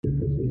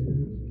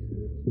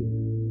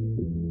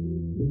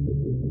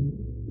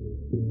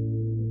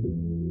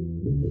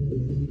And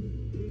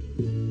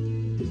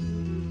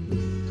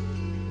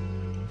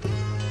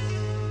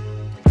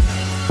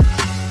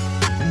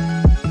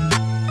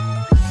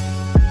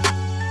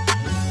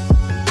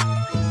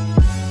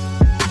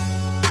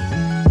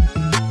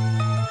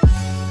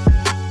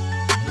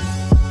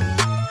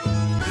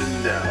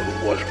now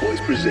the Watch Boys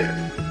present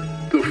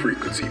the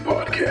Frequency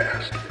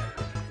Podcast.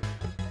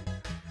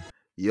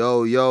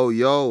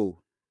 Yo.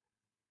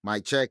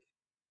 Mic check.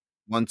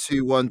 1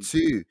 2 1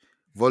 2.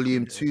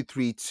 Volume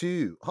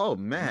 232. Oh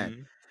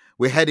man.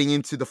 We're heading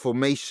into the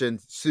formation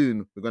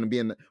soon. We're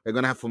gonna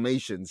have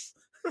formations.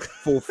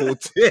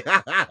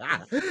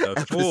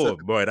 4-4-2. Four,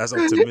 boy, that's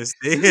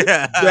optimistic.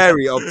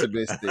 Very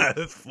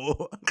optimistic.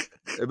 4.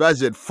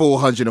 Imagine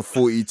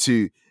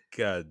 442.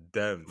 God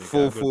damn.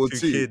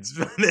 442. Kids.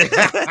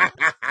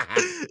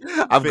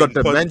 I've got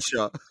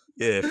dementia.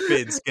 Yeah,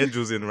 fitting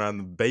schedules in around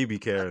the baby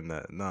care and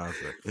that. Nah,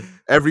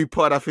 Every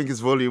pod I think is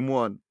volume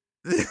 1.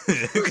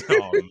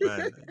 Oh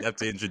man, you have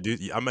to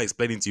introduce. I'm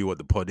explaining to you what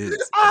the pod is.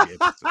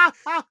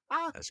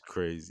 That's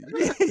crazy.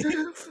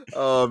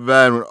 Oh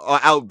man,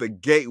 out the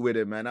gate with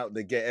it, man. Out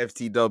the gate.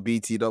 FT dub,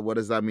 BT dub. What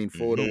does that mean?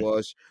 For the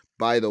wash,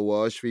 by the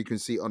wash.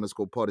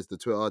 Frequency_pod is the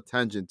Twitter.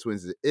 Tangent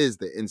Twins is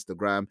the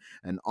Instagram.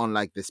 And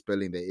unlike the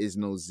spelling, there is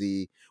no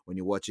Z when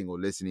you're watching or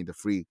listening to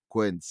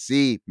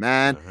Frequency,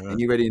 man. And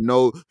you already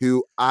know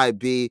who I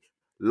be.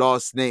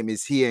 Last name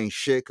is He Ain't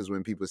Shit, because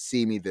when people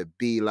see me, they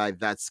be like,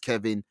 that's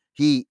Kevin.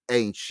 He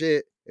ain't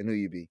shit. And who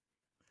you be?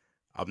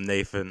 I'm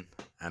Nathan,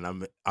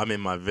 and I'm in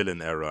my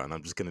villain era, and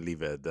I'm just gonna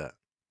leave it at that.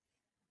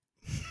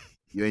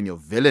 You're in your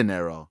villain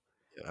era.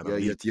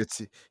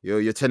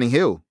 You're turning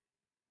heel.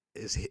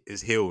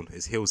 It's Hill.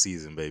 It's Hill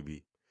season,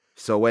 baby.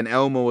 So when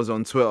Elmo was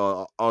on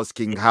Twitter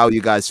asking how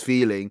you guys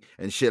feeling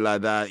and shit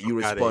like that, you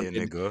responded.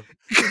 Nigga.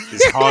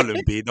 It's Harlem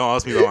B. Don't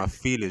ask me about my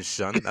feelings,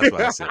 son. That's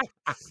what I said.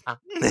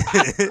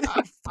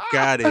 Fuck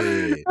out of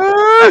here.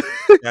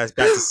 Guys,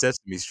 back to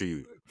Sesame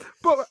Street.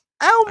 But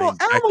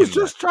Elmo's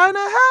just trying to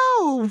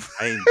help.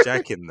 I ain't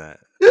jacking that.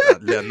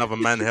 Let another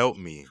man help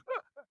me.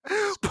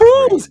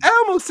 Pause.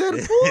 Elmo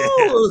said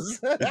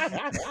pause.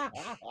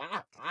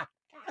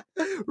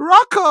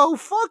 Rocco,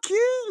 fuck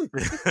you.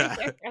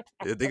 Yeah,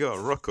 they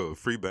got Rocco,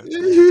 free band.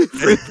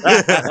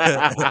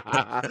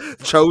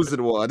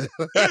 Chosen one.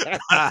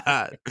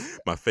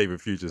 My favorite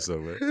Future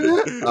song, right?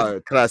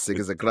 Oh, classic.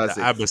 It's a classic.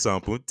 The ABBA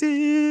sample.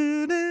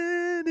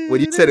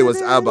 When you said it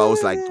was ABBA, I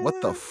was like, what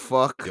the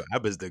fuck? Yo,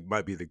 ABBA's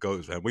might be the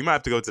GOAT, man. We might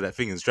have to go to that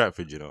thing in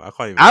Stratford, you know. I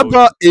can't even.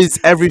 ABBA is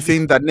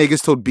everything that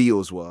niggas told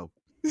Beatles were.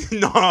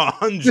 No,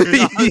 100.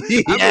 Yeah.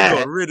 ABBA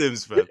got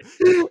rhythms, fam.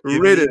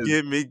 Rhythms.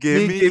 Give me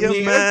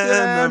a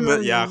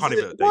man. Yeah, I can't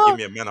even. Give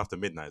me a man after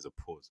midnight is a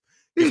pause.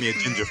 Give me a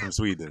ginger from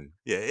Sweden.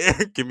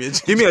 Yeah. Give me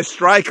a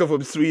striker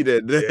from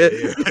Sweden. Yeah.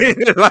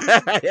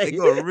 They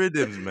got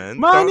rhythms, man.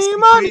 Money.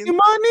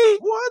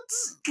 What?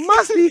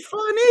 Must be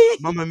funny.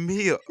 Mamma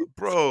mia,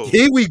 bro.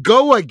 Here we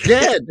go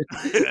again.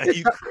 Are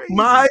you crazy?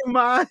 My.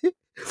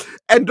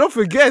 And don't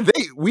forget,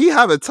 we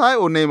have a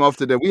title name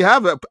after them. We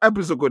have an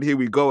episode called Here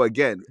We Go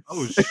Again.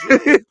 Oh,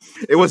 shit.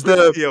 It was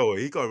Yo,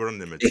 he got to run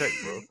them a check,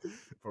 bro.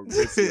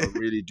 I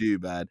really do,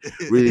 man.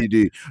 Really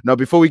do. Now,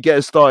 before we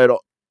get started,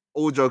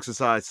 all jokes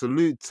aside,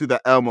 salute to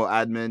the Elmo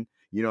admin.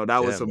 You know,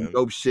 that was some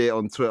dope shit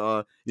on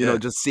Twitter. You know,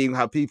 just seeing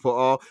how people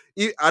are.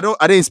 I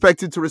didn't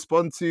expect him to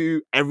respond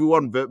to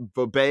everyone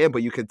verbatim,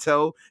 but you could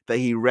tell that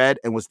he read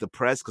and was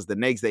depressed because the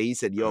next day he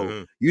said,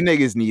 yo, you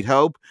niggas need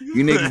help.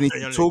 You niggas need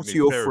to talk to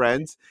your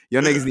friends.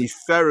 Your niggas need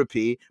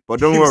therapy.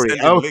 But don't worry.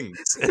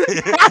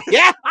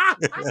 Yeah.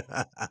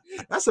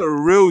 That's a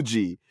real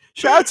G.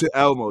 Shout out to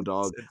Elmo,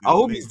 dog. I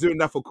hope he's doing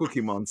that for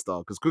Cookie Monster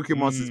because Cookie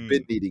Monster's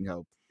been needing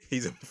help.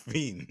 He's a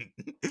fiend.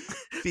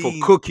 For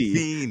Cookie.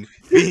 Fiend.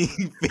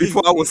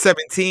 Before I was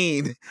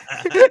 17.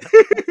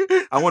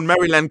 I want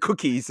Maryland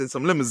cookies and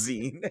some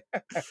limousine.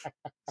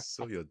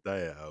 So your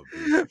diet out,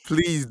 bro.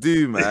 Please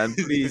do, man.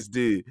 Please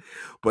do.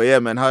 But yeah,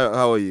 man,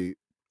 how are you?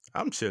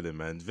 I'm chilling,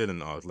 man.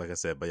 Villain arc, like I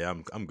said. But yeah,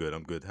 I'm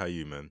good. How are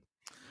you, man?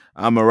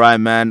 I'm alright,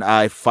 man.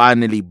 I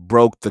finally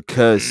broke the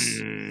curse.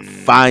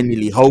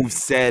 Finally. Hove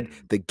said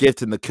the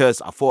gift and the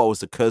curse. I thought I was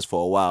the curse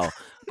for a while.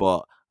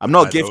 But I'm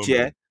not a gift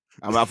yet.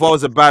 I thought it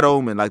was a bad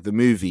omen, like the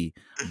movie,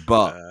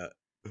 but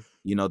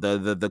you know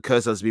the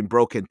curse has been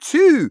broken.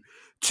 Two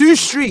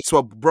streaks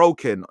were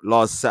broken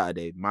last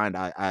Saturday. Mind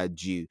I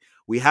add you.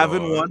 We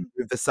haven't won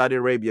with the Saudi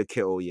Arabia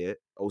kit all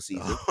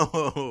season.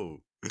 Oh.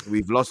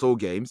 We've lost all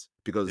games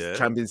because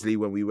Champions League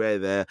when we were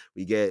there,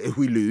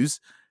 we lose,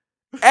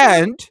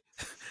 and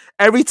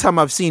every time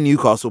I've seen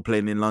Newcastle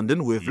playing in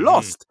London, we've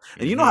lost.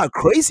 And you know how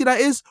crazy that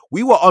is?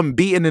 We were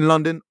unbeaten in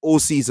London all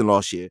season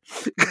last year.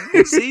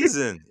 All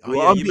season?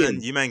 Oh, yeah,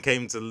 you man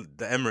came to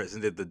the Emirates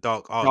and did the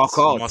Dark Arts.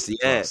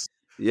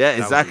 Yeah,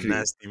 exactly.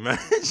 Was a nasty match.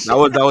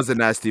 that was a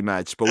nasty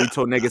match. But we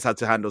told niggas how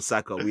to handle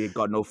Saka. We ain't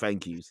got no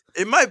thank yous.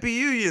 It might be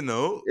you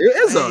know.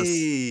 It is us.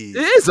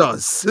 It is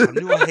us. I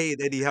knew I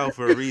hated Eddie Howe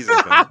for a reason.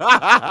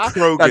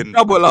 Krogan.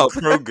 Double up.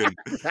 Krogan.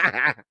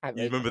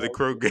 You remember the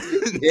Krogan?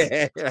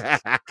 Yeah.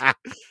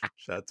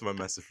 Shout out to my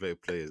Mass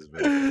Effect players,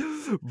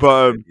 man.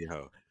 But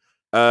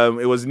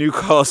It was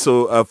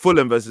Newcastle,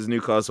 Fulham versus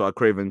Newcastle at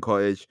Craven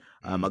Cottage.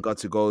 I got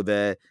to go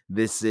there.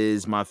 This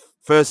is my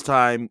first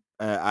time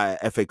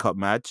at FA Cup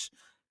match.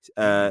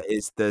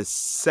 It's the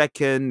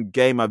second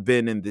game I've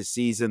been in this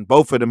season.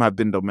 Both of them have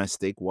been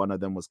domestic. One of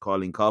them was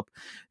Carling Cup.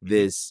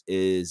 This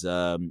is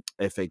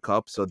FA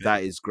Cup, so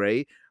that is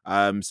great.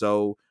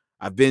 So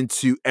I've been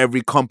to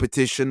every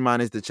competition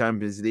minus the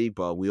Champions League,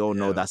 but we all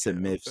know that's a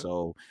myth,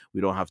 so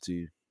we don't have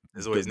to.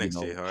 There's always next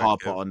year.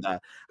 Harper on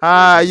that.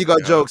 You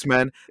got jokes,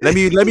 man. Let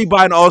me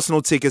buy an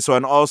Arsenal ticket so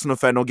an Arsenal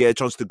fan don't get a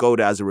chance to go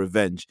there as a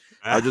revenge.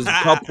 I'll just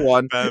cop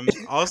one.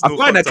 Arsenal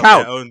find an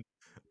account.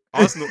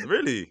 Arsenal,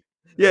 really?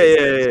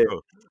 Yeah.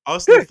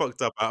 Arsenal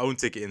fucked up our own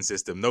ticketing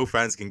system. No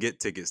fans can get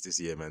tickets this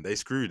year, man. They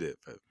screwed it.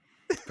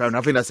 Fam,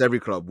 I think that's every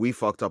club. We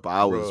fucked up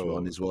ours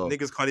one as well.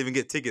 Niggas can't even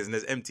get tickets and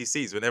there's empty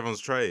seats when everyone's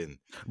trying.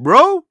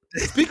 Bro,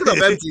 speaking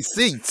of empty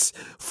seats,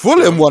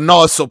 Fulham were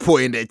not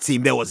supporting their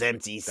team. There was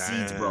empty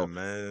seats, bro.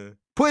 Man.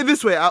 Put it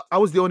this way, I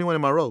was the only one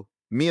in my row.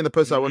 Me and the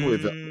person I went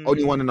with,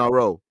 only one in our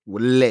row. We're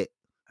lit.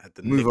 At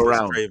the Move Nicholas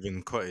around.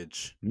 Craven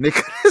Cottage.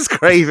 Nicholas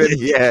Craven,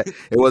 yeah.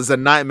 It was a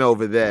nightmare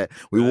over there.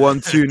 We won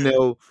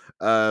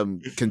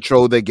 2-0,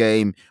 controlled the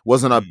game.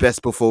 Wasn't our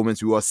best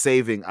performance. We were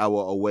saving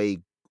our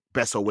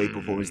best away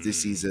performance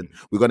this season.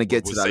 We're going to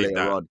get to that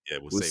later on. Yeah,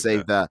 we'll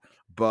save that.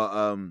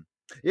 But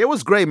it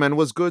was great, man. It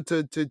was good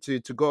to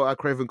go at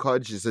Craven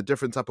Cottage. It's a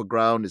different type of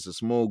ground. It's a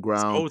small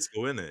ground. It's old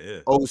school, isn't it? Yeah.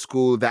 Old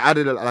school. They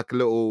added a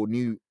little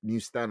new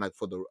stand like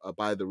for the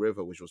by the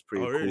river, which was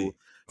pretty cool. Really?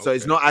 So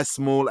it's not as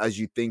small as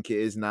you think it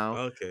is now.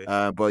 Okay.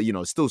 But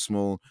it's still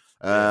small.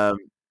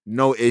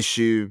 No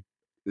issue.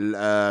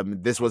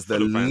 This was the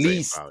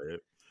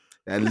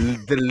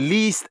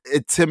least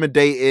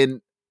intimidating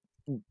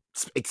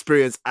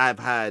experience I've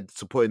had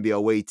supporting the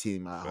away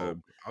team at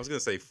home. I was gonna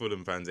say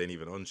Fulham fans ain't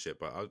even on shit,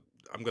 but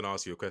I'm gonna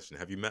ask you a question.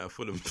 Have you met a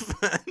Fulham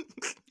fan?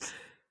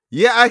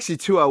 Yeah, actually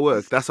 2 at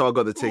work. That's how I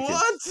got the ticket.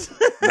 What?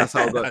 That's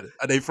how I got.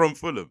 Are they from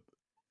Fulham?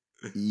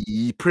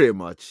 Pretty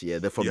much, yeah.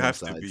 They're from them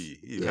sides.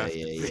 Yeah.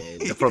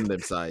 They're from them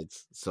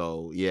sides.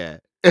 So yeah.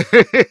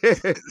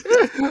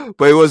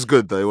 But it was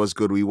good though. It was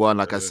good. We won,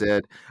 like I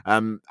said.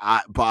 But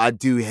I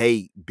do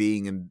hate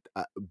being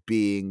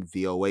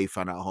the away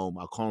fan at home.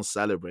 I can't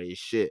celebrate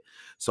shit.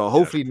 So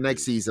hopefully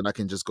next season I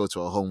can just go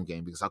to a home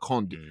game because I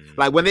can't do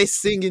like when they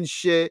singing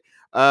shit.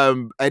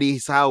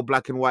 Eddie Howe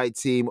Black and White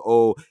Team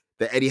or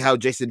the Eddie Howe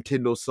Jason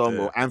Tindall song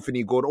or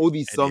Anthony Gordon. All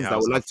these songs that I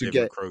would like to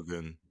get.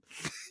 Krogan.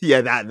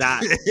 Yeah,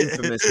 that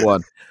infamous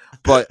one.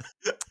 But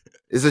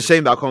it's a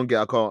shame that I can't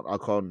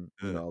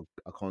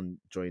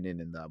join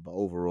in that. But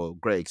overall,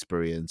 great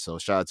experience. So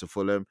shout out to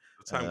Fulham.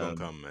 Your time gonna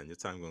come, man. Your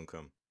time gonna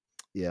come.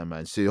 Yeah,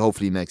 man. So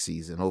hopefully next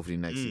season.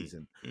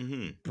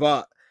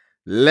 But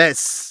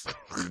let's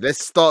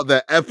start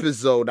the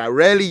episode. Now,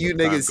 rarely you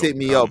niggas hit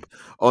me up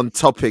on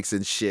topics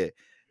and shit.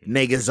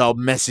 Niggas are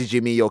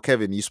messaging me, yo,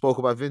 Kevin, you spoke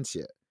about Vince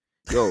yet?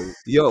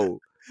 Yo,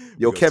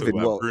 Kevin,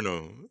 what?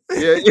 Bruno.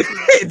 Yeah,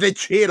 they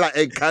treat like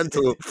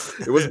Encanto.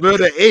 It was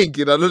Murder Inc.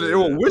 You know, they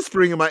were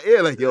whispering in my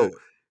ear, like, yo,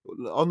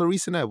 on the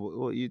recent air,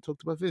 what you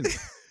talked about Vince?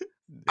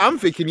 I'm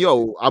thinking,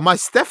 yo, am I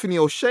Stephanie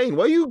or Shane?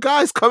 Why are you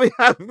guys coming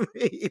at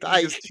me?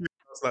 Like,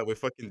 it's like we're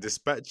fucking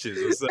dispatches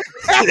or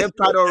something.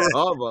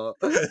 Panorama.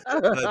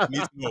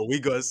 What we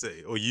gotta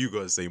say, or you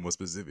gotta say more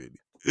specifically.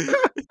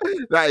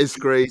 That is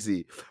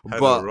crazy.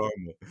 Panorama.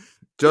 But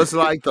just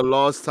like the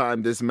last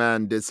time this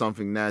man did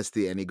something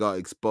nasty and he got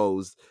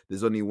exposed,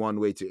 there's only one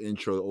way to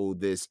intro all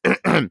this.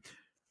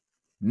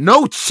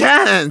 No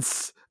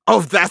chance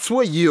of that's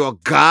what you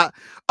got.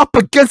 Up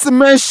against a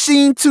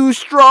machine too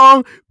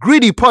strong.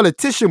 Greedy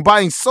politician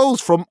buying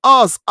souls from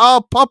us,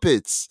 our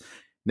puppets.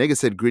 Nigga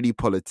said greedy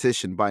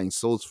politician buying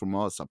souls from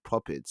us, our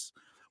puppets.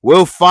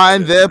 We'll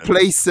find their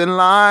place in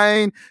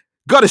line.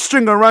 Got a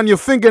string around your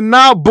finger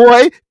now,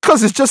 boy,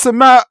 cause it's just a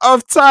matter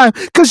of time.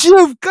 Cause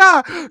you've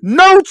got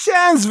no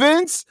chance,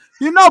 Vince.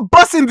 You're not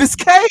busting this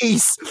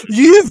case.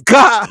 You've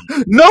got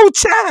no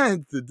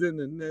chance.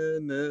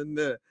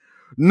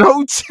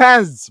 No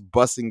chance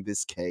busting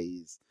this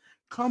case.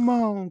 Come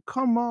on.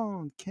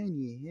 Can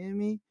you hear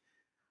me?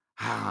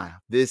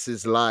 This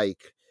is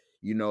like,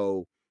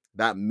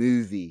 that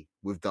movie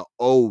with the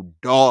old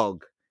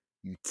dog.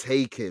 You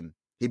take him.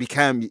 He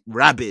became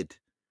rabid.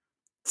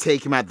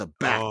 Take him at the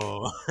back.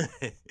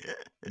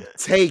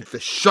 Take the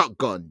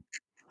shotgun.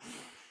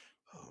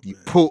 You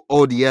put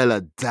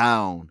Odiella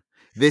down.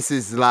 This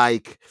is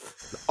like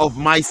Of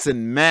Mice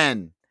and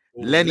Men.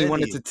 Lenny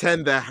wanted to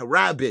tend the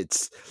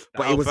rabbits,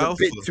 but it was a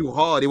bit too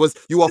hard.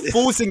 You are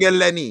forcing it,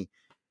 Lenny.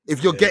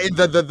 If you're getting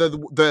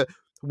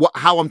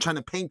how I'm trying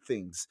to paint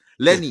things,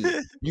 Lenny,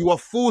 you are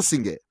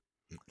forcing it.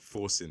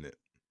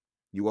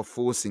 You are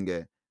forcing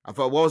it. I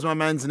thought, what was my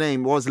man's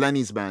name? What was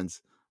Lenny's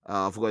man's?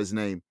 I forgot his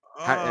name.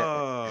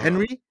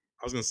 Henry?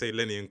 I was gonna say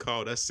Lenny and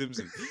Carl. That's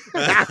Simpson.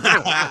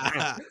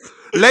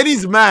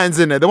 Lenny's man's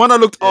in there. The one I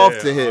looked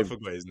after him. I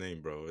forgot his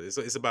name, bro.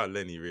 It's about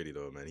Lenny, really,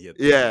 though, man.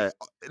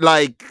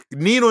 Like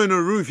Nino in the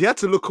roof. He had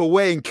to look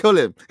away and kill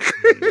him.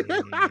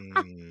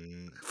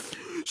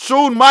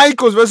 Shawn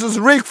Michaels versus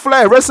Ric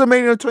Flair,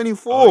 WrestleMania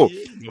 24.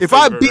 Your If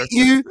I favorite beat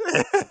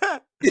wrestler.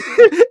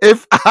 you,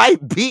 if I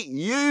beat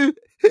you,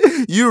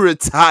 you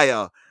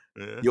retire.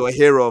 Yeah. You're a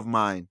hero of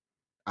mine.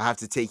 I have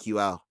to take you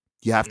out.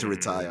 You have to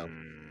retire.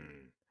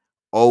 Mm.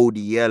 Old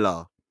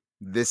Yeller.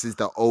 This is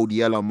the Old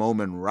Yeller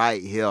moment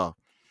right here.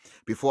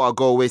 Before I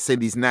go away saying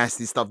these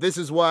nasty stuff, this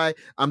is why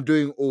I'm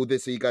doing all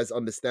this so you guys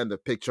understand the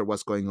picture of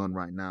what's going on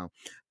right now.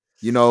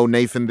 You know,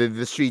 Nathan,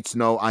 the streets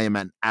know I am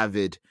an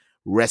avid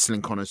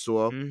wrestling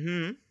connoisseur.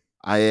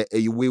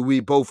 Mm-hmm. We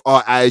both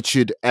are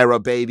Attitude Era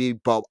baby,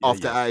 but Yeah,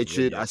 after yeah, yeah,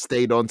 Attitude, yeah. I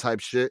stayed on type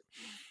shit.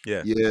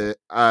 Yeah.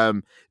 Yeah.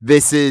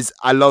 This is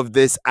I love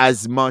this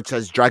as much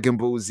as Dragon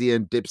Ball Z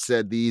and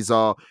Dipset. These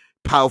are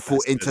powerful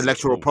That's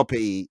intellectual physical.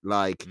 property.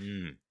 Like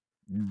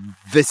Mm.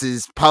 this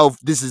is powerful.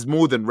 This is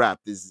more than rap.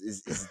 This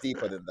is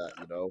deeper than that.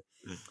 You know.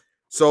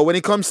 So when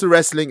it comes to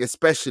wrestling,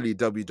 especially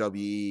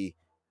WWE,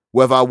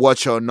 whether I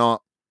watch or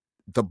not,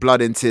 the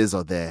blood and tears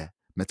are there,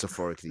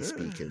 metaphorically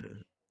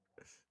speaking.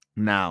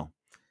 Now,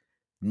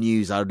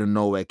 news out of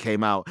nowhere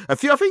came out. I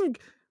think,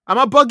 am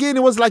I bugging?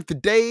 It was like the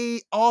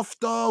day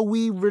after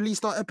we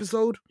released our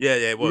episode. Yeah,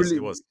 it was. Really,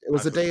 It was. it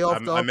was the day I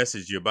after.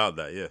 messaged you about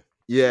that. Yeah.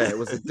 Yeah, it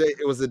was the day.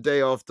 It was the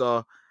day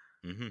after,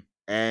 Mm-hmm.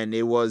 and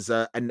it was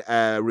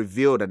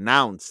revealed,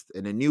 announced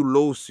in a new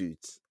lawsuit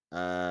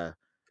God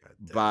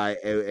damn. by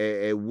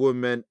a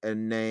woman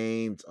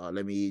named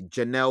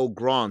Janelle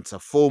Grant, a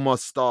former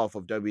staff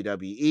of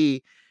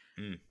WWE,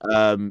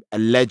 Mm.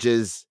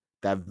 alleges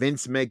that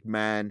Vince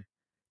McMahon,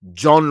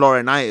 John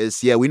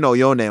Laurinaitis, yeah, we know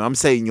your name. I'm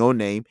saying your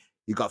name.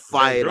 You got That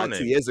was fired your like 2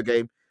 name. years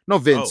ago.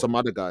 Not Vince, Oh, some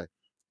other guy.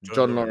 John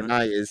John Laurinaitis.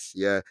 Laurinaitis,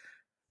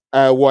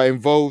 yeah. Were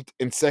involved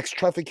in sex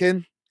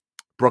trafficking.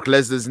 Brock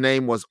Lesnar's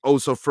name was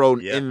also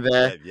thrown Yep, in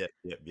there.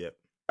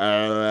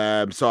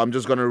 yep. So I'm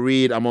just gonna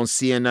read. I'm on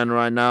CNN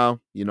right now.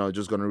 You know,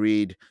 just gonna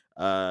read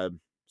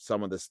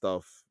some of the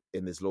stuff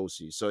in this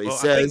lawsuit. So it Well, I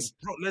think says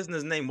Brock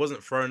Lesnar's name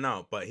wasn't thrown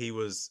out, but he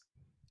was.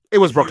 it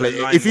was If Brock you Lesnar.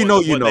 align If you know,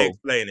 you what they know,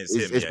 explain, it's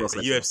him. it's Yeah, Brock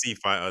it's a Lesnar. UFC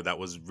fighter that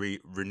was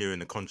renewing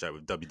the contract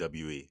with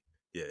WWE.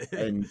 Yeah.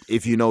 And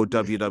if you know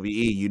WWE,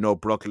 you know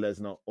Brock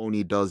Lesnar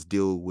only does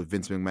deal with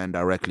Vince McMahon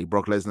directly.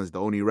 Brock Lesnar is the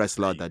only There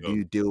wrestler you that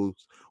go. deals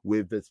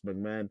with Vince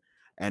McMahon.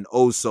 And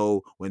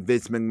also, when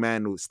Vince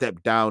McMahon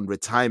stepped down,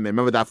 retirement.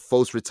 Remember that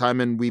false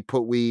retirement we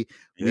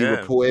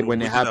reported when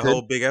We it did a whole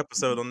happened. big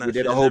episode on We that did a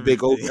shit and whole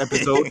big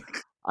everything.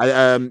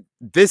 episode.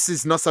 This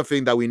is not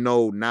something that we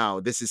know now.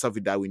 This is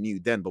something that we knew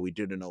then, but we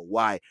didn't know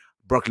why.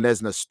 Brock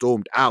Lesnar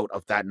stormed out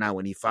of that now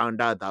when he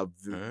found out that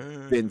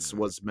Vince Ah,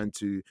 was meant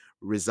to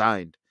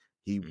resign.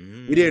 We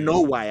didn't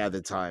know why mm. at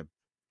the time,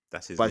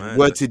 That's his but man.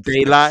 word That's to his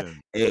daylight,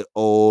 protection. it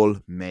all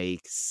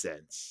makes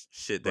sense.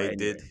 Shit But they anyway,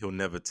 did, he'll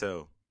never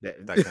tell. they-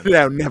 That kind of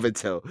they'll thing. never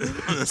tell.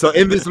 So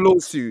in this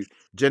lawsuit,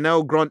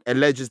 Janelle Grant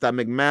alleges that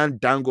McMahon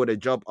dangled a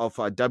job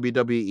offer at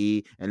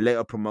WWE and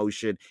later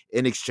promotion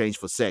in exchange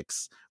for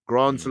sex.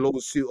 Grant's Mm.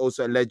 lawsuit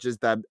also alleges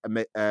that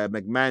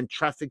McMahon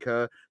trafficked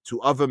her to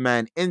other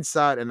men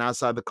inside and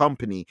outside the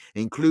company,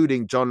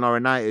 including John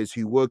Laurinaitis,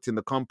 who worked in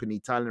the company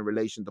talent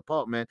relations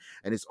department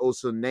and is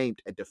also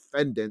named a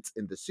defendant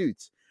in the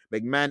suit.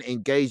 McMahon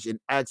engaged in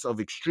acts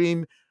of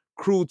extreme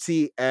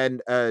cruelty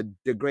and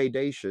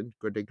degradation.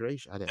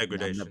 Degradation. I'm never,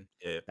 Degradation.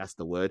 Yeah. that's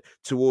the word.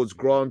 Towards Mhm.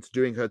 Grant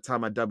during her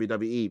time at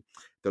WWE.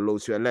 The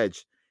lawsuit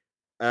alleged.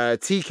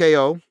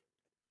 TKO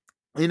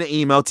in an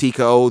email,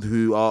 TKO,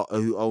 who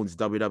owns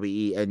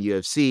WWE and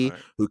UFC,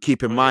 Alright. who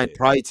keep in Oh yeah, mind yeah.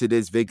 prior to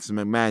this, Vince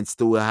McMahon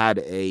still had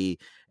a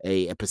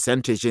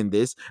percentage in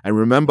this. And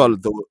remember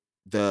Mm.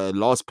 the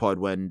last part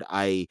when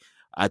I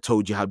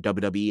told you how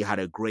WWE had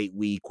a great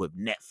week with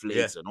Yeah.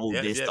 Netflix and all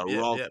Yeah, this, yep, The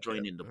yep, Rock yep, yep.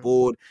 joining the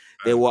board.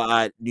 They Fam. were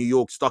at New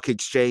York Stock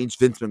Exchange.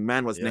 Vince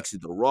McMahon was Yep. next to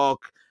The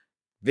Rock.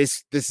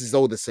 This is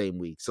all the same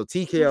week. So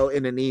TKO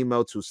in an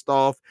email to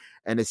staff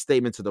and a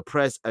statement to the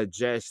press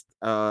addressed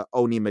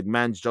only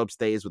McMahon's job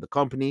status with the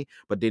company,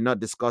 but did not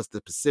discuss the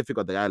specific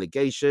of the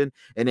allegation.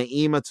 In an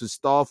email to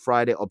staff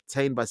Friday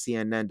obtained by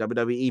CNN,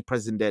 WWE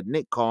President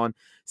Nick Khan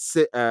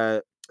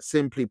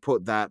simply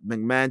put that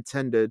McMahon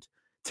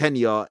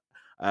tenure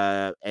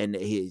and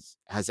his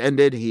has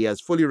ended. He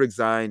has fully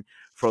resigned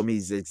from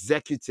his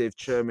executive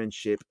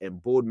chairmanship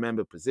and board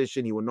member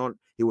position. He will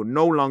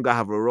no longer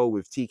have a role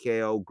with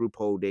TKO Group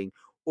Holding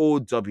or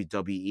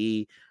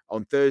WWE.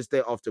 On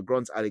Thursday, after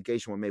Grant's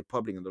allegation were made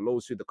public in the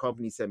lawsuit, the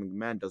company said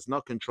McMahon does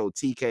not control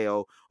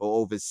TKO or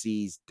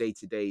oversees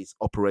day-to-day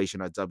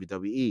operation at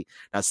WWE.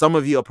 Now, some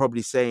of you are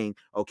probably saying,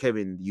 "Oh,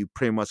 Kevin, you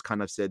pretty much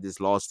kind of said this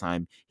last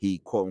time he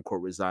quote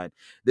unquote resigned."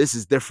 This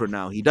is different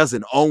now. He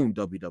doesn't own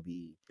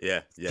WWE.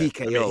 Yeah, yeah. I mean,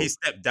 he TKO.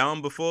 stepped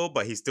down before,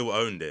 but he still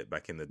owned it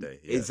back in the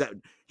day. Yeah. Is that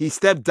he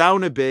stepped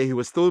down a bit? He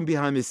was still in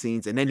behind the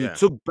scenes, and then he Yeah.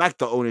 took back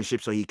the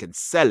ownership so he can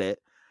sell it.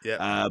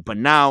 Yeah. But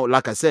now,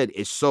 like I said,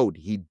 it's sold.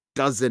 He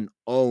doesn't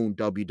own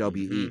Mm-hmm.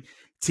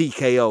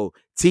 WWE.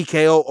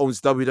 TKO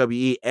owns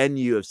WWE and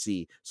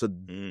UFC. So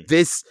Mm.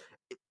 this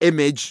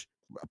image,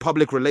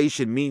 public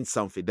relation means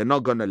something. They're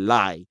not gonna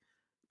lie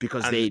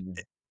because And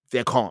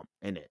they can't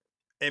in it.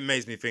 it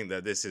makes me think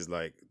that this is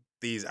like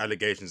these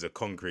allegations are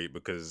concrete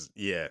because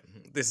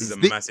this is Is a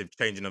the massive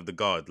changing of the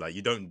guard. Like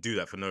you don't do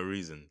that for no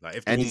reason. Like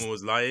if the and woman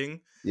was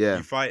lying, yeah.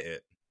 you fight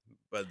it.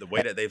 But the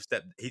way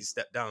that he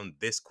stepped down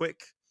this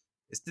quick,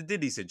 it's the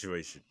Diddy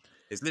situation.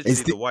 It's It's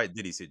literally the the white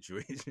Diddy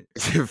situation.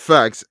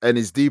 facts, and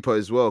it's deeper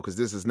as well because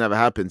this has never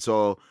happened.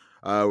 So,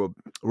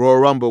 Royal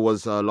Rumble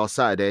was last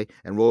Saturday,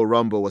 and Royal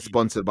Rumble was Mhm.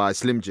 sponsored by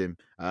Slim Jim.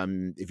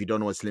 If you don't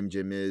know what Slim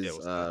Jim Yeah, is,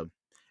 what's that?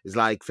 it's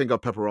like finger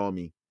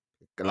pepperoni,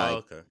 Oh, like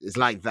okay. it's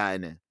like that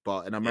in it.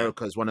 But in Yeah.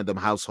 America, it's one of them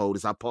household.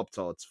 It's like Pop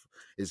Tarts.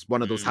 It's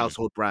one of those Mm,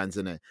 household brands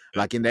in it. okay.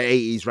 Like in the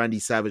 80s, Randy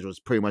Savage was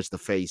pretty much the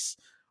face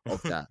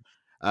of that.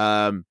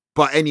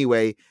 But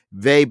anyway,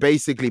 they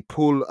basically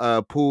pulled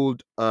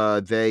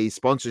their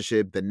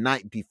sponsorship the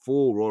night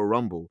before Royal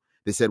Rumble.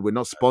 They said we're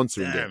not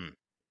sponsoring it. Damn.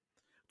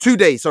 2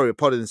 days, sorry,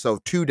 pardon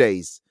themselves, 2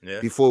 days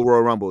Yeah. before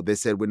Royal Rumble, they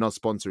said we're not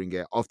sponsoring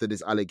it after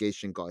this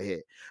allegation got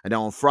hit. And then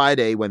on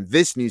Friday, when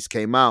this news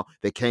came out,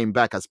 they came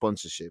back as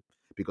sponsorship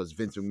because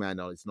Vince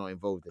McMahon is not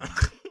involved anymore.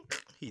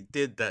 He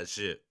did that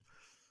shit.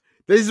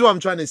 This is what I'm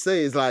trying to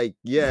say. Is like,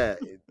 yeah,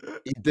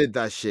 he did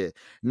that shit.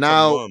 Come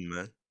Now, on,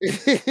 man.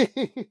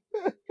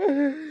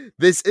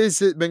 this is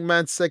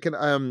McMahon's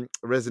second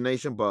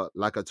resignation, but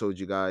like I told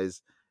you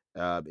guys,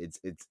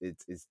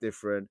 it's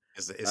different.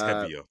 It's Uh,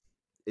 heavier.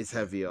 it's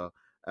heavier.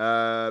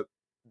 Uh,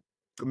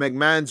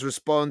 McMahon's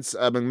response: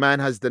 McMahon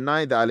has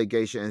denied the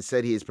allegation and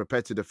said he is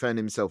prepared to defend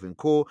himself in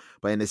court.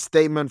 But in a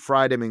statement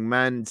Friday,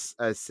 McMahon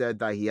said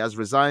that he has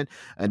resigned,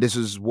 and this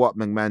is what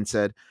McMahon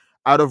said.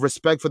 Out of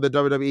respect for the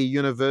WWE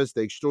Universe,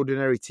 the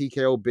extraordinary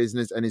TKO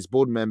business, and its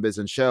board members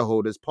and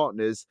shareholders,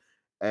 partners,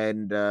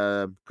 and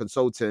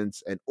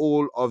consultants, and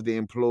all of the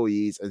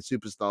employees and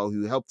superstars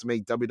who helped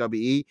make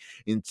WWE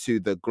into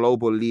the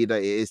global leader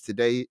it is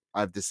today,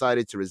 I've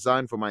decided to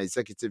resign from my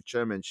executive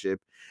chairmanship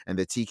and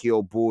the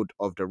TKO board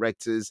of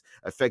directors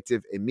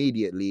effective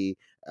immediately,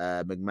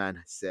 McMahon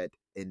said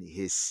in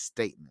his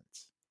statement.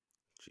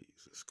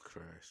 Jesus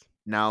Christ.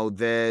 Now,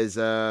 there's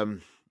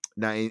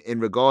now in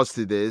regards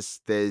to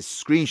this, there's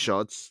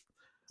screenshots.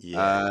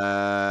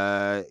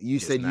 Yeah. You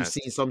It's said you've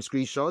seen nasty. some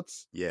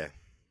screenshots. Yeah.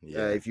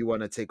 Yeah. If you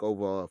want to take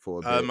over for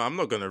a bit, I'm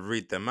not gonna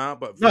read them out,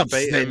 but no, I'm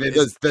just saying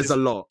verbatim there's a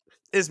lot.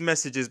 is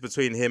messages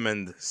between him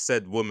and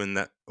said woman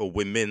that or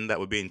women that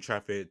were being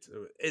trafficked.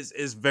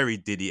 Is very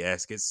Diddy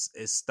esque. It's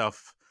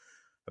stuff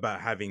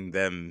about having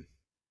them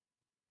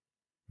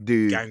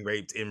Dude, gang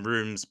raped in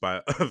rooms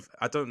by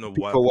I don't know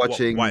people what white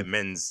watching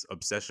men's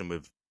obsession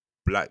with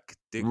black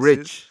dicks is,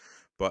 Rich.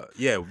 but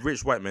yeah,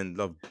 rich white men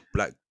love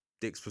black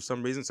dicks for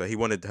some reason. So he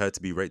wanted her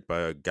to be raped by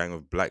a gang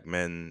of black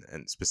men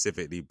and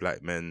specifically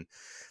black men.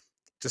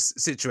 Just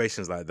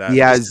situations like He that.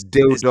 has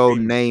It's dildo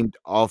been named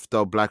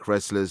after black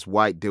wrestlers,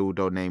 white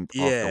dildo named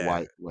after yeah,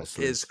 white it's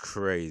wrestlers.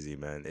 crazy,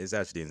 man. It's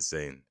actually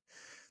insane.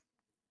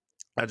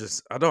 I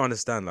don't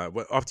understand. Like,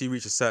 after you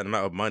reach a certain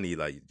amount of money,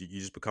 like you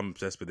just become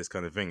obsessed with this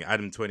kind of thing.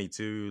 Adam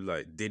 22,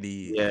 like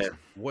Diddy, Yeah.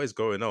 what is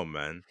going on,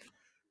 man?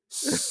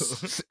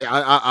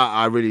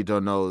 I really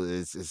don't know.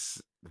 It's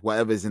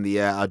whatever's in the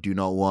air. I do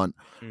not want.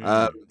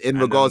 Mm. In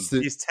And regards to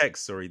these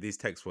texts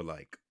were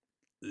like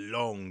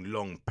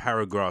long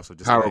paragraphs of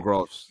just like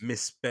paragraphs,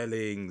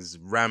 misspellings,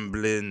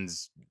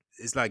 ramblings.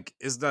 It's like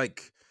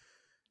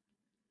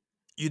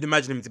you'd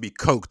imagine him to be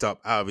coked up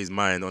out of his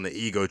mind on an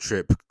ego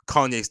trip,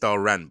 Kanye style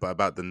rant, but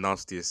about the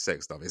nastiest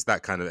sex stuff. It's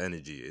that kind of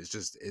energy.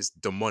 It's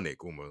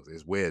demonic almost.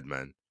 It's weird,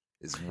 man.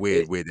 It's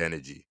it, weird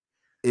energy.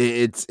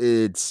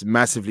 it's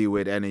massively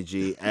weird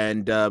energy,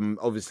 and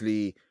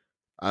obviously,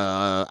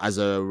 as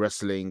a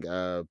wrestling,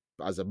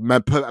 as a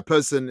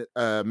person,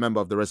 member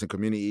of the wrestling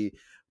community,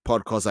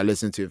 podcasts I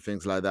listen to and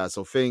things like that.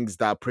 So things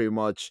that pretty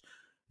much,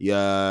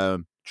 yeah,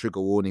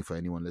 trigger warning for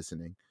anyone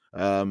listening.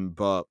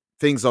 But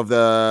things of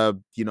the,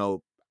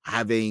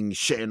 having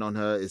shitting on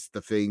her is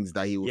the things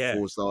that he would Yeah,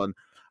 force on.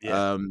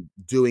 yeah.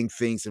 Doing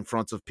things in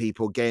front of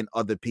people, getting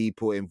other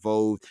people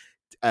involved,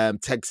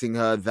 texting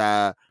her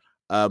that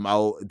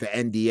the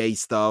NDA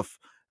stuff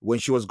when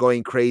she was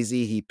going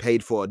crazy, he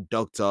paid for a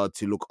doctor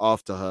to look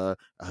after her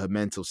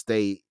mental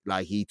state.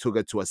 Like he took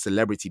her to a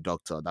celebrity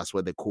doctor. That's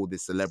what they call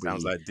this Sounds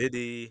celebrity. like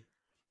Diddy.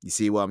 You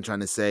see what I'm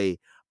trying to say?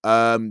 He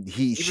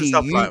Even she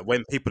stuff you like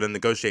when people are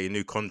negotiating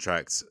new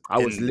contracts I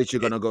was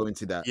literally gonna go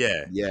into that.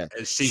 yeah, Yeah.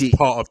 and she's She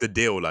part of the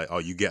deal. Like, oh,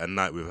 you get a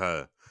night with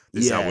her.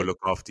 This is how yeah. we'll look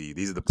after you.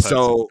 These are the perks of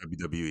So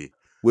WWE.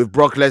 with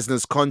Brock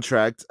Lesnar's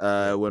contract,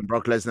 Yeah, when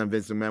Brock Lesnar and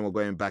Vince McMahon were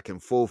going back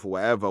and forth or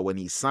whatever, when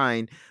he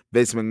signed,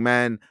 Vince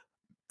McMahon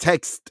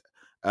text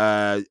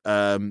Grant,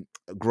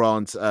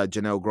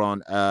 Janelle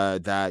Grant,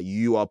 that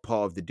you are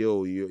part of the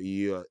deal.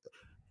 You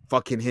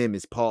fucking him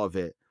is part of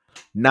it.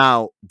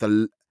 Now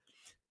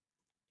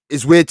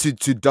it's weird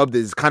to dub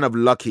this. It's kind of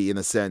lucky in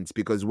a sense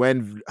because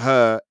when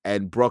her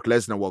and Brock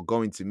Lesnar were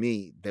going to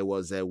meet, there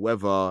was a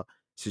weather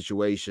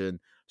situation,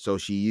 so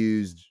she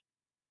used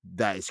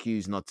that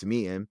excuse not to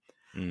meet him.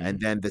 And mm,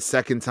 then the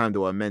second time they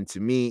were meant to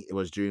meet, it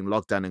was during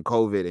lockdown and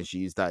COVID, and she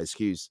used that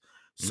excuse.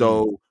 mm.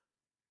 So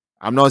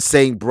I'm not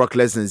saying Brock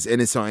Lesnar is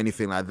innocent or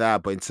anything like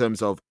that, but in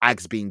terms of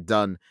acts being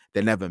done,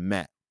 they never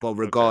met. But Okay,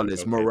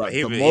 regardless, okay. But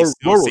the he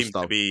still moral seems to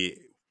stuff, be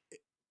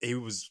he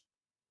was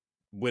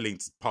willing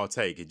to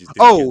partake. He just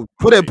didn't get Oh, to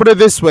put partake. it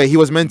this way: he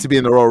was meant to be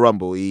in the Royal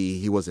Rumble.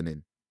 He wasn't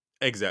in.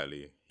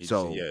 Exactly. He just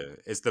So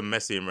it's the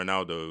Messi and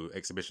Ronaldo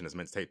exhibition that's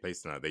meant to take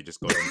place tonight. They just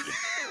got injured.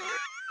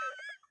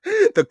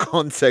 the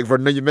context for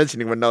you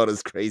mentioning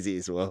Ronaldo's crazy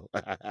as well.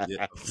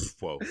 Yeah.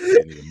 Well, I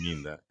didn't even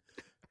mean that.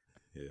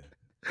 Yeah.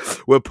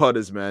 We're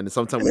podders, man.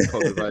 Sometimes we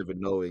pod without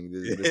even knowing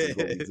this is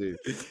what we do.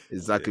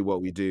 Exactly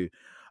what we do.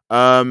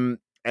 And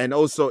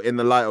also in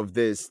the light of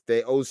this,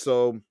 they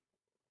also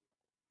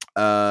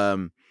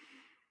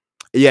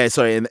yeah,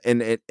 sorry, in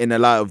the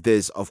light of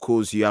this, of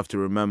course you have to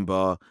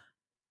remember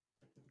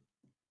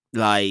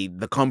like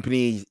the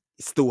company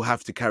still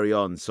have to carry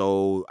on.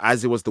 So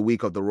as it was the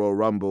week of the Royal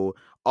Rumble,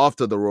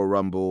 after the Royal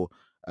Rumble,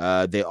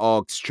 they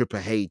asked Triple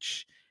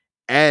H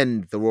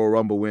and the Royal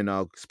Rumble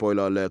winner,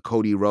 spoiler alert,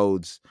 Cody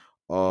Rhodes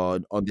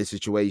on this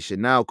situation.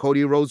 Now,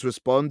 Cody Rhodes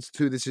responds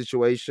to the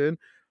situation.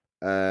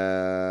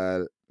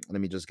 Let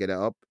me just get it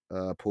up.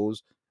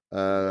 Pause.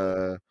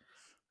 Nigga,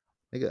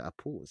 I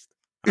paused.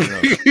 I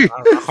know.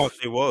 I can't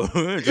say what.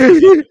 Just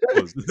because you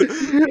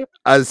paused.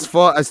 As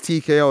far as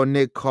TKO,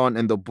 Nick Khan,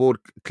 and the board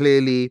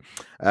clearly,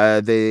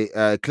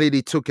 they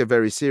clearly took it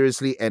very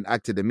seriously and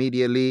acted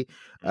immediately.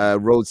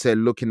 Rhodes said,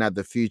 "Looking at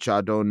the future,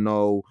 I don't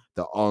know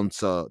the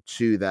answer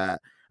to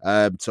that."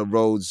 So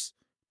Rhodes,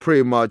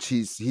 pretty much,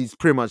 he's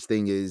pretty much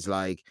thing is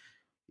like,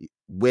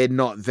 we're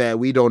not there.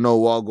 We don't know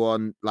what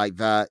going like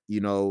that.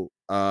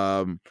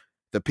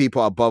 The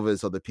people above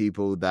us are the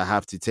people that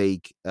have to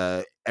take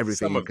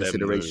everything Some in of them know,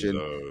 consideration.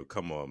 though.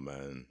 Come on,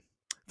 man.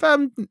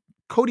 Fam,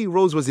 Cody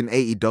Rhodes was in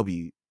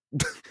AEW.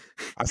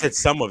 I said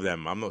some of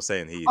them. I'm not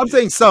saying he I'm did.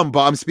 saying some,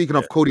 but I'm speaking Yeah.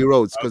 of Cody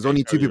Rhodes because Okay,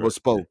 only two Cody people Rhodes.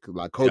 spoke,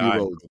 like Yeah, Cody all right,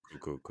 Rhodes.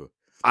 cool.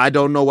 I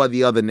don't know what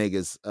the other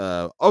niggas.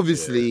 Yeah.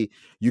 Obviously,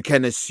 you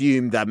can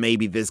assume that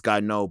maybe this guy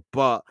know,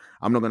 but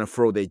I'm not gonna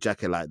throw their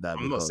jacket like that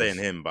I'm not saying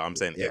because him, but I'm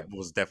saying yeah. it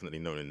was definitely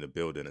known in the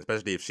building,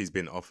 especially if she's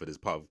been offered as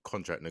part of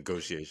contract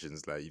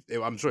negotiations. Like,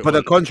 I'm sure it But the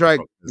wasn't contract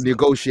Brock Lesnar.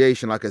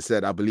 negotiation, like I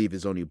said, I believe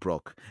is only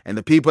Brock, and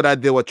the people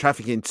that they were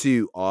trafficking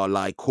to are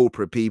like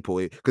corporate people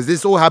because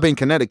this all happened in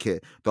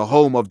Connecticut, the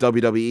home of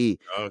WWE.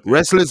 Okay.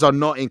 Wrestlers are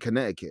not in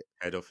Connecticut.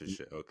 Head office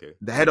shit. Okay.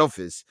 The head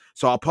office.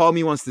 So a part of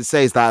me wants to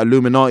say is that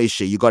Illuminati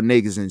shit. You got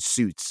niggas in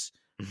suits.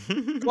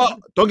 Well,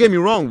 don't get me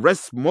wrong.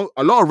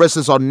 A lot of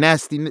wrestlers are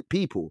nasty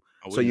people.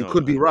 Oh, So we you know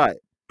could be that. right,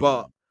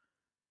 but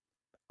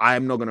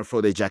I'm not gonna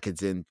throw their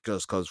jackets in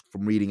just because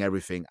from reading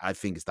everything, I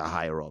think it's the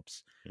higher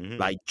ups.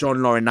 Like John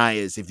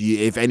Laurinaitis.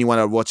 If anyone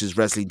that watches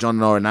wrestling, John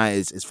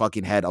Laurinaitis is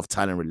fucking head of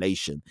talent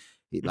relation.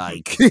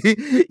 Like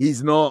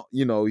he's not,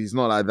 he's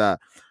not like that.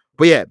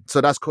 But yeah, so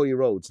that's Cody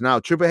Rhodes. Now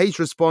Triple H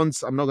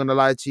response, I'm not gonna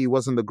lie to you,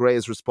 wasn't the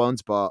greatest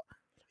response, but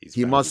He's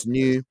he family must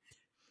knew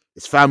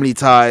his family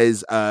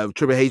ties.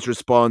 Triple H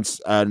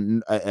response,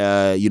 and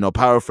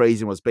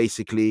paraphrasing was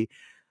basically,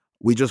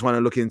 we just want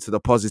to look into the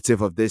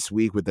positive of this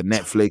week with the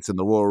Netflix and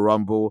the Royal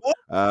Rumble.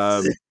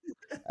 What?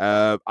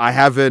 I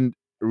haven't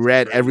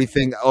read Crazy.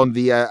 everything on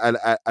the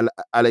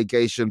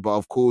allegation, but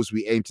of course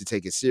we aim to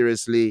take it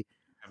seriously.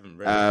 Haven't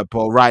read it.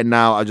 But right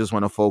now, I just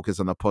want to focus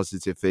on the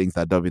positive things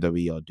that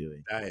WWE are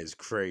doing. That is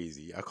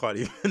crazy. I can't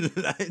even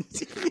lie to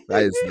you.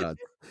 That is nuts.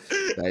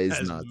 That is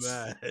That's nuts.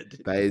 mad.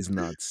 That is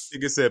nuts.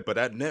 Nigga said, but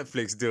that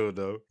Netflix deal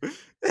though.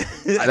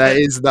 That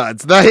is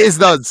nuts. That is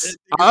nuts. Nigga I said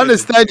the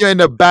understand you're in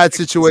a bad Netflix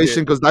situation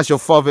shit. because that's your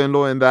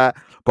father-in-law and that.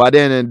 But at the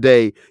end of the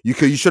day, you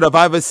should have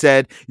either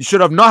said, you should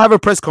have not have a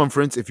press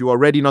conference if you are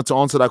ready not to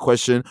answer that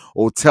question,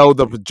 or tell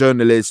the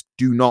journalist,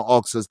 do not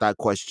ask us that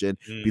question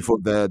before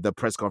the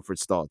press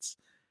conference starts.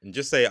 And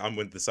just say I'm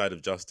with the side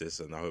of justice,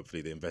 and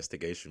hopefully the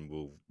investigation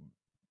will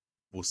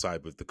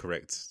side with the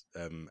correct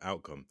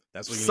outcome.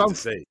 That's what you need to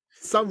say.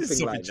 Something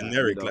Something like that,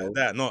 generic like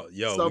that. Not we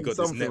got this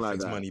something like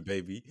Netflix that. money,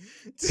 baby.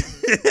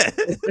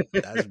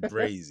 That's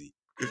crazy.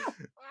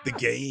 The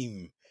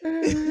game.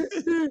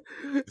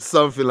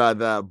 Something like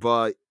that.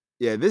 But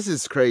yeah, this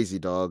is crazy,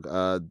 dog.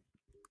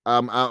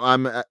 I'm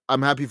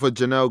happy for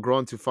Janelle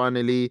Grant to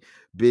finally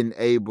been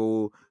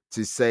able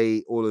to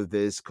say all of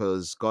this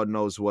because God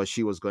knows what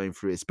she was going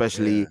through,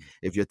 especially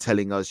if you're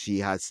telling us she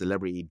had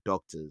celebrity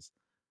doctors.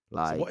 So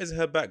Like, what is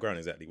her background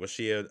exactly? Was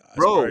she an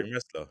bro, aspiring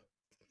wrestler?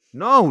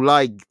 no,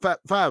 like,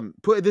 fam,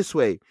 put it this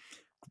way: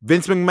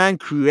 Vince McMahon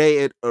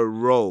created a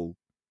role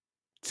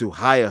to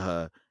hire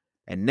her,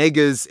 and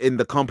niggas in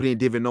the company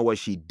didn't even know what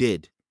she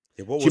did.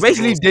 Yeah, what She was the role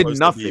basically did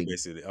supposed to be, nothing.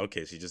 basically?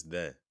 Okay, she's just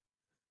there.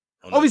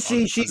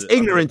 Obviously, she's Under the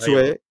ignorant to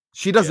radar. it.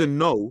 She Yeah. doesn't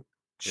know. Yeah.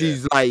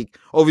 She's like,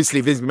 obviously,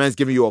 Vince McMahon's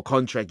giving you a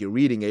contract, you're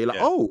reading it, you're like,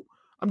 Yeah. oh,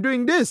 I'm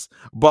doing this.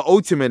 But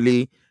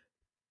ultimately,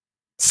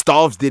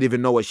 staffs didn't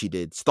even know what she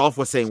did. Staff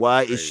was saying,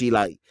 why is she Crazy.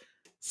 like?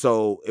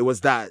 So it was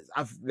that.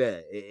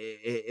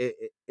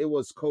 It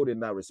was cold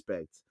in that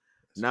respect.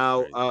 That's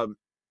Now,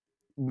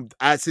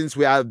 crazy. since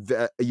we have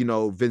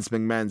Vince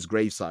McMahon's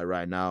gravesite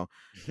right now,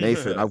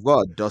 Nathan, I've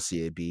got a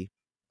dossier, B.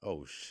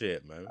 Oh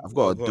shit, man. I've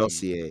got a Welcome.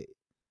 dossier.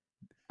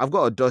 I've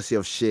got a dossier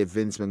of shit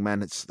Vince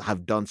McMahon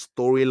have done,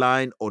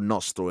 storyline or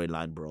not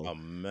storyline, bro. Oh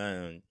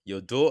man, your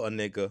daughter,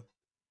 nigga.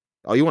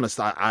 Oh, you want to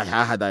start? I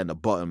had that in the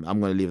bottom. I'm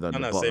gonna leave that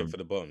in the No, save it bottom. for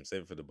the bottom.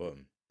 Save it for the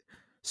bottom.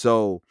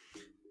 So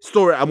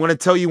story. I'm gonna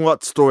tell you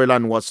what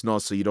storyline, what's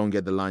not, so you don't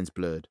get the lines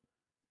blurred.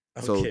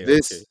 So Okay, okay.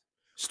 this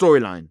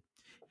storyline,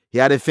 he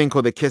had a thing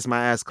called the Kiss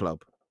My Ass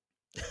Club,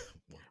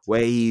 What?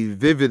 where he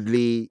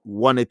vividly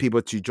wanted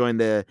people to join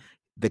the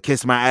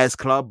Kiss My Ass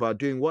Club by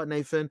doing what,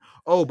 Nathan?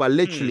 Oh, by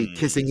literally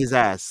kissing Hmm. his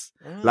ass,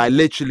 like Ah, makes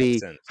literally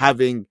sense.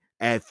 having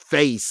a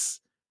face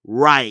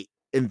right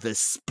in the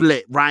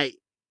split, right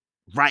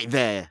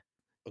there.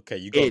 Okay,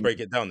 you gotta In break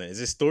it down then. Is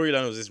this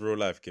storyline or is this real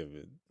life,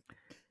 Kevin?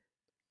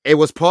 it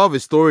was part of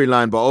his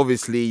storyline, but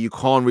obviously you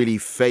can't really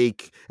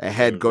fake a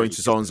head Kevin going really to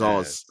kissed someone's his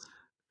ass. ass.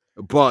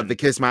 But the And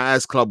Kiss My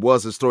Ass Club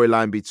was a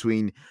storyline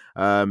between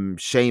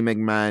Shane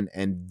McMahon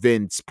and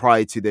Vince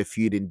prior to their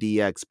feud in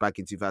DX back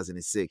in he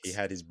 2006.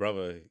 had his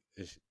brother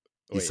His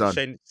wait, son.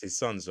 Shane his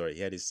son, sorry.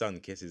 He had his son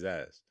kiss his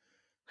ass.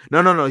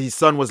 No. His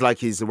son was like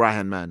his right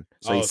hand man.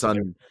 So Oh, his so they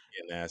were son,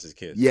 getting their asses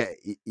kissed. yeah,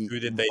 Who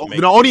did they make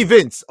no, only kiss?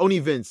 Vince. Only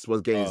Vince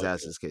was getting his Oh, okay.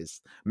 asses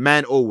kissed.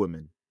 Man or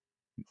women,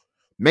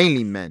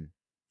 mainly men.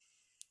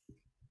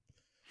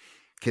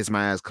 Kiss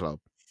My Ass Club.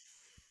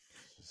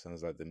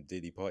 Sounds like them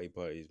Diddy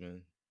parties,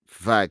 man.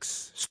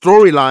 Facts.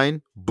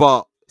 Storyline,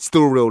 but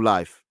still real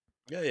life.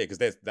 Yeah, because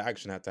the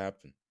action had to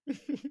happen.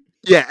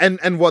 Yeah,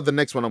 and what the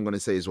next one I'm gonna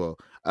say as well.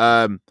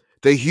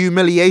 The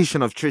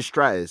humiliation of Trish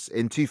Stratus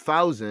in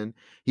 2000.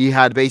 He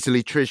had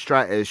basically Trish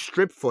Stratus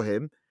stripped for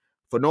him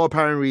for no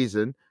apparent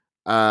reason.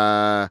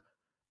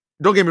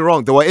 Don't get me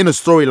wrong, they were in a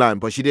storyline,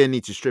 but she didn't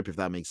need to strip if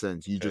that makes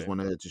sense. You just Okay.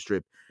 wanted her to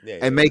strip Yeah,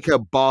 and yeah. make her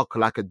bark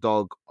like a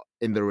dog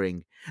in the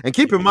ring. And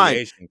The keep in mind,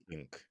 humiliation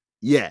kink.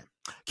 yeah,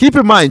 keep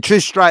in mind,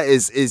 Trish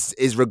Stratus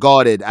is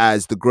regarded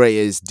as the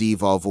greatest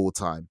diva of all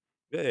time.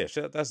 Yeah,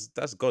 yeah.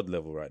 That's God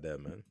level right there,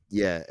 man.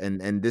 Yeah,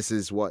 and this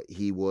is what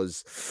he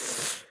was.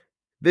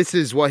 This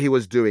is what he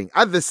was doing.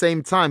 At the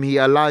same time, he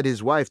allowed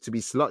his wife to be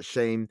slut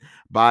shamed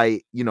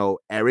by,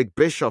 Eric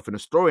Bischoff in a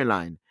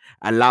storyline.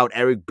 Allowed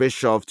Eric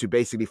Bischoff to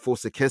basically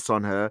force a kiss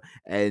on her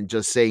and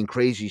just saying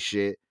crazy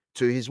shit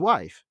to his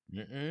wife.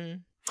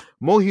 Mm-mm.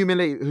 More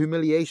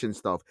humiliation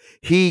stuff.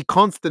 He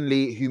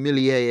constantly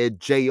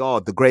humiliated JR,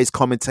 the greatest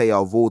commentator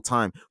of all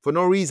time, for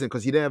no reason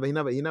because he never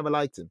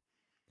liked him.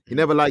 He Mm.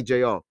 never liked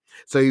JR.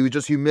 So he would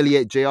just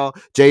humiliate JR.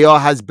 JR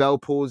has Bell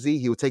palsy.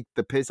 He would take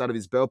the piss out of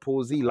his Bell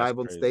palsy That's live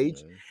on crazy,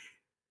 stage.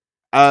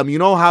 man. You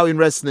know how in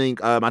wrestling,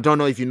 I don't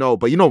know if you know,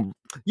 but you know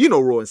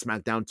Raw and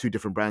SmackDown, two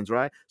different brands,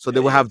 right? So Yeah, they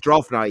will yeah, have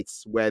draft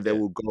nights where they yeah,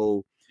 will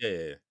go. yeah,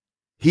 yeah.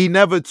 He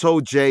never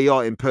told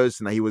JR in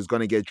person that he was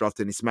gonna get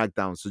drafted in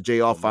SmackDown. So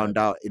JR Oh, mad. found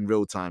out in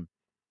real time.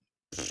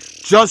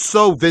 Just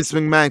so Vince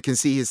McMahon can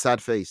see his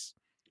sad face.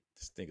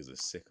 This nigga's a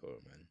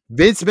sicko, man.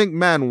 Vince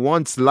McMahon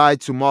once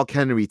lied to Mark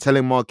Henry,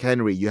 telling Mark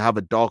Henry, "You have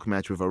a dark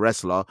match with a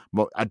wrestler.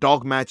 A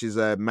dark match is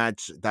a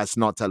match that's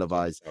not Don't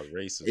televised. sound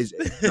racist. Is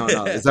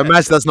no, it's a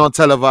match that's not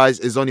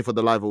televised. It's only for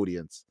the live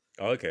audience.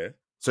 Oh, okay.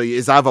 So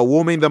it's either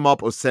warming them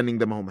up or sending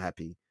them home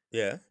happy.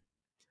 Yeah.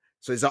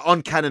 So it's an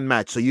uncanon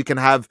match. So you can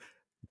have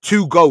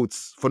two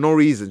goats for no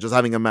reason, just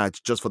having a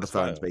match just for the That's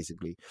fans, fire.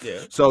 basically.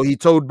 Yeah. So he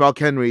told Mark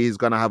Henry he's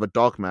gonna have a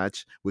dark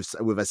match with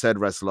a said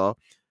wrestler.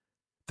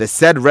 The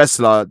said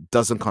wrestler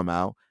doesn't come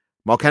out.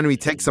 Mark Henry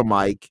takes a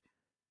Mm. mic,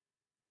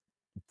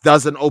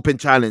 does an open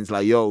challenge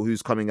like, "Yo,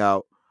 who's coming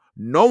out?"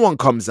 No one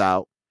comes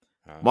out.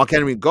 Mark Ah.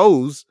 Henry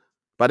goes.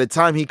 By the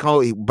time he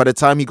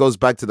goes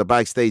back to the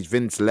backstage,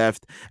 Vince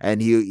left,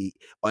 and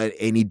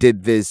he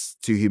did this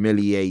to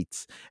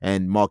humiliate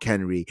and Mark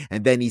Henry.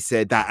 And then he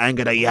said, "That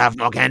anger that you have,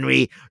 Mark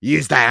Henry,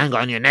 use that anger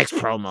on your next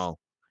promo."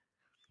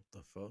 What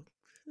the fuck?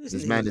 This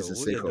This man nigga's a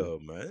is a sicko.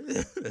 weirdo,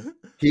 man.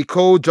 He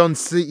called John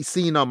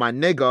Cena my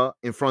nigger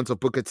in front of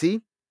Booker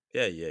T.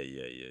 Yeah, yeah,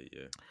 yeah, yeah,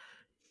 yeah.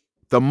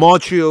 The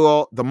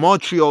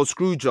Montreal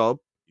screw job.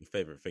 Your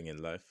favorite thing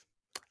in life?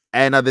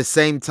 And at the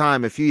same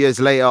time, a few years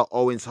later,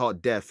 Owen's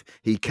Hart death.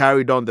 He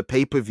carried on the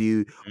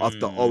pay-per-view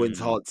after Owen's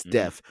Mm. Hart's Mm-hmm.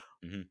 death.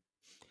 Mm-hmm.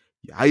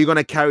 How you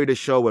gonna carry the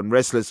show when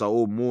wrestlers are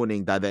all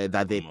mourning that their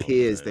Come on,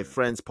 peers, their man.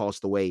 friends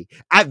passed away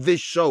at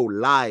this show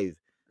live,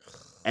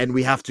 and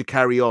we have to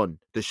carry on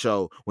the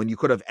show when you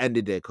could have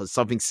ended it because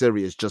something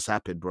serious just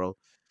happened, bro.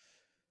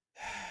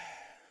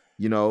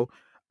 You know,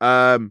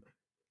 um,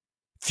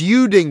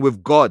 feuding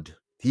with God.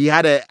 He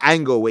had an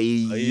angle where Oh,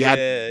 he had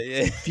yeah,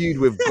 yeah. feud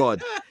with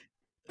God.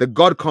 The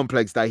God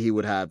complex that he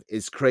would have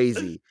is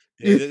crazy.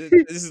 Yeah,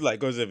 this is like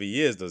goes over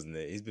years, doesn't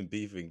it? He's been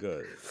beefing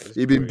God. It's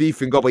He'd been crazy.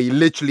 beefing God, but he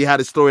literally had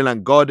a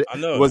storyline. God I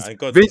know, was and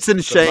God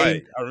Vincent took a Shane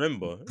bite. I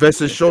remember.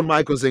 versus Shawn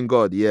Michaels and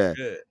God. Yeah.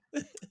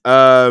 Yeah.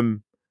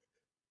 Um,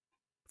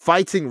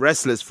 Fighting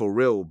wrestlers for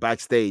real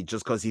backstage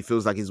just because he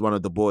feels like he's one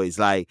of the boys.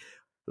 Like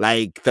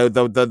like I think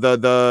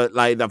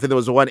there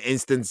was one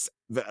instance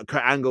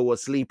Kurt Angle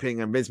was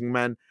sleeping and Vince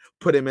McMahon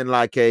put him in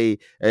like a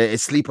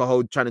sleeper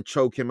hold, trying to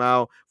choke him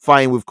out,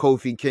 fighting with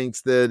Kofi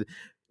Kingston.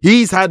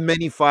 He's had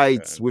many Yeah.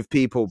 fights with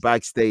people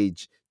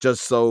backstage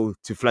just so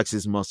to flex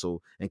his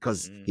muscle and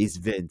because Mm-mm. he's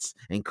Vince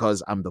and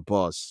because I'm the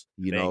boss,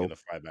 They ain't gonna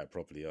fight back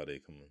properly, are they?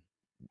 Come on.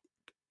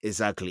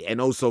 Exactly.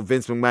 And also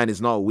Vince McMahon is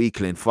not a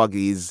weakling. Fuck,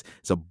 he's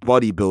a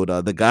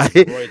bodybuilder. The guy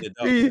He's roided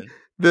up, he, man.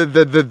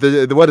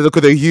 the what is it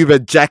called, the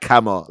human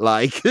jackhammer,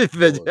 like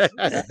Pause.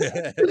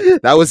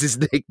 that was his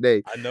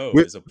nickname. I know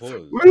With- it's a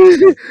pause.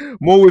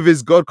 More with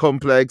his god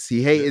complex,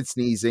 he hated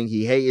sneezing,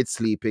 he hated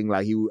sleeping.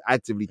 Like he would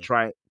actively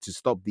try to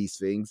stop these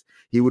things.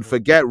 He would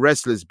forget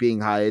wrestlers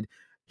being hired.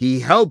 He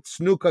helped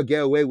Snooker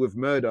get away with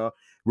murder.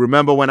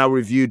 Remember when I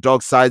reviewed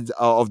Dog Side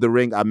of the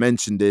Ring? I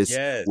mentioned this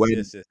Yes, when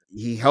yes, yes.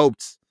 he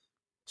helped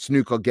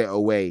Snooker get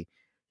away.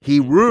 He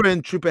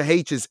ruined Triple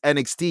H's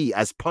NXT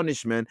as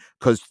punishment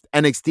because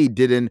NXT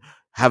didn't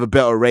have a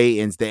better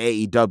ratings than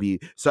AEW.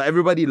 So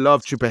everybody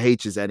loved Triple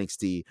H's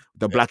NXT,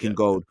 the black and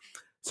gold.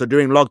 So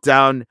during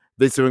lockdown,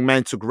 Vince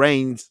McMahon took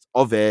reins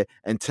of it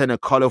and turned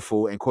it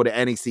colorful and called it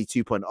NXT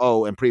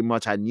 2.0 and pretty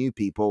much had new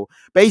people.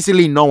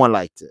 Basically, no one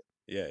liked it.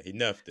 Yeah, he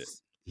nerfed it.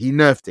 He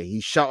nerfed it.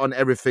 He shot on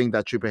everything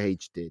that Triple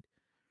H did.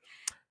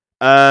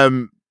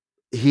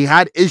 He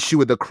had issue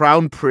with the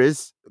crown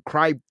prince.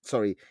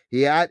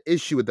 He had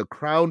issue with the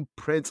crown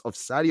prince of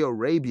Saudi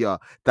Arabia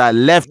that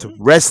left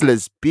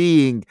wrestlers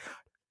being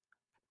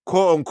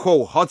quote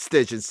unquote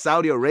hostage in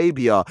Saudi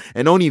Arabia,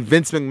 and only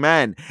Vince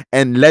McMahon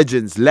and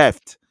legends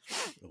left.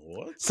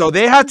 What? So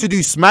they had to do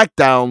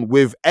SmackDown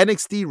with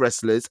NXT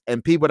wrestlers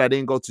and people that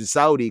didn't go to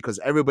Saudi because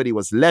everybody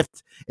was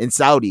left in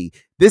Saudi.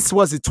 This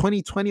was in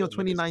 2020 or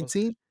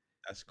 2019.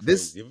 That's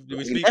crazy. Did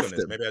we speak on this?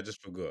 them. Maybe I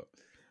just forgot.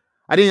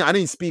 I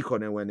didn't speak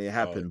on it when it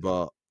happened,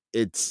 but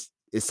it's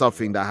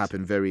something that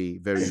happened very,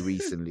 very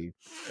recently.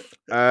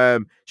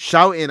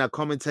 Shouting at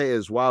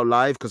commentators while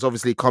live, because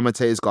obviously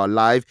commentators got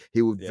live.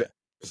 He would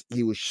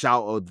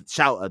shout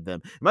at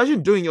them.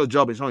 Imagine doing your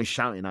job and someone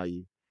shouting at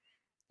you.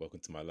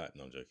 Welcome to my life.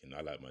 No, I'm joking.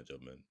 I like my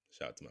job, man.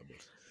 Shout out to my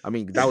boss. I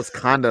mean, that was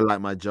kind of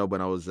like my job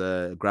when I was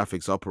a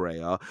graphics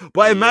operator.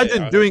 But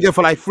imagine doing it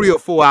for like 3 or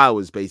 4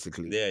 hours,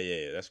 basically.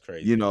 Yeah. That's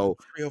crazy. You know,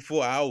 3 or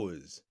 4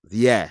 hours.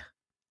 Yeah.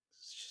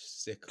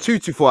 Sick. 2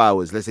 to 4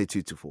 hours. Let's say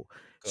 2 to 4.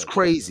 It's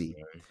crazy.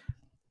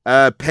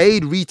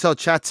 Paid Rita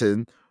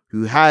Chatton,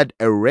 who had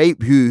a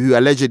rape, who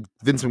alleged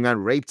Vince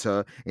McMahon raped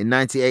her in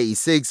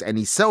 1986, and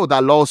he settled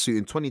that lawsuit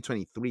in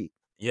 2023.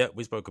 Yeah,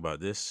 we spoke about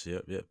this.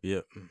 Yep.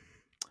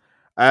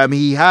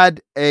 He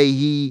had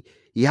a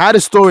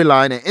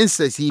storyline, an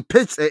incest. He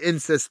pitched an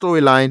incest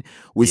storyline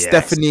with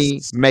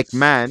Stephanie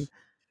McMahon.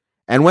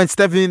 And when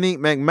Stephanie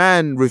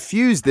McMahon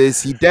refused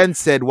this, he then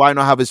said, why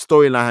not have a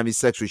storyline having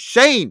sex with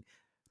Shane,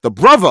 the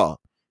brother?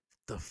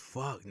 The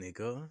fuck,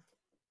 nigga?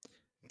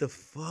 The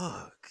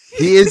fuck?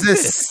 He is a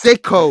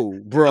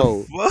sicko,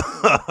 bro.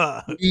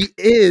 He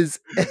is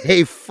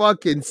a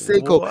fucking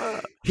sicko.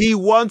 What? He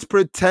once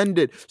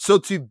pretended. So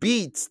to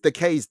beat the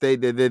case, they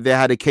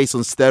had a case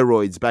on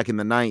steroids back in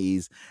the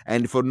 90s.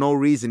 And for no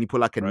reason, he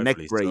put like a neck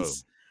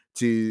brace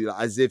to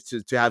as if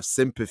to have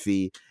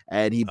sympathy.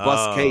 And he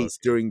bust case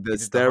during the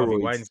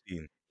steroids.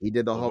 He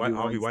did the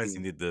Harvey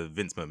Weinstein did the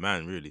Vince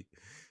McMahon, really.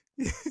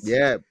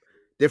 Yeah.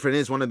 Different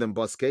is one of them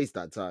bust case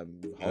that time.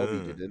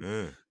 Harvey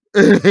didn't.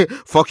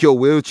 Fuck your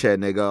wheelchair,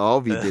 nigga.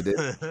 Harvey did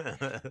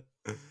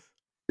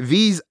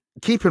it.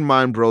 Keep in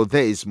mind, bro,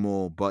 there is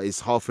more, but it's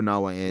half an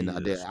hour in.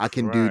 I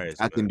can do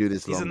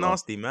this. He's longer. A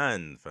nasty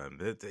man, fam.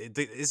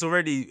 It's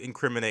already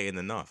incriminating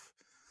enough.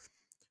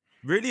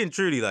 Really and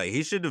truly, like,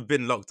 he should have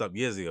been locked up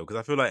years ago, because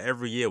I feel like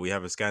every year we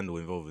have a scandal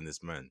involving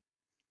this man.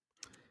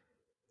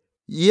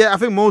 Yeah, I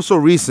think more so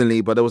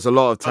recently, but there was a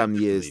lot of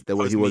years that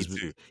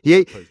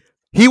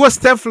he was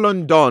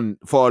Teflon Don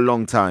for a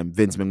long time,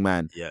 Vince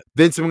McMahon. Yeah.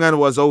 Vince McMahon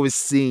was always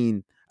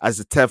seen as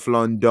a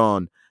Teflon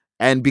Don.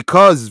 And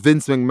because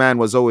Vince McMahon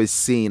was always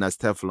seen as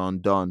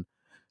Teflon Don,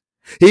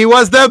 he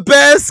was the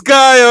best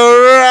guy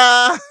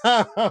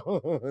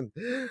around.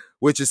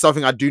 Which is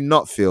something I do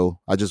not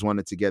feel. I just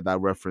wanted to get that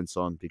reference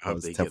on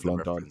because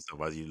Teflon Don.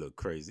 Otherwise you look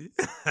crazy.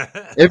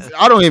 If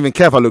I don't even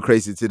care if I look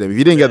crazy to them. If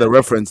you didn't get the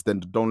reference,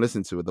 then don't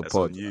listen to the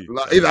pod.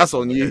 That's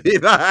on you.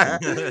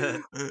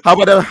 How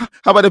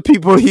about the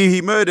people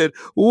he murdered?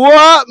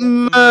 What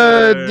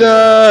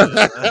murder?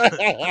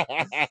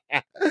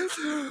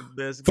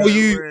 For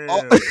you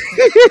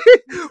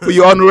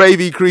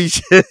unravy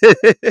creature.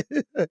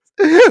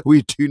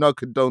 We do not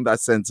condone that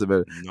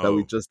sentiment that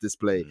we just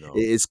displayed. No.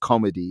 It is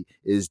comedy.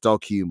 It is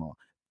dark humor.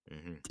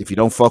 Mm-hmm. If you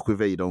don't fuck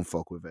with it, you don't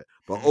fuck with it.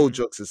 But all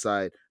jokes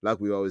aside,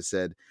 like we always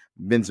said,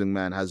 Vince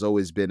McMahon has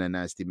always been a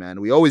nasty man.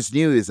 We always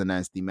knew he was a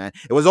nasty man.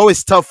 It was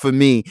always tough for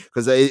me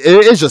because it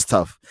is just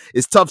tough.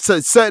 It's tough.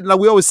 Certain, like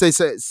we always say,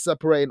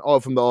 separating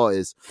art from the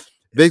artist.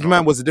 Vince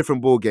McMahon was a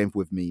different ball game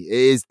with me. It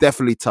is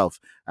definitely tough,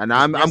 and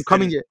I'm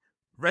coming here.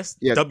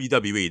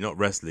 WWE, not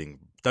wrestling.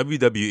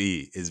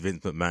 WWE is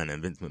Vince McMahon,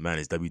 and Vince McMahon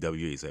is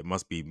WWE, so it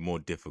must be more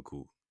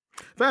difficult.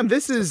 Fam,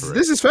 this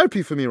is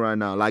therapy for me right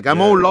now. Like, I'm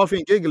all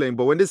laughing, giggling,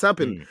 but when this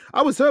happened,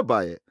 I was hurt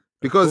by it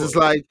because it's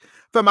like,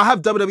 fam, I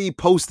have WWE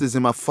posters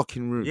in my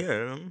fucking room.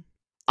 Yeah,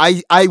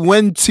 I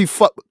went to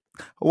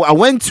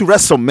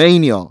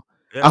WrestleMania.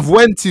 Yeah. I've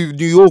went to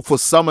New York for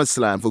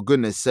SummerSlam, for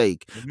goodness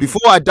sake. Mm-hmm.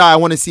 Before I die, I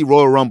want to see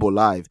Royal Rumble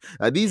live.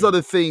 These are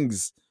the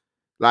things.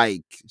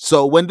 Like,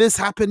 so when this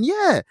happened,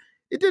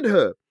 it did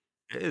hurt.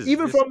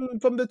 Even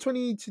from the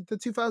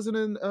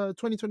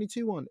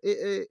 2020 one,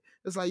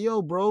 it's like,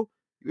 yo, bro,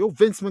 You're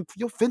Vince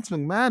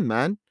McMahon,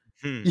 man.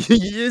 Hmm.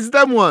 It's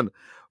them one.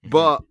 Mhm.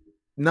 But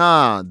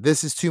nah,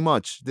 this is too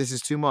much. This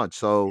is too much.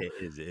 So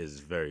It is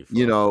very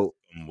you far. know,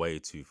 It's gone way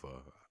too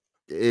far.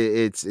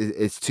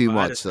 it's too But at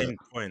much. the So same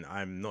point,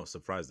 I'm not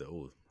surprised at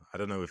all. I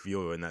don't know if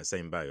you're in that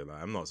same bag.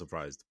 Like, I'm not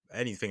surprised.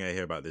 Anything I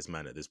hear about this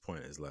man at this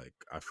point is like,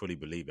 I fully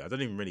believe it. I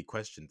don't even really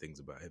question things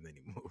about him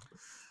anymore.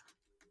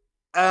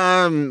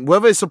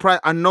 whether it's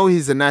surprised, I know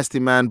he's a nasty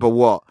man, but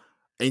what?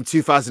 In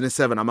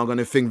 2007, am I going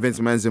to think Vince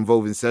McMahon's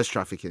involved in sex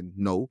trafficking?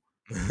 No.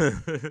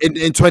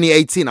 In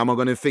 2018, am I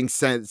going to think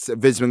Vince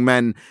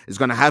McMahon is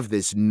going to have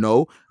this?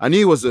 No. I knew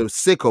he was a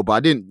sicko, but I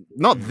didn't.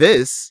 Not Mm,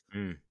 this.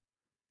 mm.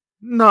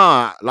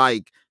 Nah,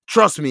 like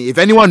trust me. If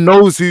anyone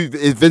knows who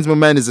if Vince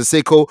McMahon is a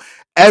sicko,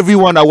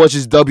 everyone that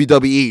watches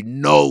WWE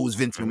knows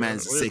Vince McMahon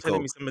is Well, you're a telling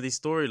sicko. me some of these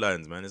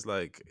storylines, man. It's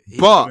like he's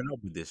But coming up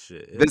with this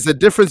shit. Yeah, there's a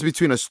difference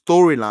between a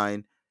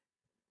storyline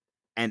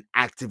and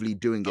actively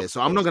doing of it.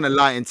 So I'm not course. gonna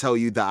lie and tell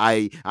you that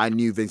I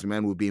knew Vince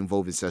McMahon would be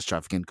involved in sex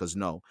trafficking because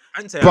no. I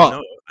didn't say I But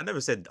know. I never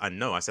said I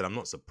know. I said I'm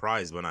not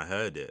surprised when I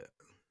heard it.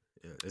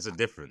 Yeah, there's a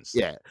difference.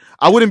 yeah,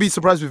 I Yeah, wouldn't be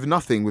surprised with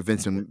nothing with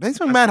Vince yeah. McMahon. Vince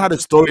That's McMahon had a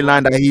that's kind of what I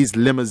storyline that mean. his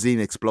limousine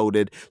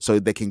exploded so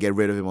they can get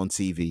rid of him on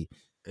TV.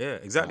 Yeah,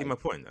 exactly Like,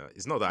 my point.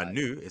 It's not that I like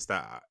knew. It's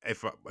that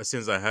as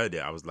soon as I heard it,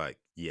 I was like,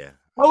 yeah,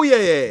 oh yeah,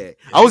 yeah, yeah.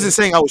 I yeah, wasn't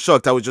saying I was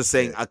shocked. I was just yeah,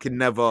 saying I could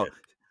never. yeah.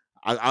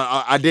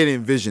 I didn't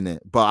envision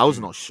it, but I was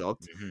Mm, not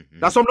shocked. mhm,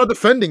 That's mhm, why I'm not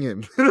defending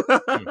him.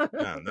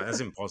 No, that's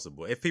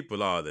impossible. If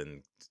people are,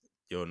 then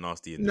you're a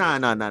nasty Nah,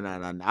 individual. nah, nah,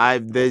 nah, nah.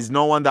 There's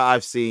no one that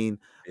I've seen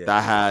Yeah,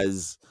 that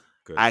has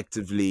good.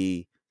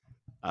 actively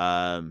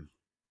um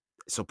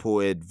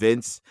supported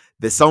Vince.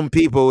 There's Mhm. some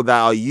people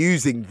that are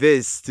using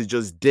this to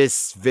just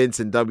diss Vince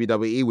and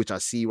WWE, which I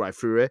see right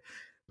through it.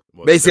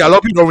 Well, the Basically, a lot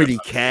of WWE people don't does really that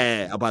all the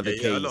care time. about Yeah, the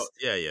yeah, a lot. case.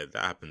 Yeah, yeah,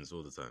 that happens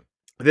all the time.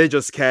 They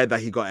just care that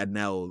he got an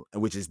L,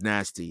 which is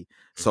nasty.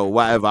 So Hmm.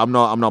 whatever. I'm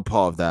not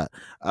part of that.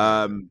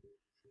 Yeah, yeah.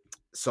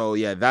 So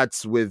yeah,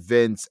 that's with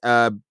Vince.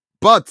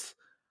 But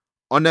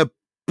on a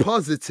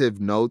positive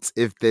note,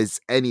 if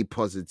there's any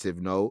positive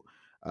note,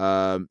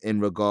 in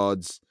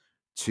regards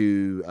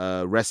to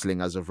wrestling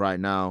as of right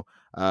now,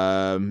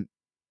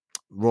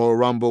 Royal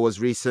Rumble was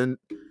recent,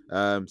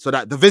 so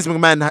that the Vince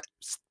McMahon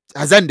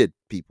has ended.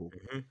 People,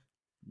 Hmm.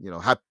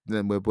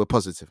 then we're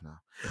positive now.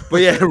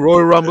 But yeah,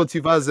 Royal Rumble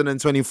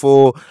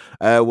 2024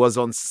 was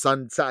on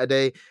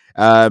Saturday.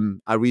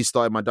 I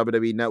restarted my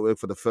WWE network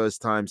for the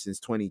first time since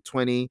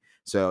 2020,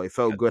 so it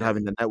felt God good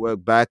having damn. the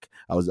network back.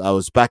 I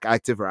was back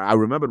active. I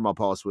remembered my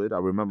password. I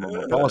remember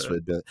my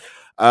password, but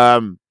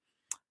um,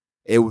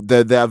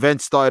 the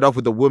event started off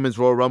with the women's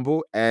Royal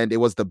Rumble, and it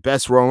was the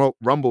best Royal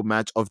Rumble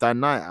match of that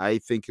night. I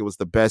think it was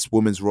the best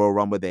women's Royal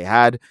Rumble they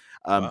had.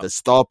 Wow. The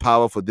star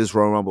power for this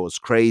Royal Rumble was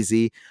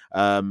crazy.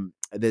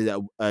 There's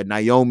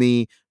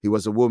Naomi, who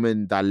was a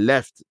woman that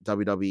left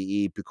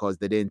WWE because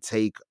they didn't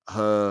take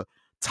her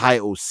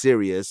title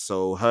serious.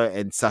 So her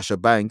and Sasha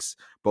Banks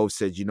both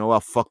said, "You know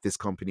what? Fuck this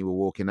company. We're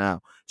walking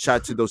out." Shout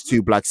out to those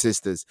two black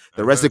sisters.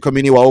 The rest of Uh-huh. the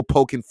community were all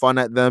poking fun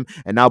at them,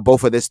 and now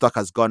both of their stock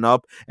has gone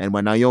up. And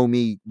when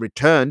Naomi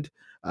returned,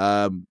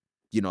 um,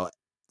 you know,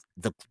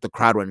 the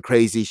crowd went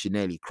crazy. She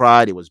nearly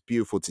cried. It was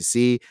beautiful to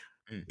see.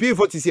 Mm.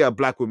 Beautiful to see a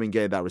black woman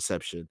getting that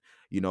reception,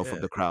 from Yeah,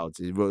 the crowds.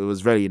 It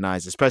was very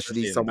nice,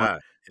 especially especially in someone.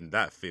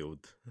 that field,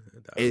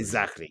 that arena.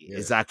 Exactly, Yeah.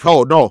 exactly.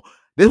 Oh no,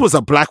 this was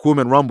a black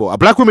woman rumble. A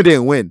black woman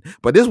didn't win,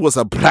 but this was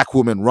a black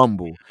woman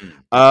rumble.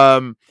 Mm.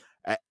 Um,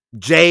 uh,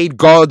 Jade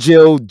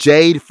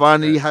Yeah.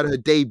 finally had her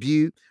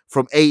debut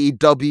from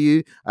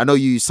AEW. I know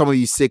some of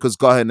you sickos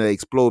got her in the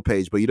explore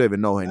page, but you don't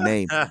even know her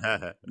name.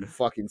 You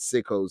fucking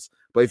sickos.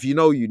 But if you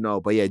know, you know.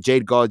 But yeah,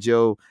 Jade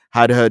Gargill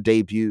had her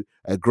debut,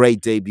 a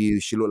great debut.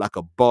 She looked like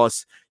a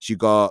boss. She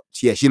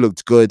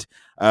looked good.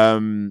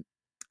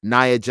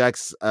 Nia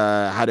Jax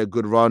had a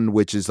good run,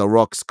 which is the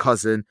Rock's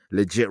cousin,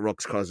 legit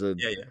Rock's cousin.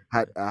 Yeah, yeah,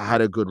 Had yeah.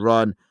 had a good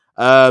run.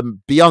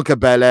 Bianca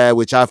Belair,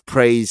 which I've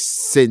praised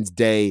since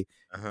day,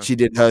 Uh-huh. she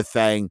did her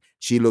thing.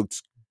 She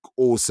looked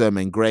awesome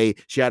and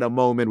great. She had a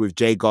moment with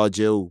Jay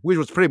Gargill, which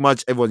was pretty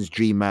much everyone's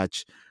dream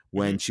match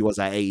when Hmm. she was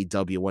at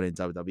AEW, one in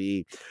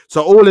WWE.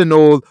 So all in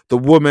all, the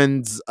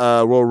women's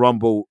Royal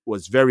Rumble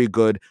was very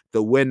good.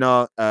 The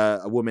winner,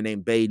 a woman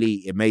named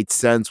Bailey, it made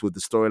sense with the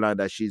storyline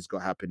that she's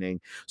got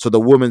happening. So the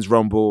women's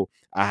Rumble,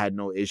 I had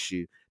no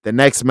issue. The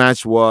next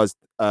match was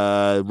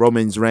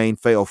Roman's Reign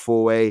Fatal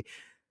 4-Way.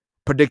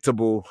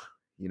 Predictable.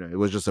 It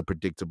was just a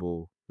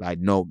predictable, like,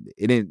 no,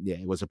 it didn't, yeah,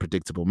 it was a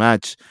predictable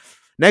match.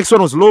 Next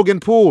one was Logan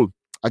Paul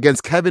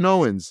against Kevin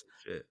Owens.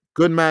 Shit.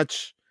 Good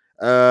match.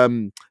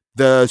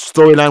 The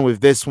storyline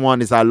with this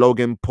one is that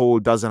Logan Paul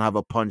doesn't have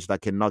a punch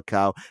that can knock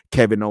out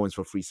Kevin Owens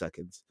for 3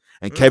 seconds.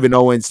 And Mm. Kevin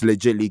Owens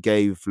legitly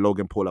gave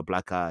Logan Paul a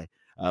black eye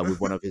with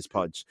one of his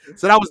punch.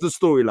 So that was the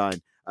storyline.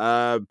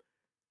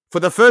 For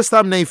the first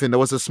time, Nathan, there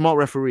was a smart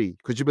referee.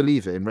 Could you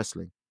believe it in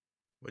wrestling?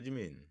 What do you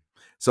mean?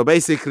 So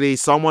basically,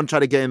 someone tried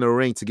to get in the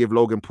ring to give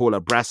Logan Paul a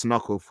brass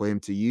knuckle for him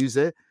to use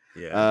it.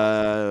 Yeah.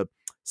 Uh,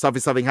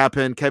 something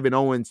happened. Kevin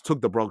Owens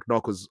took the brass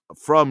knuckles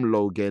from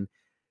Logan,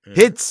 Uh-huh.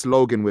 hits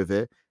Logan with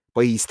it,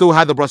 but he still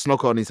had the brass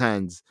knuckle on his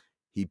hands.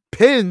 He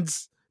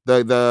pins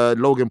the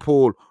Logan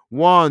Paul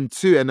 1,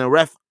 2, and the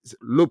ref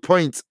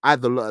points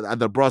at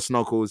the brass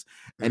knuckles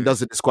and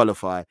doesn't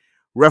disqualify.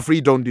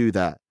 Referee don't do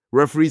that.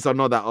 Referees are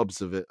not that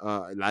observant.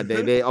 Like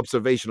their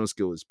observational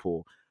skill is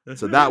poor.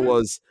 So that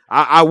was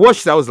I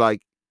watched. I was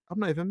like, I'm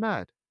not even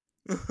mad.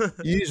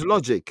 Use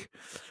logic.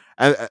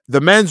 And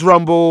the men's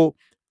rumble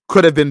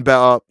could have been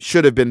better,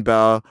 should have been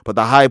better, but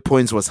the high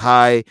points was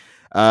high.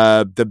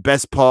 The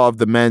best part of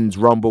the men's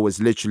rumble was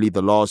literally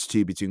the last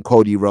two between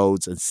Cody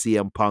Rhodes and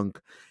CM Punk.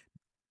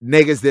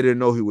 Niggas didn't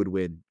know who would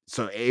win,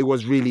 so it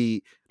was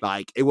really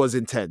like it was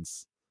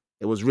intense.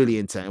 It was really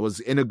intense. It was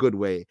in a good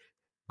way.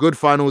 Good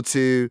final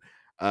two,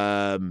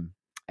 and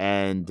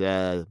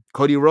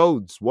Cody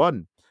Rhodes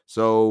won.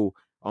 So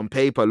on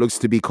paper, it looks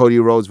to be Cody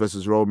Rhodes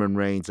versus Roman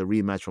Reigns, a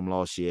rematch from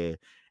last year.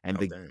 And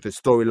the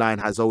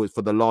storyline has always,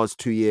 for the last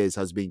 2 years,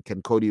 has been,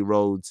 can Cody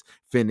Rhodes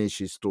finish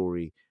his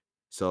story?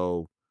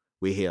 So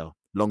we're here,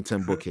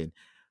 long-term booking.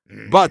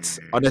 But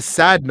on a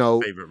sad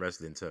note, favorite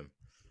wrestling term.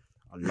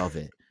 I love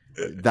it.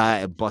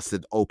 That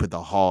busted open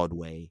the hard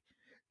way.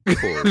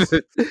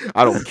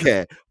 I don't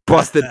care.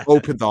 Busted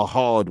open the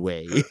hard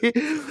way.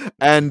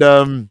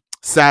 And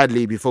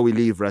sadly, before we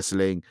leave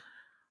wrestling,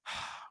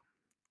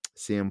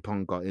 CM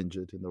Punk got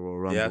injured in the Royal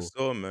Rumble. Yeah, I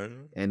saw,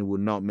 man. And will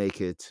not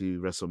make it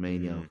to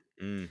WrestleMania.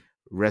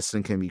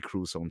 Wrestling can be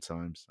cruel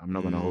sometimes. I'm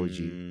not going to hold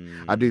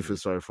you. I do feel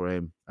sorry for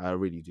him. I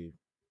really do.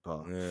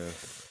 But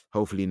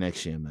hopefully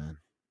next year, man.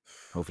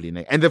 Hopefully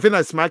next. And the thing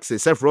that smacks it,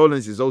 Seth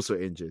Rollins is also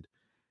injured.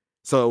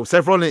 So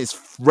Seth Rollins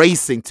is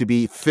racing to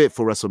be fit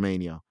for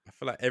WrestleMania. I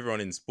feel like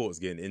everyone in sports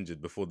getting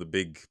injured before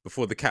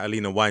the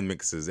Catalina wine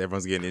mixers.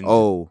 Everyone's getting injured.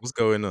 Oh, what's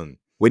going on?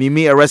 When you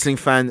meet a wrestling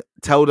fan,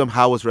 tell them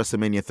how was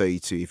WrestleMania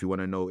 32 if you want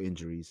to know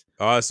injuries.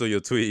 Oh, I saw your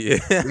tweet.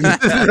 Yeah.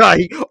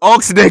 Like,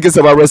 ask niggas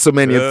about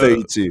WrestleMania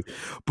 32.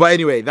 But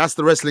anyway, that's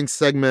the wrestling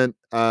segment.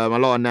 A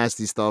lot of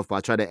nasty stuff, but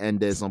I try to end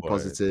this on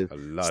positive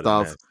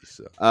stuff.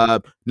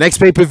 Next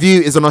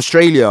pay-per-view is in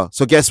Australia.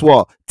 So guess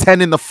what?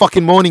 10 in the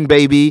fucking morning,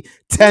 baby.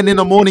 10 in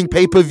the morning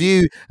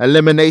pay-per-view.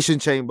 Elimination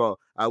Chamber.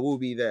 I will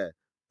be there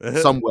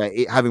somewhere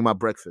having my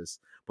breakfast.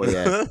 But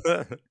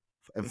yeah.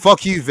 And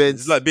fuck you, Vince.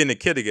 It's like being a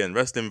kid again,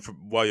 resting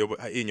while you're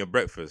eating your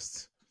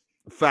breakfast.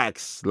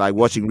 Facts, like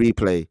watching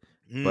replay.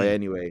 But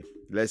anyway,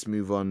 let's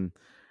move on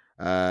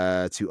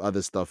to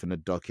other stuff in the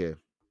docket.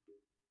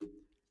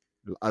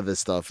 Other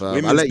stuff.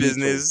 Women's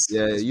business.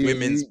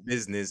 Women's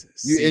business.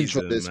 You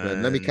intro this,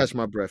 man. Let me catch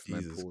my breath,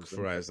 man. Jesus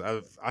Christ.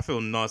 I feel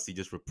nasty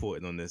just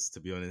reporting on this, to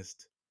be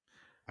honest.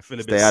 I feel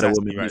a bit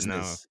sassy right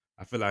now.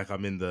 I feel like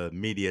I'm in the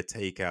media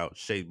takeout,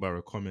 Shade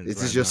Borough comments.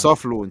 This is your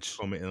soft launch.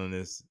 Commenting on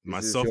this. My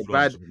soft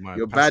launch.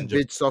 Your bad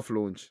bitch soft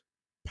launch.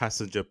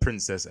 Passenger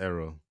princess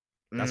era.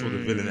 That's what the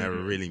villain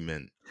era really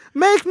meant.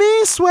 Make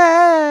me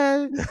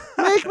sweat.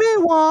 Make me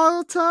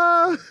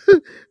water.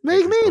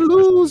 Make me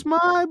lose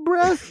my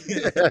breath.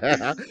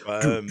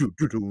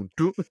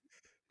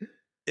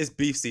 It's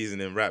beef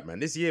season in rap, man.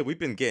 This year we've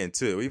been getting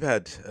to it. We've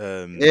had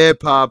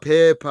hip hop.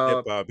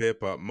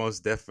 Mos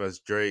Def vs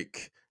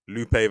Drake,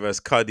 Lupe vs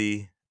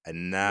Cuddy.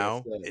 And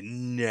now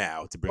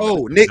to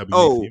bring Nick.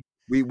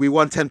 We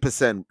won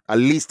 10%, at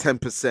least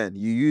 10%.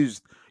 You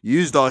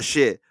used our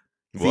shit.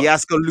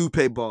 Fiasco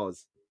Lupe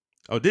bars.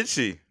 Oh, did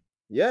she?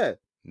 Yeah.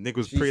 Nick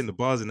was preying the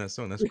bars in that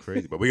song. That's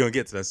crazy. But we're gonna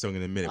get to that song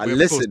in a minute.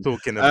 We're of course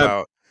talking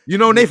about.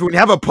 Nathan, when you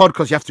have a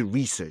podcast, you have to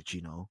research.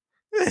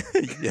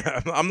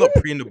 Yeah, I'm not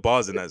preying the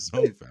bars in that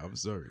song. Fam. I'm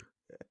sorry.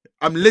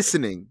 I'm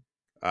listening.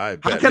 I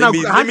bet. Let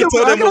me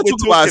tell them what we're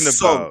talking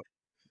about.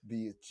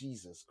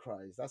 Jesus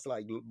Christ, that's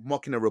like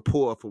mocking a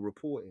reporter for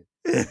reporting.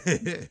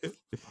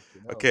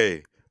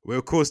 Okay, we're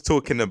of course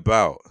talking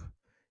about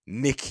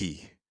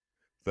Nicki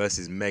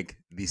versus Meg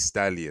Thee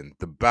Stallion,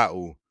 the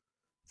battle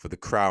for the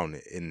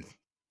crown in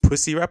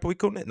pussy rap. Are we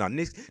calling it? No,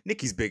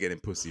 Nicki's bigger than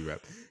pussy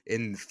rap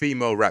in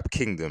female rap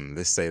kingdom.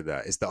 Let's say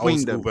that it's the old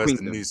school versus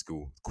the new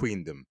school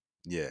queendom.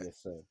 Yeah. Yes,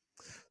 sir.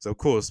 So of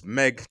course,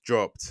 Meg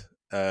dropped.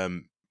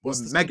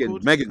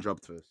 Megan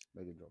dropped first.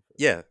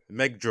 Yeah,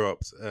 Meg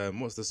dropped.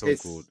 What's the song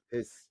called?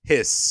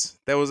 Hiss.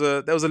 There was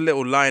a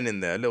little line in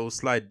there, a little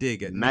slight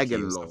dig at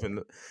Megan.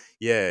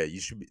 Yeah,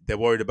 they're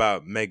worried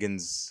about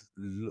Megan's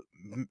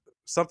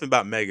something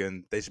about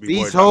Megan. They should be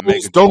worried about Megan.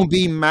 These hoes don't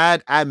be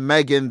mad at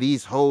Megan.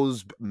 These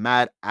hoes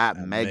mad at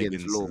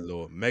Megan's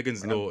law.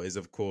 Megan's law is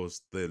of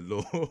course the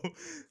law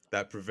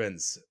that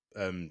prevents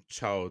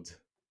child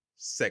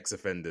sex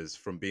offenders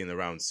from being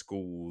around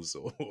schools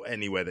or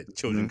anywhere that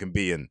children can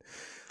be in.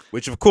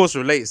 Which, of course,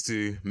 relates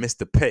to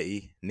Mr.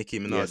 Petty, Nicki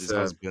Minaj's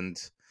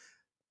husband,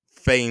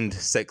 famed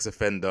sex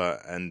offender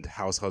and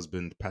house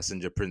husband,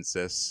 passenger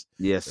princess.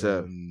 Yes,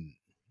 sir.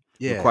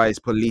 Requires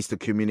police to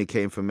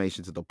communicate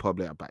information to the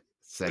public about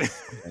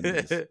sex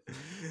offenders.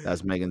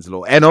 That's Megan's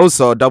law. And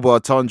also, Double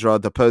Entendre,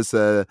 the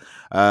person,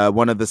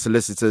 one of the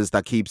solicitors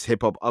that keeps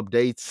hip hop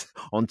updates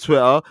on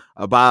Twitter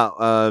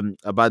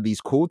about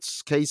these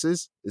courts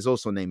cases, is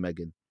also named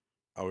Megan.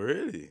 Oh,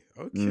 really?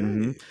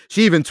 Okay.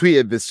 She even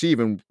tweeted this. She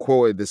even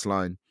quoted this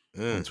line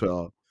on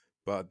Twitter.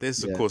 But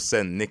this, of Yeah. course,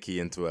 sent Nikki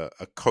into a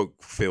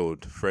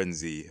coke-filled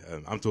frenzy.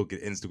 I'm talking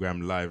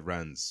Instagram live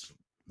rants,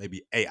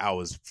 maybe 8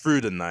 hours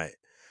through the night,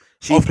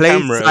 She off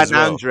played camera as San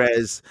well.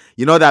 Andreas.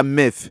 You know that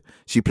myth?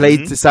 She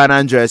played to San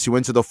Andreas. She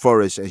went to the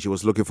forest and she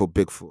was looking for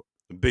Bigfoot.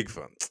 Big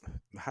fun.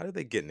 How did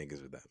they get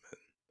niggas with that,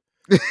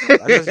 man?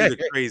 That's actually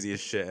the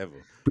craziest shit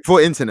ever.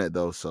 Before internet,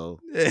 though, so.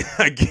 Yeah,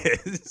 I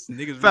guess.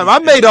 Niggas Fam, really I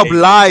spent made up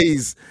ages.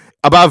 lies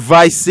about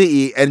Vice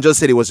City and just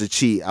said it was a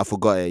cheat. I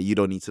forgot it. You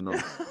don't need to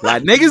know.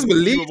 Like, niggas You were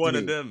believed one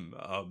of me. them.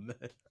 Oh, man.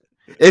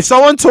 If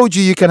someone told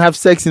you can have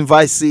sex in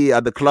Vice City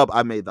at the club,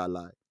 I made that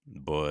lie.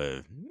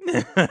 Boy.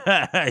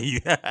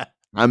 Yeah.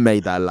 I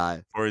made that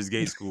lie. Forest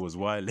Gate School was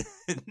wild.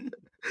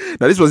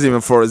 Now, this wasn't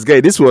even Forest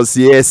Gate. This was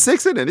year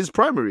 6, innit? This is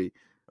primary.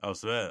 I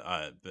swear.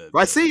 I bet.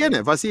 Vice City,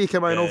 innit? Vice City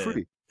came out in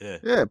 03. Yeah.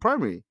 Yeah,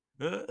 primary.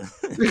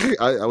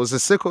 I was a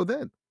sicko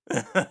then.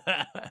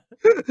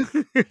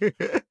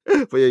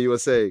 But yeah, you were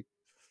saying.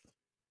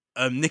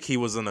 Nikki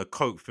was on a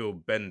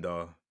coke-filled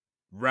bender.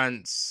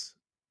 Rants,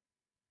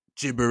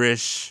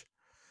 gibberish,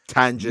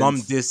 Tangents.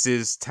 mum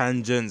disses,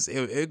 tangents.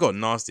 It got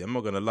nasty. I'm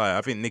not gonna lie.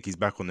 I think Nikki's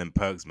back on them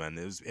perks, man.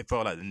 It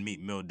felt like the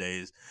Meat Meal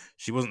days.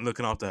 She wasn't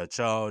looking after her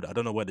child. I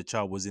don't know where the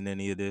child was in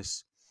any of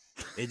this.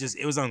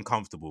 It was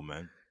uncomfortable,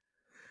 man.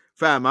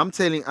 Fam, I'm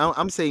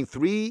saying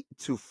 3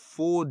 to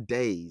 4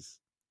 days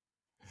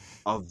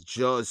of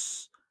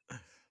just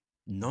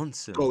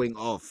Nonsense. going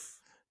off.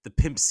 The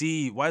Pimp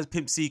C. Why is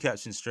Pimp C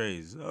catching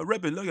strays? I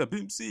rap it like a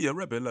Pimp C. I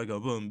rap it like a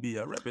Bum B.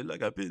 I rap it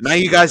like a Pimp Now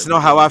C. you guys know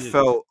how I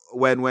felt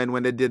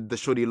when they did the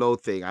Shorty Low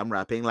thing. I'm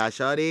rapping like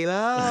Shorty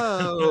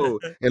Low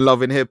in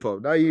Love and Hip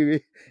Hop. Now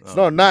it's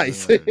not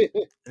nice. And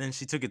then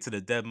she took it to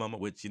the dead mama,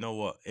 which, you know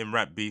what? In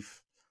rap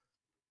beef,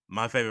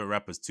 my favorite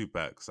rapper's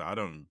Tupac, so I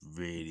don't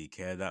really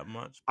care that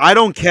much. I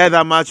don't care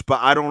that much,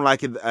 but I don't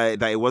like it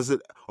that it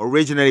wasn't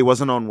originally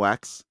wasn't on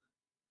wax.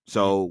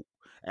 So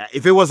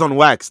if it was on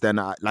wax, then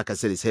like I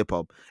said, it's hip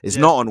hop. It's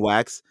not on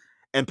wax.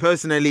 And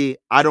personally,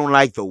 I don't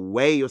like the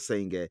way you're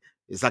saying it.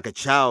 It's like a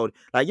child,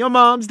 like your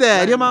mom's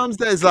dead. Your mom's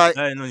dead. It's like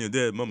lying on your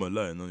dead, mama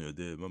lying on your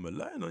dead, mama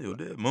lying on your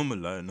dead, mama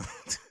lying on.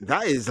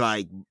 That is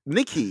like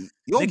Nikki.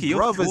 Nikki,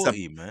 brother's you're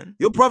 40, man.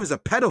 Your brother's a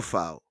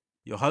pedophile.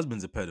 Your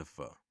husband's a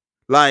pedophile.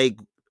 Like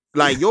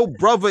your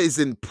brother is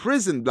in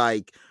prison.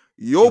 Like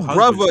your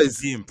brother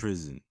is in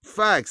prison.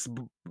 Facts.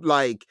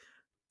 Like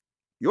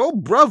your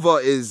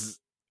brother is.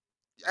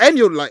 And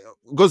you're like,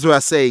 goes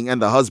without saying, and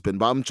the husband,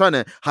 but I'm trying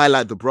to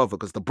highlight the brother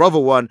because the brother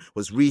one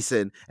was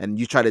recent and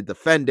you try to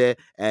defend it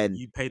and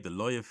you paid the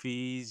lawyer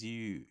fees,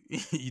 you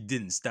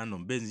didn't stand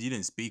on business, you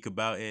didn't speak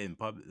about it in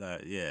public.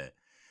 Like, yeah.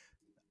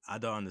 I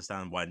don't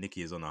understand why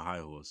Nikki is on a high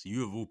horse.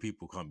 You of all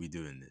people can't be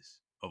doing this.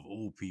 Of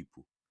all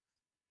people.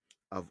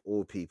 Of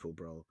all people,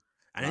 bro.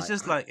 And it's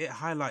just like it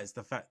highlights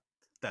the fact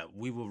that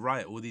we were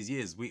right all these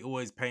years. We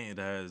always painted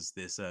her as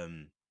this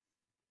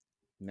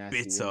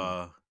bitter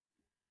woman.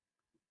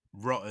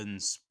 Rotten,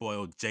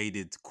 spoiled,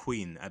 jaded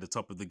queen at the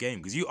top of the game.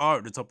 Because you are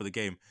at the top of the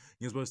game.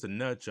 You're supposed to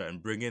nurture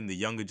and bring in the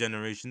younger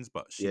generations,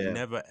 but she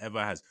never,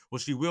 ever has. Well,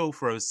 she will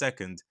for a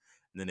second,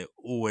 and then it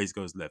always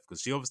goes left.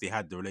 Because she obviously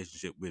had the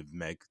relationship with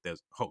Meg.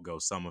 There's Hot Girl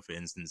Summer, for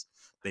instance.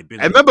 I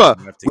remember,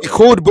 we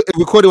called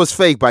it was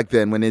fake back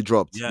then when it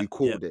dropped. Yeah, we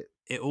called it.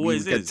 It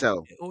always is.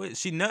 Tell.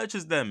 She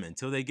nurtures them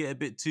until they get a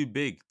bit too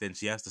big. Then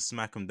she has to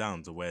smack them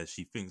down to where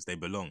she thinks they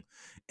belong.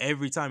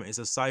 Every time, it's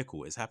a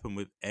cycle. It's happened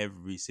with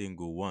every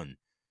single one.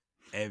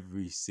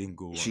 Every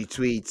single one. She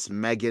tweets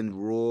Megan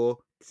Raw,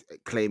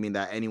 claiming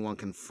that anyone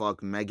can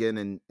fuck Megan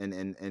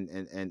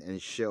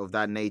and shit of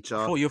that nature.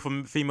 I thought you're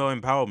from female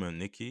empowerment,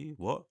 Nikki.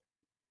 What?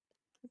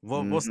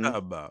 What's that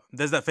about?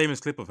 There's that famous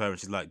clip of her, and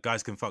she's like,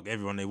 "Guys can fuck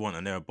everyone they want,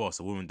 and they're a boss.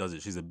 A woman does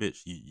it, she's a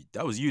bitch."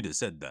 That was you that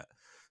said that.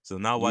 So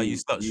now, why you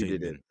start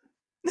shaming?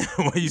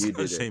 Why you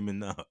start shaming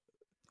now?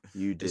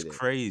 You did. It's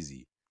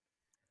crazy.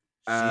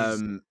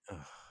 But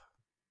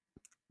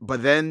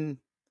then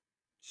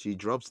she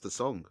drops the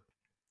song.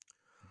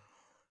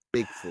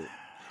 Bigfoot.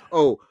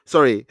 Oh,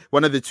 sorry.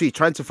 One of the tweets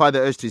trying to find the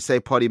urge to say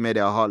 "Party made it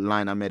a hot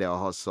line." I made it a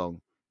hot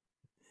song.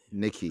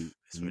 Nikki,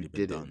 it's really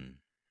been done.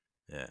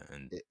 Yeah,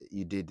 and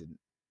you didn't.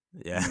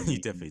 Yeah, you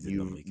definitely did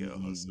not make it a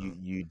hot song.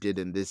 You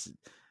didn't. This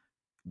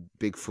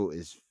Bigfoot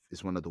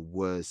is one of the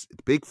worst.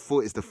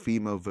 Bigfoot is the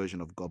female version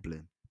of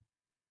Goblin.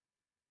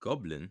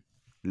 Goblin.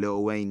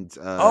 Lil Wayne's.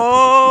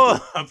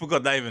 I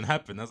forgot that even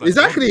happened. I was like,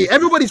 exactly.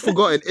 Everybody's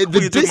forgotten.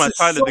 You're talking about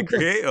Tyler, the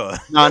Creator.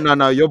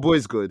 No. Your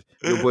boy's good.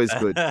 Your boy's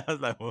good. I was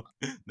like, well,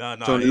 no.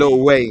 So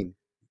Lil Wayne.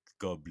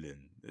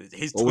 Goblin.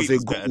 His tweet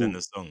was better than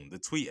the song. The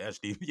tweet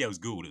actually, it was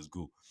good. It was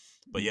good.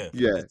 But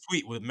the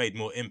tweet would have made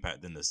more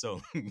impact than the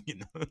song. You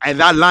know. And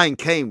that line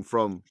came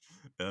from.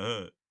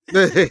 That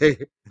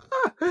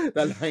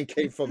line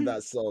came from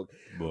that song.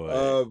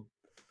 Boy.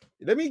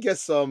 Let me get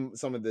some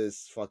of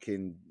this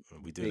fucking.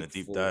 We doing a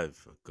deep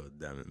dive. God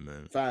damn it,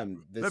 man.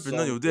 Fam, rapping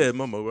on your dead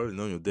mama. Rapping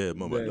on your dead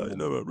mama.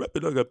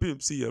 Rapping like a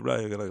Pimp C.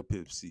 Rapping like a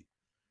Pimp C.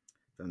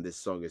 And this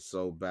song is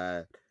so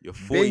bad. You're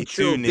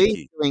 42,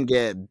 Nikki.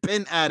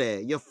 Been at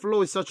it. Your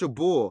flow is such a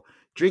bore.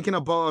 Drinking a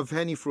bottle of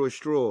Henny through a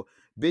straw.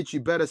 Bitch,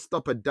 you better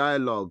stop a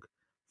dialogue.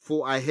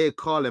 Thought I hear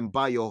Carl and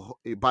buy your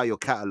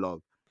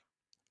catalog.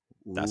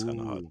 That's kind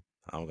of hard. Ooh,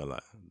 I'm gonna lie,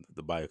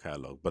 the bio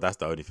catalog, but that's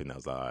the only thing that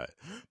was like, all right.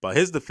 But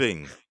here's the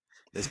thing,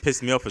 it's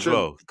pissed me off as true.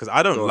 well because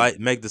I don't Go on, like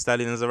Meg The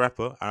Stallion as a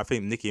rapper, and I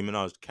think Nicki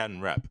Minaj can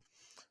rap.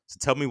 So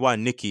tell me why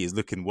Nicki is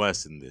looking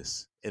worse than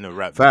this in a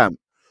rap video.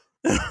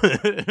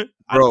 fam,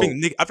 I bro,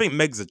 think I think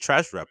Meg's a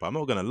trash rapper. I'm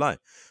not gonna lie,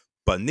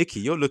 but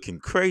Nicki, you're looking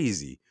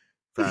crazy.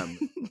 fam.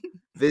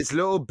 This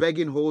little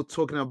begging whore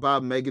talking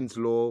about Megan's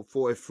Law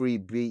for a free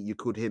beat. You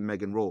could hit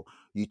Megan Raw.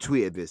 You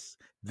tweeted this.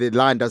 The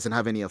line doesn't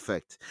have any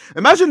effect.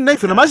 Imagine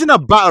Nathan. Imagine a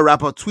battle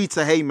rapper tweets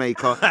a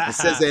haymaker and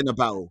says it in a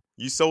battle.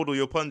 You sold all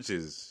your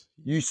punches.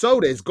 You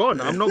sold it. It's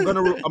gone. I'm not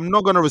gonna. I'm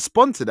not gonna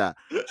respond to that.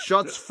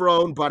 Shots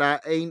thrown, but I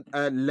ain't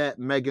let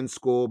Megan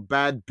score.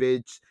 Bad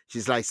bitch.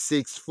 She's like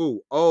 6 foot.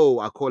 Oh,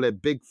 I call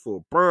it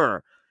Bigfoot.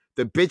 Brr.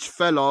 The bitch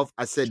fell off.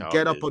 I said,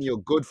 get up on Childish. your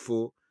good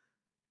foot.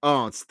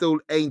 Oh, still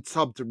ain't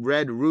topped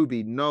Red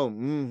Ruby. No.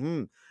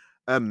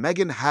 Mm-hmm.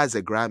 Megan has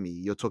a Grammy.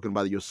 You're talking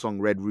about your song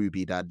Red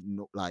Ruby. That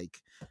like,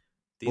 what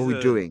These we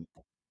are doing?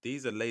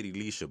 these are Lady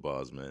Leisha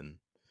bars, man.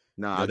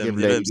 Nah, I give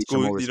Lady Leisha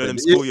more You know respect. them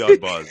schoolyard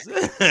bars.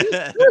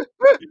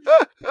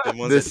 Them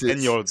ones that This 10 year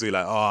is. olds be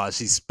like, oh,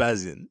 she's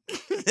spazzing.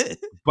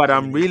 But and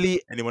I'm when you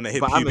really. anyone that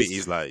hit But I'm a. puberty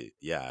is like,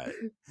 yeah.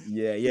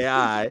 Yeah,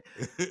 yeah.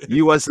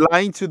 You was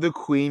lying to the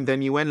queen,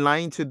 then you went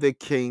lying to the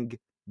king,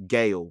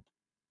 Gale.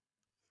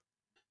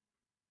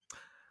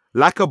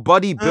 Like a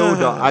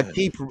bodybuilder, I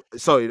keep.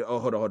 Sorry, oh,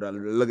 hold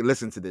on. Look,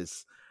 listen to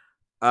this.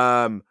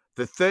 The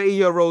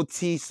 30-year-old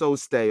T so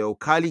stale.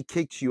 Kylie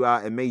kicked you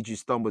out and made you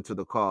stumble to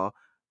the car.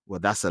 Well,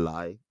 that's a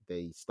lie.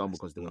 They stumbled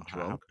That's because they were not how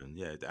it drunk. happened.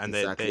 Yeah. And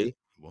they Exactly.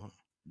 what?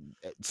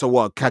 So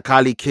what?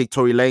 Kylie kicked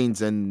Tory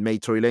Lanez and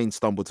made Tory Lanez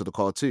stumble to the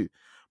car too.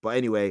 But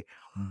anyway,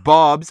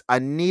 Bob's. I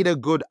need a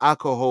good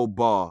alcohol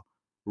bar.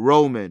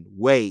 Roman,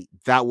 wait,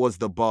 that was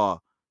the bar.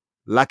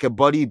 Like a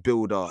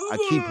bodybuilder, I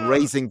keep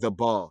raising the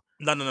bar.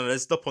 No.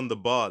 Let's stop on the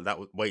bar. That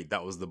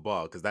was the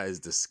bar because that is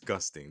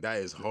disgusting. That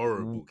is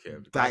horrible,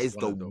 Kev. That That's is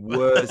one the of the.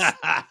 worst.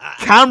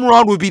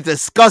 Cameron would be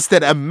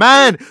disgusted. A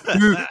man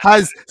who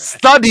has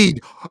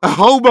studied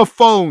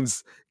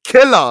homophones,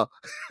 killer,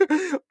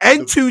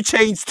 and 2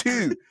 Chainz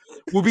too,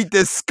 will be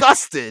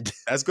disgusted.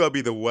 That's got to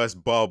be the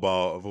worst bar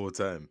of all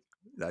time.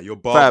 Like your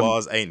Fam,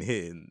 bars ain't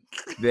hitting.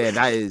 there,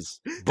 that is.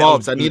 That was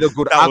Bob's, I need a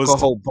good that was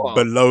alcohol bar.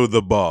 below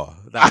the bar.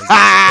 That is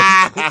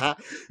like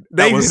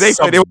that was They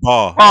sub were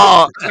bar.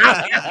 bar.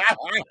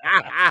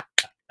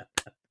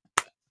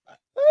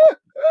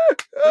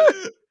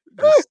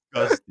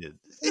 Disgusted.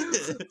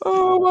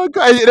 Oh my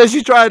god! And then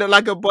she tried it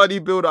like a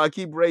bodybuilder. I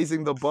keep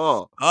raising the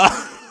bar.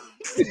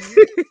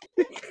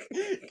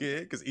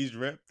 Yeah, because each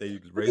rep they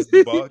raise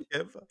the bar,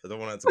 Kev. I don't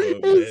want that to go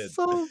over your It's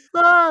so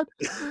bad.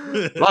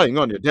 head. Lying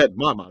on your dead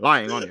mama.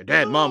 Lying on your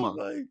dead Oh mama.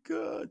 my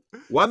god.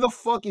 Why the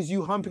fuck is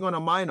you humping on a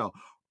minor?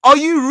 Are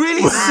you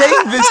really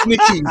saying this,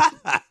 Nikki?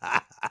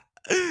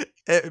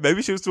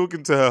 Maybe she was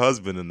talking to her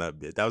husband in that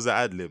bit. That was an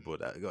ad lib, but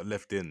that got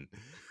left in.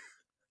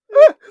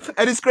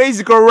 And it's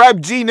crazy because Rap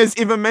Genius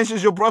even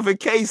mentions your brother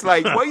Case.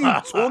 Like, what are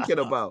you talking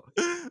about?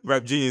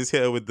 Rap Genius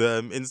here with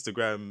the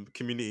Instagram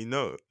community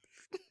note.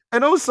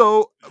 And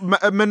also,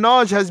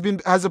 Minaj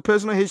has a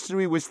personal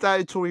history with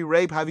statutory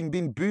rape, having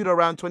been booed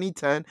around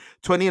 2010,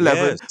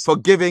 2011 Yes. for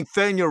giving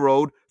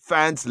 10-year-old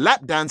fans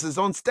lap dances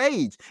on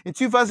stage. In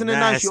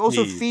 2009, she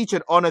also Nasty.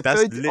 featured on a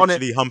That's third on a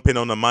literally humping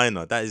on a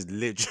minor. That is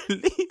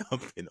literally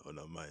humping on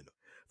a minor.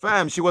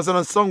 fam. She was on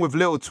a song with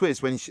Little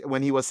Twist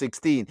when he was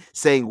 16,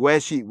 saying where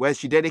she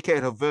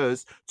dedicated her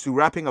verse to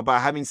rapping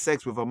about having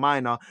sex with a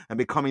minor and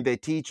becoming their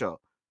teacher.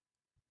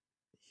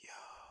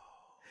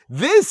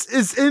 This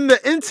is in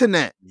the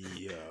internet.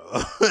 Yo.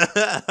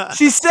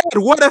 She said,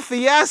 "What a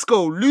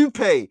fiasco,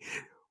 Lupe.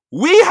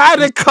 We had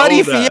You a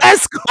Cuddy stole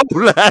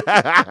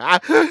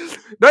that. fiasco."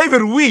 Not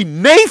even we,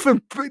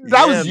 Nathan. That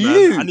Yeah, was man. I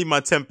you. need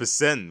my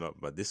 10%.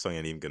 But this song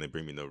ain't even gonna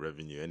bring me no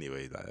revenue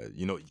anyway. Like,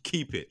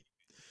 keep it.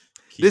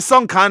 This Keep it.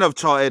 song kind of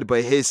charted,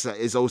 but his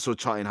is also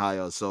charting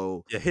higher.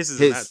 So Yeah, his is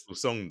an his actual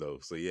song though.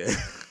 So yeah.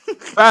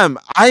 fam,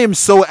 I am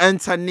so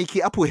anti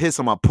Nicki. I put his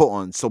on my put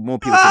on so more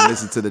people can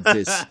listen to the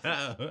diss.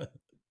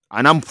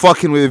 And I'm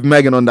fucking with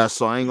Megan on that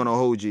song. I ain't gonna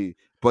hold you.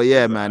 But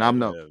yeah, It's man, alright, I'm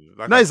not. yeah.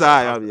 Like No, I it's said,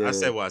 alright. I Yeah.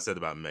 said what I said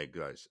about Meg.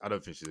 Like, I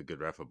don't think she's a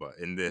good rapper, but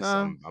in this,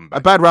 I'm A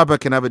back. bad rapper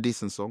can have a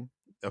decent song.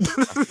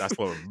 That's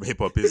what hip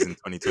hop is in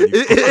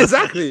 2024.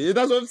 Exactly.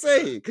 That's what I'm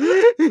saying.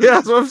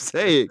 That's what I'm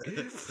saying.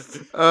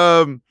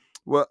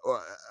 Well,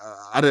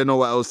 I don't know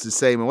what else to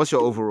say, man. What's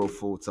your overall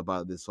thoughts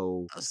about this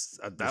whole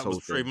That was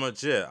pretty thing?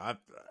 much it.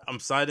 I'm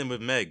siding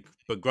with Meg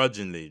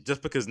begrudgingly,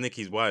 just because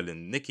Nicki's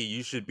wilding. Nicki,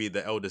 you should be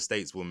the elder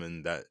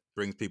stateswoman that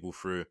brings people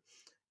through.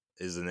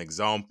 Is an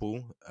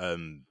example,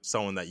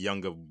 someone that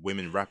younger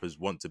women rappers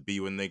want to be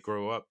when they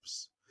grow up.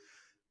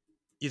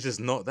 You're just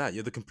not that.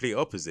 You're the complete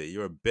opposite.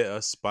 You're a bitter,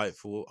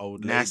 spiteful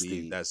old lady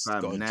Nasty, that's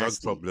got fam, a drug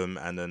nasty. problem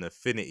and an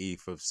affinity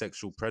for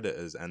sexual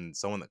predators, and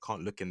someone that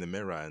can't look in the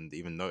mirror and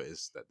even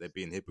notice that they're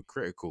being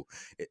hypocritical.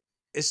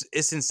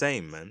 It's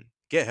insane, man.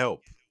 Get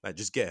help. Like,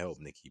 just get help,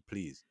 Nikki,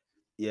 please.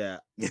 Yeah,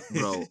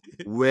 bro.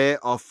 We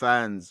are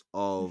fans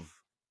of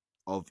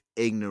of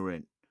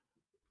ignorant,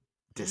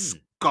 Mm.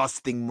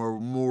 disgusting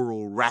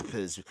moral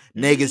rappers,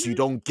 niggas who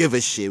don't give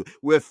a shit.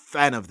 We're a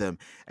fan of them.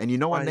 And you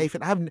know what, Why?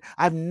 Nathan?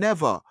 I've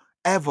never,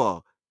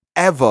 ever,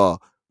 ever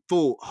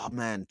thought, oh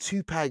man,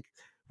 Tupac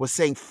was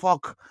saying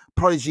fuck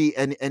Prodigy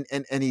and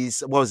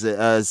he's what was it?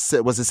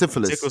 Was it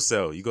Sickle syphilis?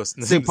 cell. You got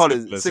Syphilis,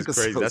 syphilis is sickle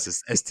crazy. cell. That's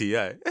a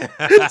STI.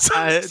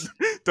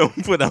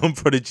 Don't put that on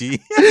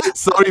Prodigy.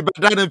 Sorry,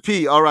 Bandana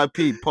P,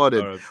 R.I.P.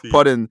 Pardon, R.I.P.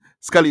 pardon.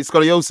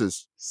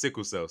 Scoliosis,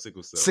 Sickle cell.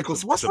 Sickle cell. sickle.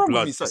 It's What's a wrong with me?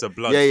 blood. Sorry. It's a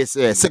blood. Yeah, yes,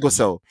 yeah, sickle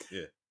cell.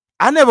 Yeah.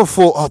 I never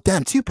thought, oh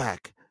damn,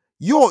 Tupac,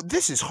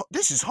 this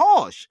is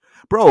harsh,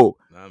 bro.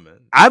 Nah,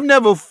 man. I've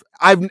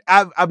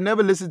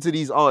never listened to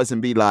these artists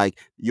and be like,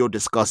 you're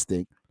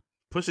disgusting.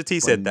 Pusha T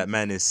But said that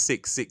man is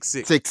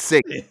 666.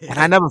 sick, and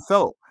I never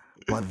felt.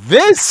 But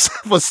this,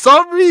 for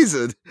some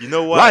reason, You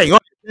know why? lying on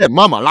it, dead,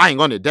 mama,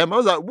 lying on it, damn. I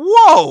was like,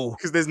 whoa.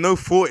 Because there's no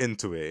thought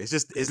into it.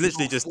 It's There's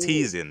literally no just thought.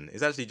 teasing.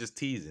 It's actually just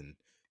teasing.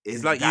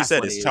 It's like you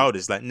said, it's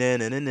childish. Like nah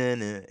nah nah nah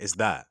nah. It's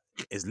that.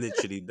 It's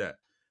literally that.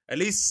 At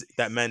least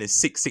that man is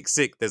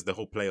 666. There's the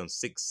whole play on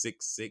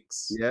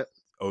 666. Yeah,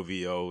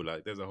 OVO.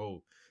 Like there's a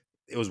whole.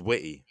 It was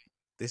witty.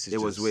 it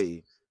was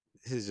witty.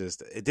 This is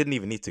just. It didn't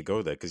even need to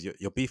go there because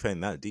your beef ain't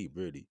that deep,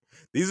 really.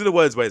 These are the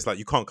words where it's like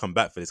you can't come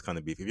back for this kind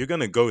of beef. If you're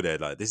gonna go there,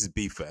 like this is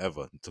beef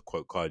forever. To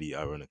quote Cardi,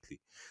 ironically,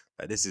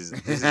 like this is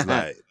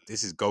like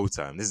this is go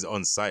time. This is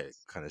on site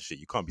kind of shit.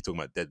 You can't be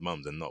talking about dead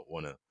mums and not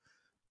wanna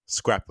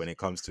scrap when it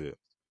comes to it.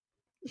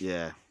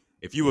 Yeah.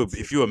 If you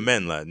were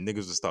men, like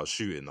niggas would start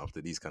shooting after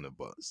these kind of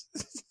butts.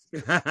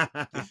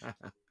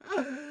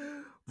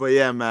 But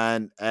yeah,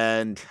 man,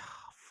 and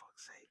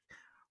fuck's sake,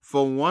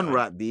 from one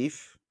rap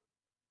beef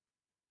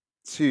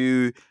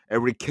to a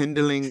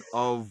rekindling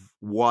of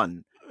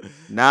one.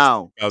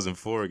 Now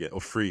 2004 again or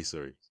three,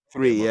 sorry.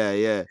 three, Hit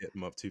yeah. Hit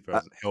 'em up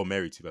 2000. Hail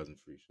Mary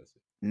 2003. That's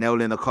it.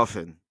 Nail in the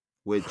coffin,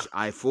 which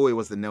I thought it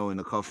was the nail in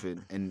the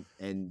coffin,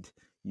 and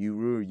you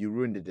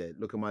ruined it there.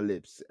 Look at my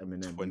lips,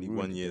 Eminem.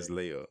 21 years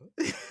later.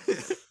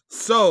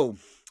 So,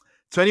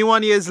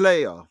 21 years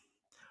later,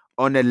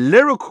 on a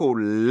lyrical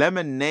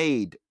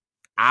Lemonade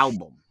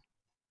album,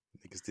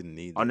 Niggas didn't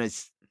need on it.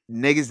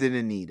 niggas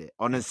didn't need it.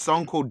 On a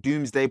song called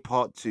Doomsday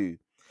Part 2,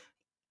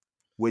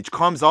 which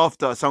comes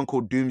after a song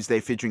called Doomsday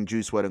featuring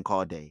Juice WRLD and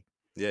Cordae.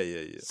 Yeah.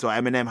 So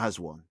Eminem has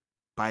one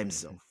by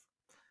himself.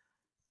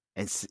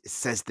 And it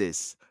says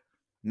this.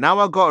 Now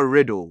I got a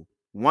riddle.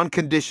 One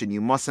condition,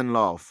 you mustn't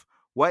laugh.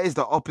 What is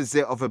the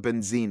opposite of a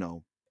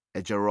Benzino?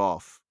 A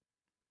giraffe.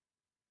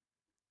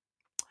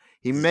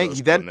 He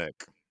then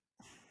neck.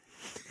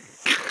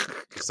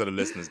 So the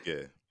listeners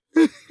get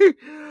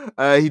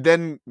he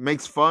then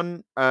makes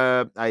fun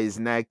at his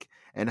neck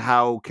and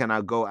how can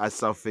I go at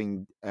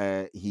something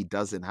he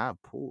doesn't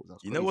have. Paul,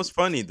 you know what's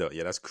funny though?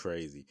 Yeah, that's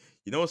crazy.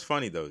 You know what's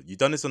funny though? You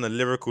done this on a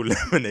lyrical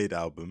Lemonade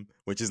album,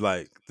 which is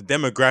like the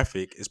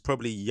demographic is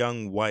probably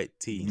young white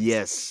teens.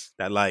 Yes,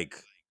 that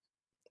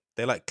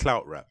they like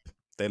clout rap.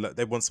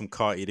 They want some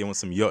Carti, they want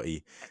some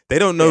Yachty. They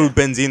don't know who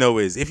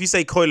Benzino is. If you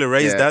say Coyle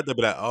Ray's dad, they'll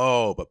be like,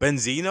 oh, but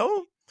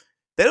Benzino?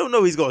 They don't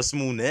know he's got a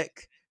small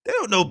neck. They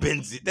don't know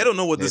Benzino. They don't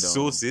know what the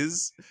source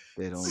is.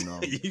 They don't know.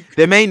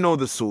 They may know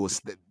the source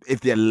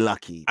if they're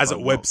lucky. As a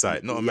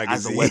website, not a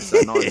magazine. As a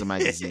website, not as a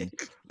magazine.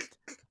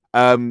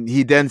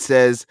 He then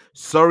says,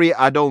 sorry,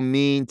 I don't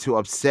mean to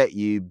upset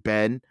you,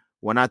 Ben,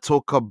 when I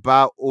talk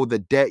about all the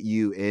debt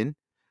you in.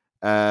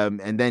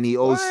 And then he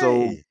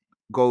also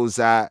goes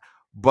at,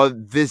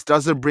 but this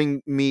doesn't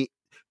bring me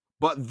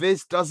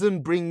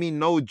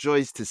no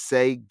joys to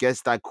say.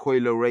 Guess that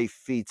Coyle Ray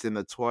feet in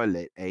the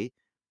toilet, eh?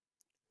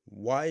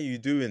 Why are you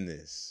doing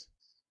this?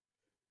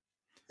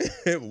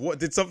 What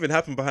did something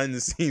happen behind the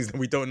scenes that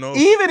we don't know?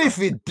 Even if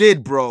it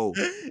did, bro,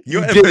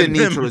 you didn't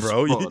need to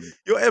respond. Bro.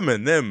 You're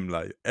Eminem,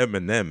 like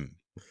Eminem.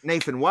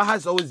 Nathan, what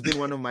has always been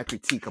one of my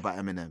critique about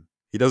Eminem?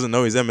 He doesn't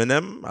know he's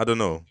Eminem. I don't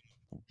know.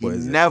 He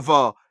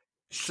never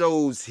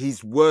shows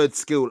his word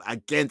skill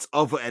against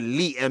other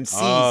elite MCs.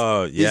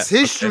 Oh, yeah. His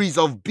histories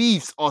of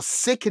beefs are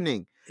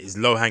sickening. It's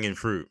low hanging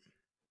fruit,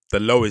 the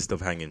lowest of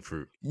hanging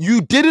fruit.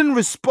 You didn't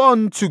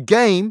respond to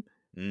Game.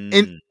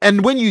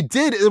 And when you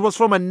did, it was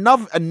from a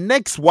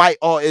next white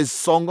artist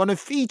song on a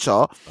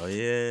feature. Oh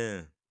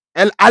yeah,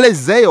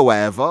 Alizé or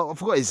whatever. I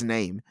forgot his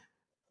name.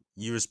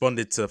 You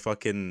responded to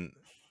fucking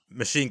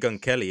Machine Gun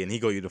Kelly, and he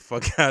got you the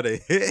fuck out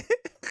of here.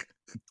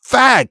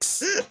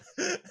 Facts.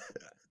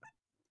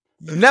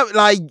 Never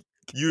like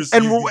you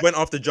went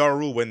after Ja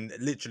Rule when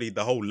literally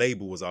the whole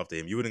label was after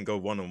him. You wouldn't go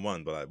one on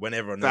one, but like when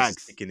everyone else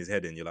is sticking his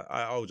head in, you're like,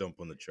 I'll jump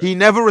on the train. He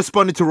never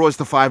responded to Royce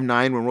the 5'9"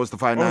 when Royce the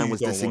 5'9"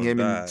 was dissing him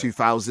in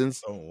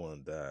 2000s. Don't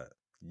want that.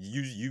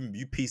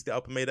 You pieced it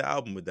up and made an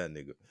album with that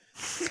nigga.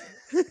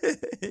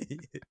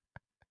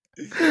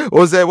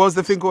 What was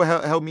the thing called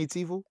Hell Meets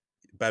Evil?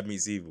 Bad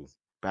Meets Evil.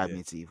 Bad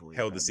Meets Evil.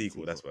 Hell the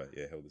sequel. That's why.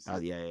 Yeah, Hell the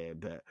sequel. Yeah,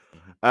 bet.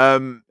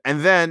 And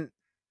then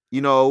you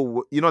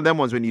know them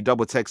ones when you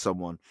double text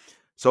someone.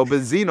 So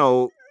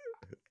Benzino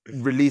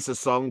released a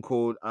song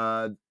called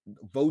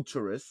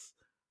Vulturous,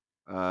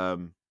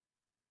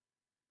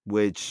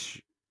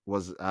 which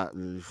was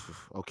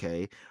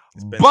okay.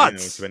 It's Benzino in But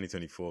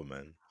 2024,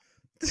 man.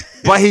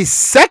 his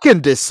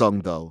second diss song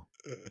though,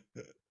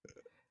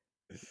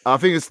 I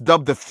think it's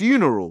dubbed The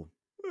Funeral.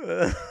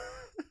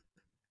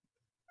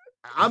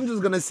 I'm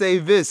just gonna say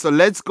this. So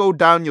let's go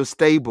down your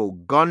stable.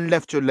 Gun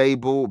left your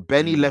label.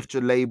 Benny left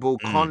your label.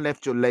 Con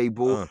left your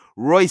label.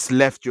 Royce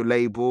left your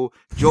label.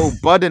 Joe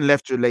Budden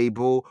left your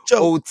label.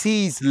 Joe.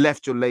 Otis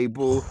left your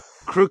label.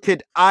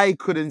 Crooked Eye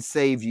couldn't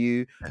save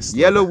you. That's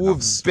Yellow not the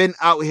Wolf's house. been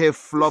out here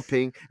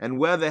flopping. And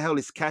where the hell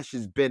is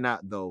Cash's been at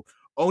though?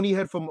 Only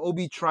heard from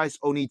Obi Trice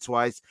only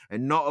twice,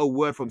 and not a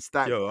word from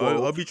Stat Yo,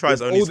 Quo. Obi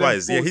tries With only all them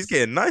twice. Yeah, he's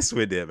getting nice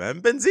with it,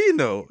 man.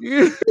 Benzino.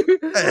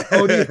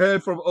 Only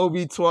heard from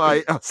Obi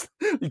twice.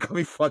 You got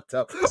me fucked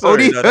up.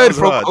 Sorry, Only no, that heard was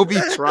from hard. Obi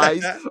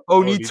Trice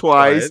only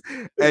twice,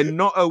 and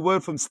not a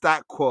word from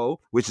Stat Quo,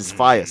 which is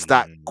fire.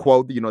 Stat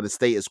Quo, you know, the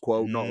status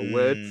quo, not a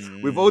word.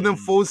 With all them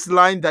false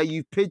line that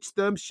you pitched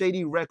them,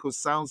 Shady Records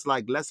sounds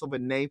like less of a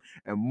name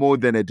and more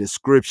than a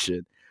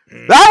description.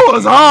 That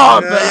was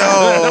hard, man.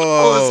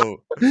 I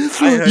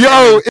heard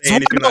Yo, him say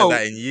anything like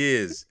that in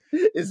years.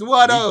 It's 1-0.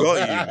 He got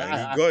you,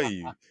 man. He got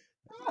you.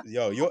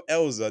 Yo, your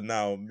L's are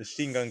now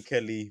Machine Gun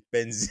Kelly,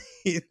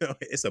 Benzino.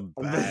 It's a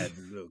bad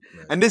look,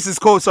 man. And this is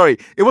called, sorry,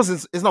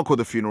 it's not called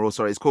The Funeral,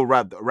 sorry, it's called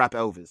Rap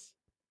Elvis.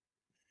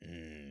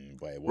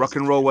 Rock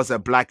and roll was a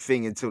black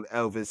thing until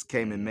Elvis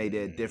came and made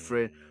it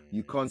different.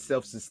 You can't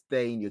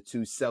self-sustain, you're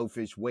too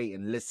selfish, wait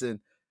and listen.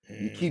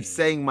 You keep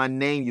saying my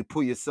name, you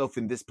put yourself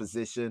in this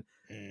position.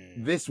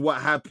 This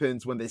what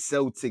happens when the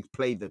Celtics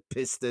play the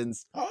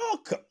Pistons. Oh,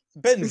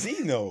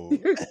 Benzino.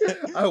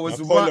 I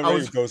was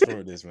goes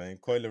for this, man.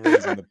 Coyle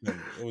Ray's on the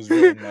pen. It was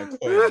written like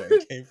Coyle, but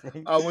it came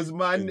from I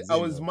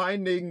was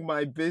minding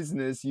my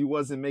business. You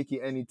wasn't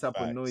making any type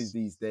of noise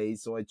these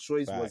days, so a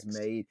choice was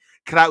made.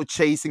 Clout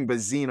chasing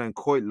Benzino and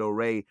Coyle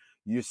Ray.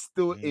 You're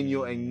still in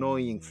your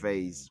annoying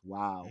phase.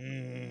 Wow.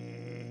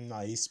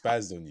 Nah, he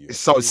spazzed on you.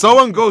 So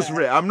someone goes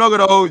for it. I'm not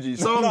gonna hold you.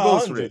 Someone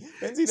goes for it.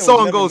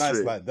 Someone goes for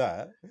it. Like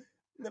that.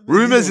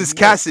 Rumors is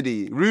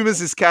Cassidy.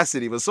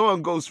 But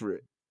someone goes for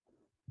it.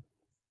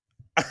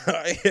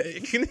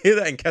 You can hear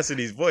that in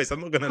Cassidy's voice. I'm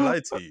not gonna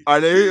lie to you.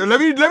 Let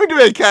me do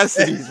it in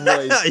Cassidy's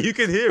voice. You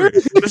can hear it,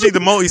 especially the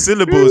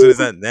multi-syllables.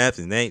 And it's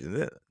like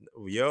name.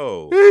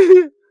 Yo,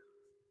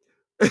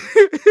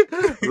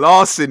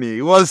 Larceny,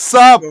 what's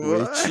up,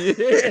 Richie?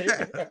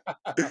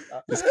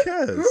 It's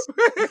Cass.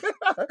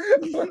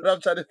 I'm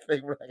trying to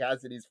think of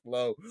Cassidy's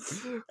flow.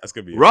 That's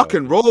gonna be rock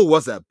and roll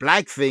was a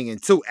black thing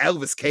until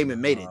Elvis came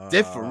and made it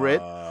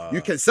different.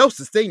 You can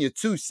self-sustain. You're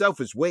too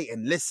selfish. Wait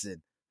and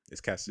listen. It's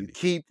Cassidy.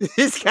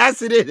 It's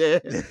Cassidy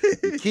there.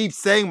 You keep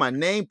saying my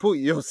name. Put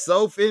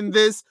yourself in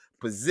this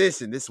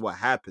position. This is what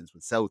happens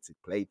when Celtic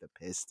played the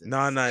Pistons.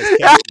 Nah, it's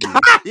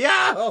Cassidy.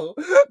 Yo,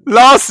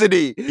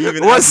 Larceny.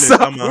 What's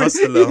up? I'm a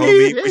hustler,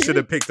 homie. We should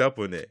have picked up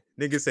on it.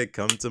 Nigga said,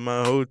 "Come to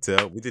my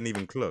hotel." We didn't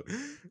even clock.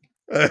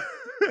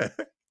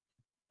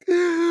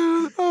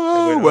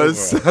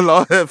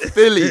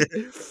 Philly.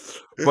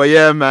 But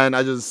yeah, man,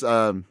 I just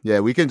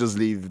we can just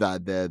leave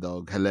that there,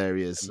 dog.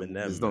 Hilarious.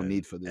 There's no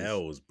need for this.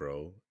 L's,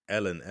 bro.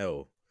 L and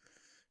L.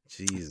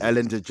 Jesus.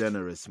 Ellen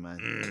DeGeneres, man.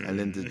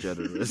 Ellen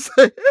DeGeneres.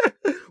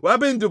 What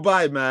happened in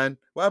Dubai, man?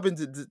 What happened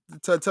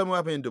to tell me what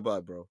happened in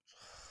Dubai, bro?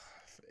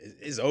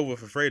 It's over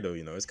for Fredo,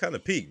 you know. It's kind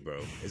of peak, bro.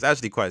 It's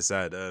actually quite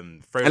sad.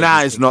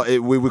 It's not.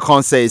 We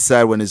can't say it's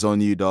sad when it's on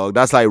you, dog.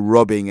 That's like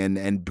robbing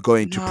and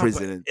going to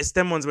prison. It's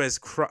them ones where it's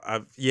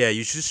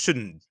you just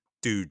shouldn't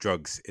do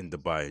drugs in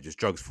Dubai. Just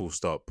drugs, full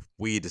stop.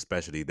 Weed,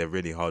 especially, they're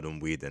really hard on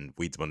weed, and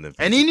weed's one of them.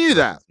 And he knew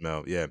that.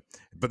 Smell, yeah.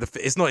 But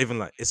it's not even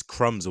like it's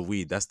crumbs of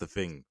weed. That's the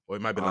thing. Or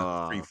it might be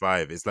like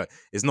 3-5. It's like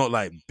it's not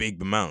like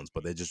big amounts,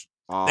 but they're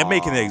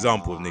making an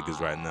example of niggas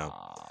right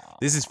now.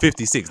 This is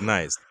 56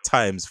 nights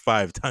times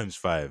 5 times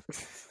 5.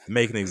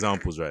 Making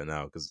examples right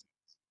now because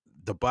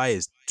Dubai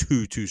is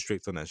too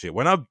strict on that shit.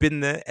 When I've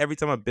been there, every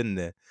time I've been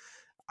there,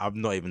 I've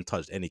not even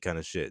touched any kind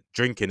of shit.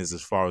 Drinking is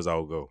as far as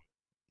I'll go.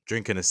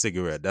 Drinking a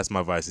cigarette, that's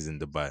my vices in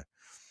Dubai.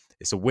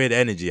 It's a weird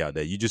energy out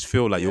there. You just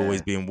feel like you're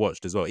always being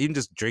watched as well. Even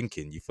just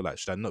drinking, you feel like,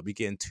 should I not be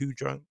getting too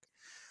drunk?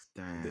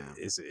 Damn.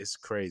 It's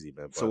crazy,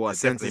 man. But so what,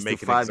 sentence to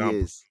 5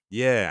 years?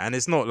 Yeah, and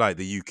it's not like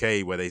the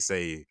UK where they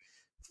say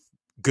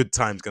good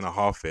time's gonna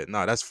half it.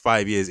 No, that's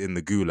 5 years in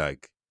the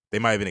gulag. They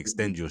might even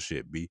extend your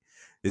shit, B.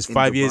 There's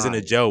 5 years in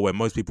a jail where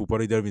most people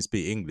probably don't even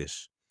speak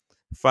English.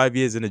 5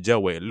 years in a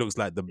jail where it looks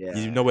like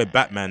you know where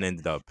Batman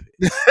ended up.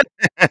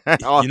 You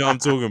know what I'm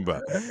talking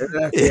about?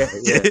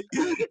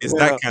 It's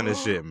that kind of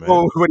shit, man.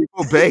 Oh, what do you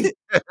call Bay?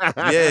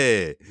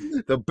 Yeah.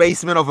 The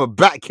basement of a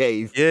bat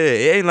cave. Yeah,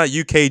 it ain't like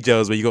UK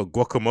jails where you got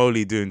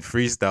Guacamole doing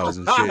freestyles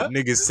and shit.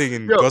 Niggas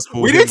singing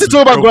gospel. We need to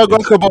talk about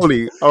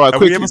Guacamole. All right,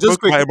 quickly. We just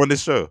quick. Him on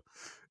this show.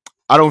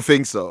 I don't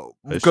think so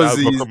because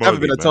he's never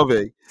been a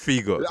topic.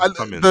 Figo.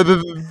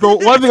 The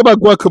one thing about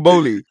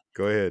Guacamole.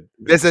 Go ahead.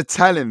 There's a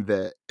talent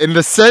there in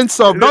the sense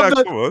of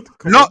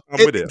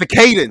the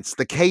cadence.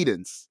 The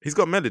cadence. He's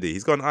got melody.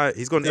 He's got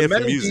ear for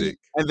music,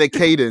 and the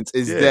cadence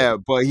is there,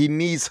 but he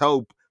needs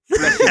help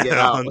fleshing it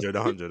out.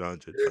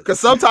 100. Because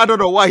sometimes I don't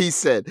know what he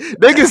said.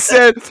 Nigga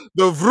said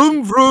the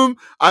vroom vroom.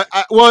 I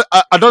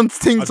done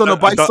things on the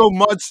bike so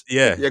much.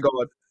 Yeah. Yeah, go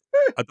on.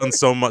 I've done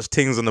so much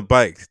things on the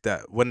bike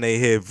that when they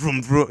hear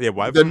vroom vroom, yeah,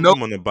 why The vroom no,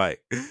 vroom on the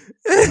bike?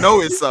 the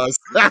no is us.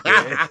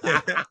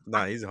 Yeah.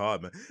 Nah, he's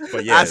hard, man.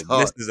 But yeah, That's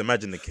hard. listeners,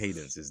 imagine the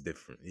cadence is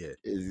different. Yeah,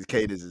 His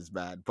cadence is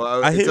bad,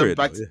 but I it's hear it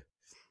back though. to,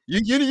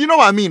 Yeah, you know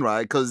what I mean,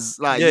 right? Because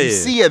like you yeah.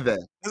 see it there.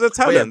 There's a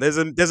But yeah,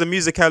 talent. There's a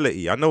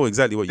musicality. I know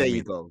exactly what there you you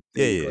mean. go.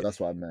 There Yeah, you go. yeah, That's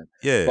what I meant.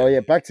 yeah, But yeah,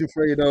 back to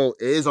Fredo.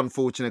 It is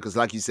unfortunate because,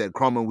 like you said,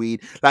 crime and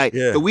weed. Like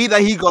yeah. the weed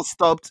that he got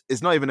stopped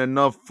is not even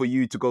enough for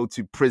you to go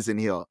to prison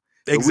here.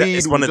 The Exactly. weed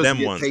It's will one of just them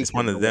get ones. It's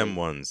one taken of them away.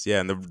 ones. Yeah,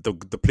 and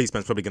the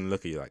policeman's probably gonna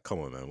look at you like, "Come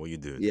on, man, what are you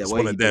doing?" Yeah, It's what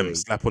one are you of them doing?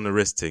 slap on the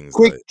wrist things.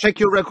 Quick, Like,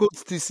 check your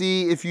records to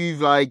see if if you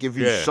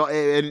yeah, shot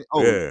it. And,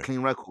 yeah.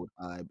 clean record.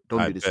 I don't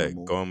I do this no bet.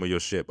 more. Go on with your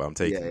shit, but I'm Yeah,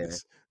 taking yeah.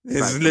 this. It's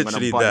Facts. I'm gonna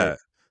literally butt head. that.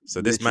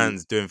 So this Literally,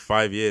 man's doing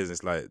 5 years.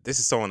 It's like this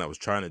is someone that was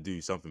trying to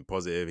do something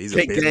positive. He's a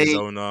kick business game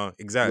owner. with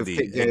Exactly.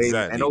 kick game, and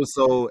Exactly.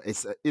 also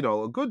it's a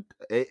good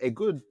a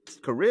good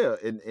career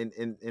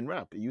in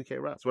rap, UK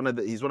rap.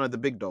 He's one of the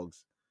big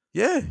dogs.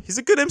 Yeah, he's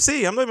a good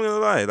MC. I'm not even gonna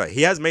lie. Like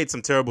he has made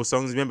some terrible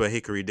songs. Remember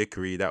Hickory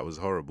Dickory? That was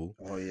horrible.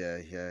 Oh yeah,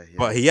 yeah,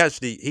 But yeah.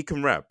 he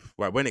can rap.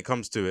 Like when it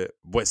comes to it.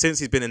 But since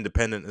he's been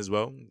independent as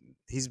well,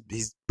 he's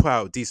put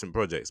out decent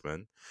projects,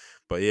 man.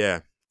 But yeah,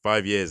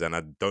 5 years, and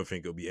I don't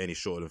think it'll be any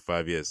shorter than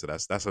 5 years. So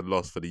that's a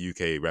loss for the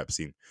UK rap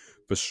scene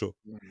for sure.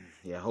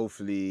 Yeah,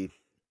 hopefully,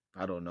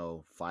 I don't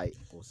know, fight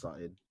or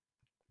something.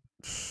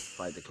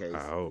 Fight the I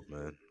case. hope,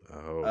 man.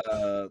 I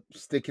hope.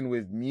 Sticking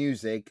with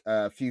music,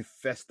 a few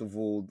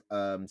festival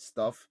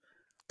stuff.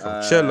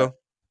 Uh Coachella,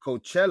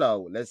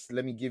 Coachella.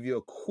 Let me give you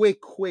a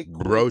quick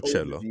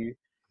Brochella. overview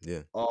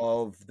Yeah.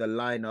 of the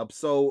lineup.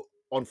 So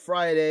on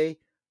Friday,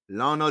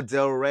 Lana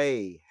Del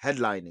Rey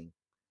headlining.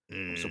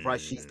 I'm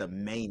surprised she's the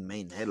Mm.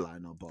 main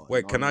headliner, but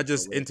Wait, can Lana I Del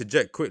just Rey.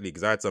 interject quickly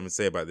because I had something to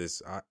say about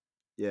this?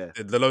 Yeah.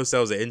 The low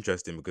sales are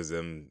interesting because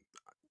do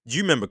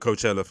you remember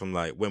Coachella from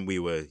like when we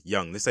were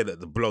young? Let's say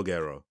that the blog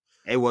era.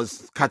 It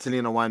was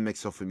Catalina Wine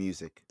mixer for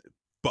music.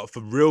 But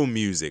for real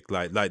music,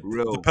 like the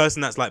Real.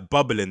 person that's like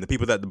bubbling, the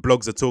people that the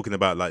blogs are talking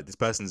about, like this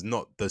person's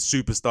not the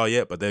superstar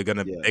yet, but they're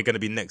Yeah. gonna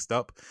be next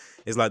up.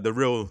 It's like the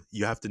real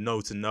you have to know.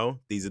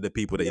 These are the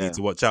people that you Yeah. need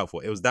to watch out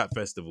for. It was that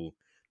festival.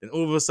 Then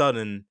all of a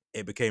sudden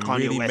it became Kanye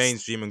really West.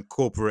 mainstream and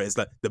corporate. It's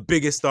like the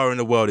biggest star in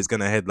the world is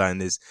gonna headline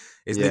this.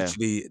 It's Yeah.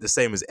 literally the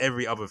same as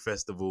every other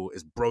festival.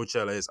 It's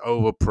Brochella, it's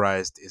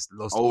overpriced, it's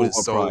lost all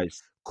its soul.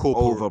 Overpriced.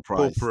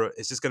 Corporate.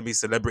 It's just gonna be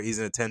celebrities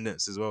in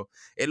attendance as well.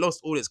 It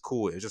lost all its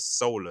cool. It was just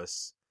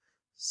soulless.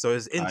 So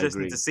it's I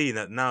interesting to agree. see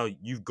that now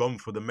you've gone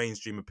for the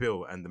mainstream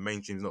appeal and the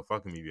mainstream's not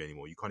fucking with you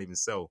anymore. You can't even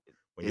sell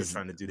when you're It's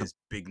trying to do the this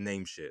big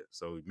name shit.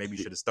 So maybe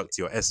you should have stuck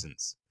to your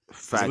essence.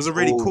 Because it was facts. a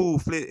really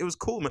cool it was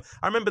cool, man.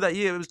 I remember that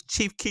year it was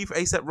Chief Keef,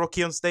 ASAP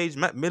Rocky on stage,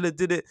 Matt Miller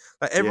did it.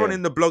 Like everyone Yeah.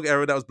 in the blog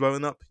era that was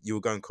blowing up, you were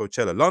going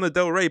Coachella. Lana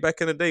Del Rey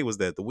back in the day was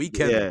there. The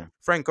Weeknd, Yeah.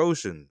 Frank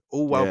Ocean,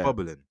 all while Yeah.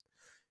 bubbling.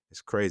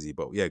 It's crazy.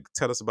 But yeah,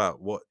 tell us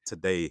about what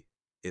today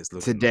it's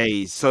looking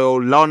Today. So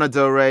Lana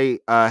Del Rey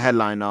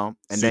headliner, like.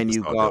 and then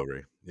you Superstar got Del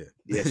Rey.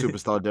 Yeah.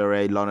 Superstar Del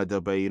Rey, Lana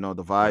Del Rey, you know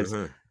the vibes.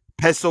 Uh-huh.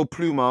 Peso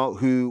Pluma,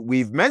 who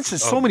we've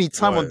mentioned so Oh many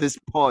times on boy. this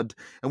pod,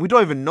 and we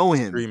don't even know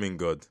him. Streaming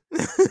god.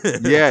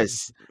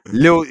 Yes.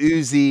 Lil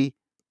Uzi.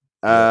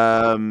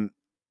 Yeah. I'm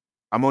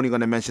only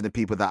gonna mention the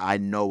people that I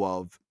know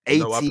of.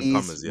 No up and 80s,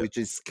 comers yet. which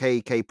is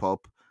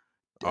K-pop.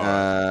 All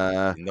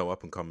right. No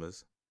up and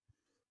comers.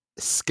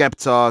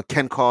 Skepta,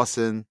 Ken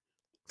Carson.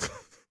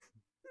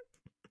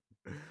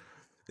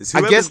 It's I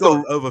whoever's guess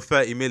got over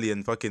 30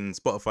 million fucking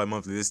Spotify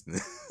monthly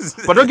listeners.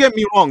 But don't get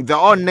me wrong, there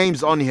are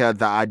names on here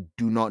that I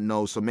do not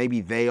know, so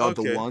maybe they are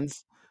the Okay.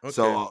 ones. Okay.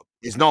 So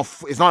it's not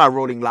like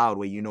Rolling Loud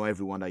where you know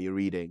everyone that you're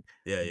reading.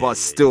 Yeah. But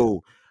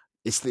still,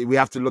 we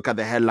have to look at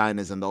the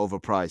headliners and the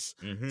overprice.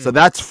 Mhm. So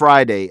that's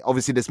Friday.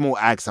 Obviously, there's more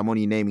acts. I'm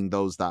only naming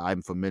those that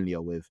I'm familiar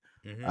with.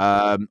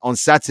 Mhm. On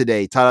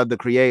Saturday, Tyler the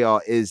Creator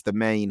is the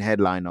main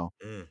headliner,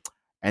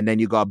 and then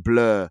you got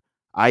Blur,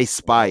 Ice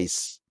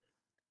Spice.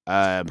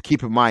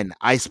 Keep in mind,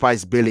 Ice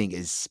Spice billing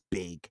is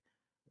big.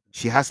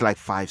 She has like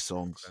 5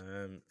 songs.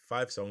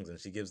 5 songs, and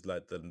she gives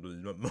like the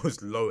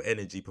most low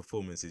energy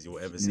performances you'll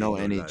ever see. No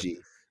in your energy.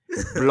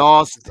 life.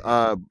 Blast,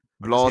 I'm just here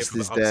Blast for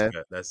the is there.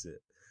 upskirt, that's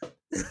it.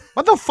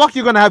 What the fuck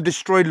you gonna have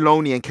Destroyed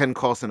Lonely and Ken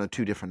Carson on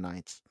 2 different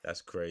nights?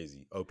 That's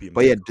crazy. Opium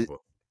But yeah, takeover.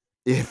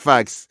 yeah,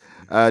 facts.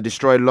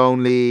 Destroyed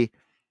Lonely.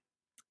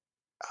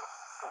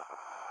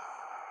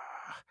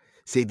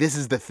 See, this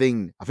is the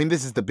thing. I think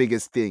this is the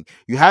biggest thing.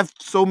 You have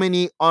so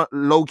many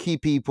low key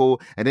people,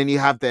 and then you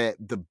have the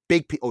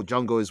big people,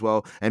 Django as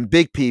well, and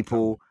big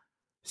people.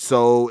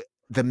 So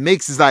the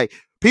mix is like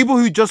people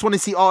who just want to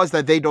see artists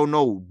that they don't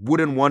know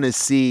wouldn't want to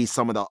see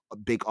some of the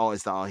big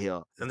artists that are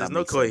here. And there's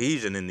no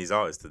cohesion in these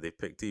artists that they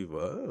picked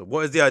either.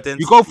 What is the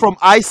identity? You go from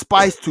Ice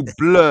Spice to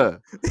Blur,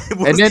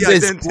 and then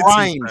there's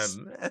Grimes.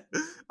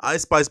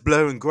 Ice Spice,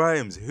 Blur, and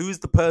Grimes. Who's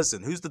the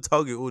person? Who's the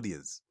target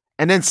audience?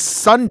 And then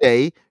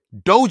Sunday,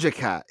 Doja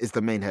Cat is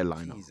the main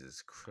headliner.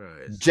 Jesus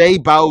Christ. J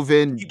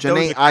Balvin, Keep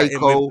Janae Doja Cat in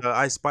with Aiko. the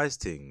Ice Spice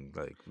thing.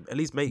 Like, at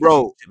least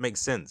it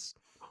makes sense.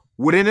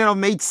 Wouldn't it have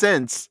made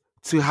sense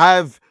to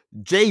have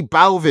J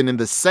Balvin in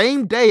the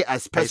same day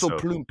as Peso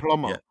Peso.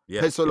 Plumber?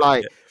 Yeah. Peso,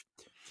 like.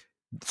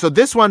 So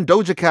this one,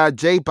 Doja Cat,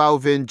 J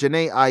Balvin,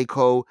 Janae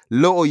Aiko,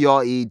 Lil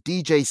Yachty,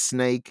 DJ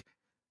Snake,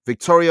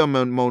 Victoria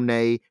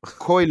Monet,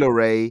 Coi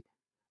Leray,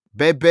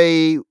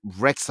 Bebe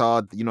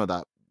Rexhard, you know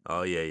that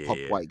Oh, yeah. pop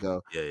white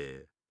girl. Yeah.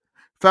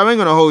 Fam, I ain't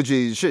gonna hold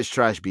you. Shit's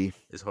trash, B.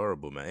 It's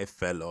horrible, man. It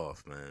fell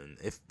off, man.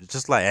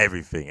 Just like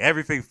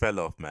everything fell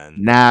off, man.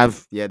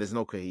 Nav. Yeah, there's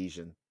no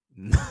cohesion.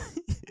 No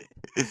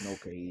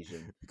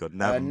cohesion. You got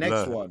Nav and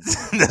next Blur. one.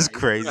 That's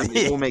crazy.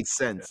 It all makes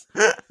sense.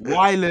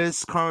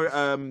 Wireless,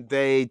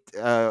 they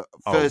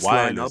first Wireless,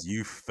 lineup.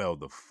 you fell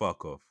the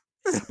fuck off.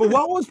 But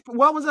what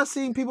was I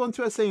seeing people on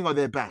Twitter saying? Oh,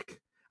 they're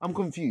back. I'm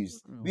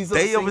confused.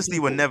 They obviously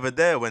were never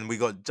there when we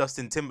got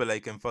Justin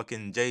Timberlake and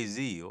fucking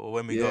Jay-Z, or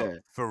when we got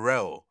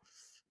Pharrell.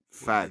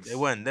 Facts. They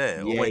weren't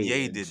there. Or when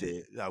Ye did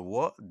it. Like,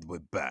 what? We're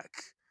back.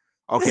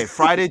 Okay,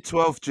 Friday,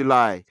 12th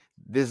July.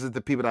 This is the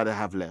people that I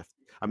have left.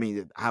 I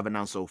mean, have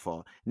announced so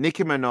far.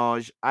 Nicki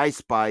Minaj, Ice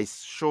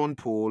Spice, Sean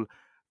Paul,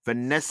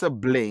 Vanessa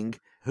Bling,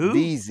 who?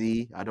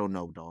 VZ. I don't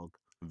know, dog.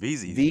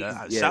 VZ.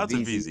 Shout out to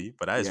VZ,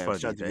 but that is funny.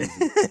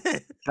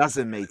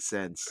 Doesn't make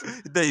sense.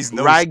 There's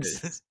no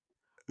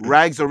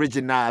Rags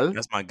Original.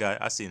 That's my guy.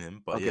 I seen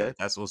him, but yeah,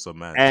 that's also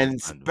man.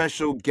 And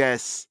special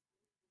guest,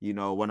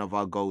 one of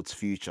our goats,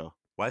 Future.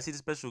 Why is he the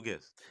special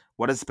guest?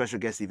 What does special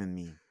guest even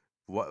mean?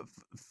 What?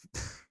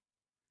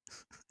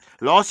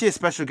 Last year's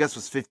special guest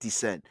was 50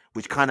 Cent,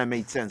 which kind of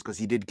made sense because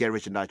he did Get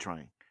Rich and Die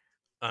Trying.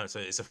 Oh, so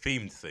it's a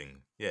themed thing.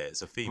 Yeah,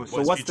 it's a theme.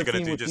 So what's Future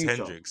gonna do? Just Future?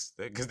 Hendrix?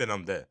 Because then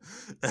I'm there.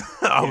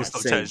 I will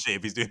stop chatting shit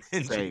if he's doing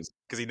Hendrix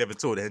because he never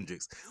toured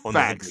Hendrix on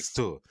the Hendrix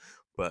tour.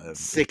 But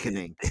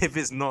sickening. If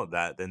it's not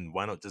that, then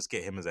why not just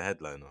get him as a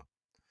headliner?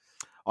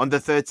 On the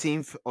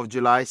 13th of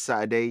July,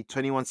 Saturday,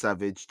 21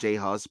 Savage, J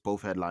Hus,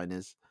 both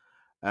headliners.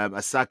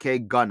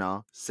 Asake,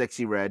 Gunna,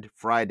 Sexy Red,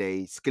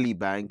 Friday,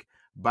 Skillibang,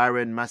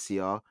 Byron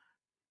Masia,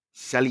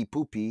 Shelly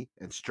Poopy,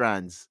 and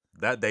Strands.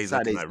 That day's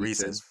looking like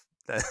recess.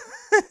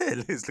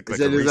 It's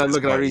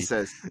looking like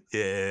recess.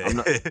 Yeah,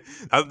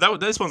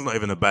 this one's not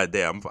even a bad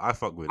day. I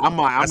fuck with it. I'm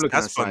looking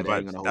at fun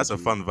vibe. That's a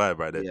fun vibe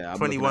right there. Yeah,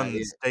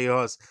 21 Stay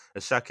Hus,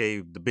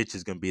 Ashake, the bitch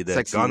is gonna be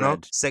there. Gunna,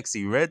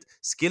 Sexy Red,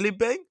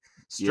 Skillibang,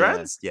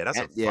 Strands. Yeah, that's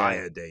a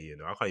fire day.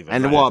 I can't even.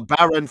 And what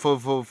Baron for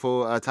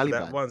Taliban?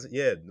 That one's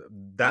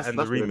that's and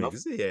the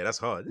remix. Yeah, that's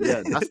hard.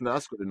 Yeah,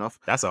 that's good enough.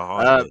 That's a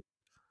hard day.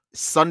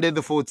 Sunday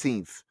the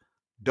 14th,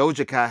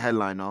 Doja Cat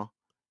headliner,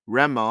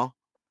 Rema.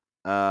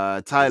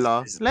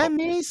 Tyler, let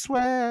me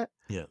swear.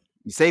 Yeah,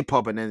 you say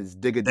pop and then it's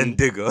Digger. Then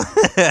Digger.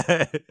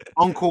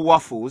 Uncle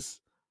Waffles,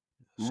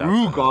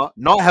 Ruger,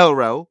 not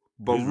Hellrel,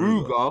 but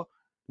Ruger,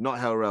 not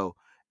Hellrel,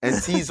 and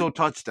Tizo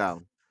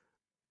Touchdown.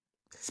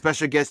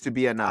 Special guest to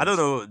be announced. I don't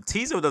know.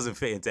 Tizo doesn't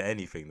fit into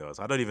anything though,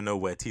 so I don't even know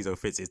where Tizo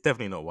fits. It's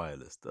definitely not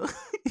wireless though.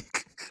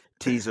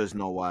 Tizo's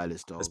not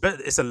wireless though.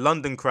 It's a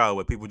London crowd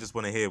where people just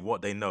want to hear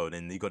what they know.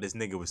 Then you got this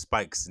nigga with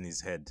spikes in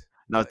his head.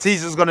 Now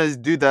Tizo's gonna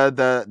do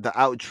the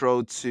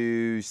outro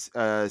to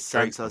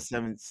Santa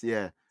 7th.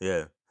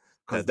 Yeah.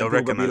 Because they'll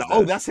recognize be like,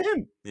 oh, that's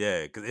him.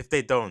 Yeah, because if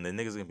they don't, then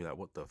niggas gonna be like,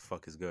 what the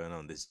fuck is going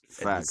on? This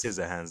Edward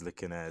Scissorhands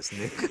looking ass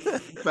nigga.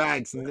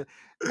 Facts.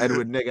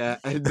 Edward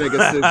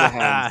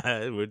Scissorhands.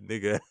 Edward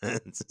nigga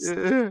hands.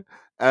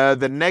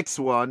 The next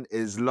one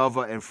is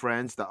Lover and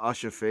Friends, the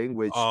Usher thing,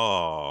 which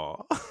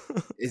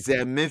is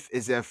there a myth?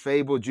 Is there a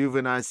fable?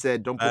 Juvenile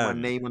said, don't put my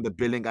name on the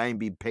billing. I ain't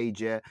been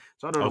paid yet.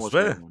 So I don't know what's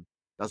going on.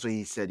 That's what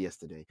he said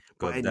yesterday.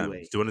 But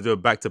anyway. Do you want to do a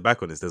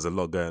back-to-back on this? There's a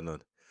lot going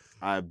on.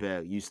 I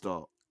bet. You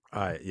start.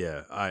 All right,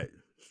 yeah. All right.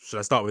 Should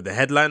I start with the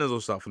headliners or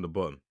start from the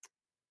bottom?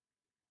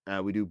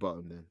 We do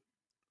bottom then.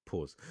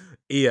 Pause.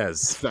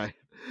 Iaz.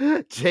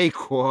 J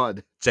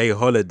Quad. J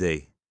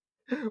Holiday.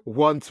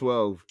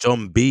 112.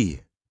 John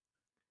B.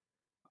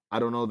 I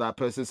don't know that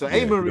person. So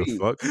A Marie.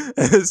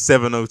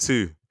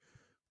 702.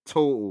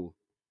 Total.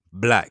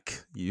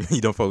 Black. You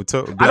don't fuck with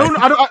Total. Black.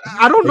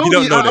 I don't know. You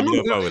don't know them.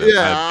 You don't fuck with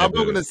them. I'm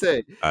not gonna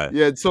say. Right.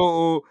 Yeah,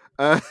 Total.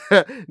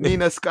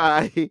 Nina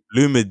Sky.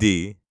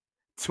 Lumidi.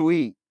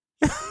 Tweet.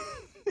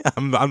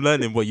 I'm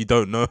learning what you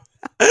don't know.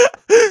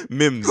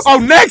 Mims. Oh,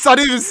 next! I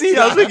didn't even see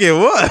that. I was thinking,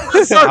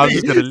 what? Sorry, I was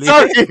just gonna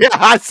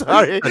leave.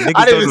 Sorry.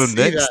 I didn't even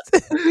see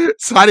that.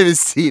 So I didn't even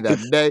see that.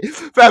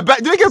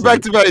 Doing it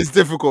back to back is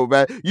difficult,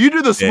 man. You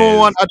do the small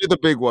one, I do the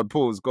big one.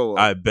 Pause. Go on.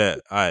 I bet.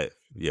 All right.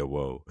 Yeah,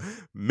 whoa.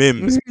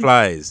 Mims,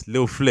 Plies,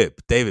 Lil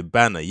Flip, David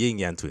Banner, Yin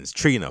Yang Twins,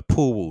 Trina,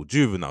 Paul Wall,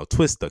 Juvenile,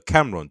 Twister,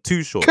 Cameron,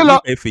 Too Short,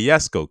 Lupe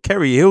Fiasco,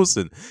 Kerry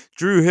Hilson,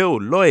 Drew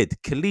Hill, Lloyd,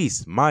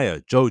 Khalees,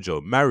 Maya,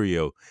 Jojo,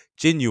 Mario,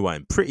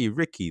 Genuine, Pretty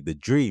Ricky, The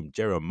Dream,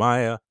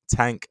 Jeremiah,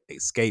 Tank,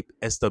 Escape,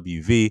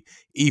 SWV,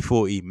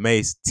 E40,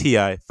 Mace,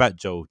 T.I., Fat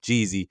Joe,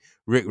 Jeezy,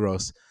 Rick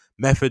Ross,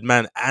 Method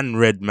Man and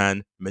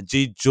Redman,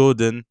 Majid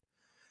Jordan,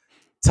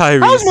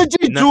 Tyrese. How's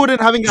Majid Jordan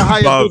having a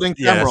higher bill than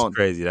Cameron? Yeah, that's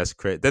crazy. That's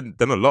crazy. Then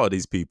a lot of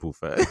these people,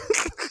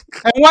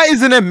 And why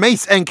isn't it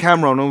Mace and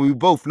Cameron? And we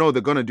both know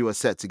they're gonna do a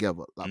set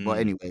together. Like, but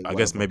anyway, I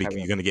guess whatever. maybe Carry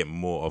you're on. gonna get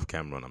more of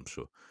Cameron, I'm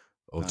sure.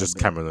 Or I just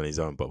bet. Cameron on his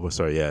own. But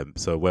sorry, yeah.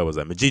 So where was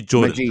that? Majid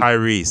Jordan, Majid.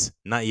 Tyrese,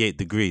 98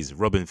 Degrees,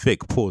 Robin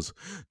Thicke, pause,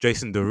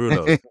 Jason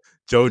Derulo,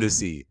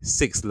 Jodeci,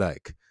 Six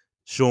Lack,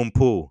 Sean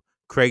Paul,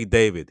 Craig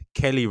David,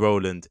 Kelly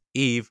Rowland,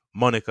 Eve,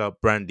 Monica,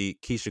 Brandy,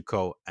 Keisha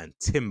Cole, and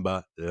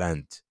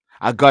Timberland.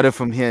 I got it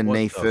from here, What the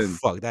Nathan.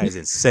 fuck? That is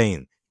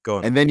insane. Go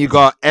on. And then you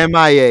got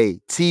MIA,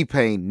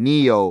 T-Pain,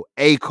 Neo,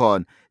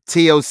 Akon,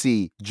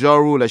 TLC, Ja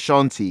Rule,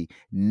 Ashanti,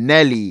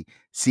 Nelly,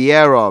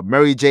 Sierra,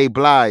 Mary J.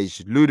 Blige,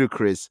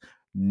 Ludacris,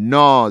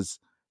 Nas,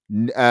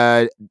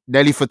 Nelly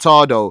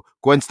Furtado,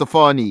 Gwen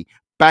Stefani,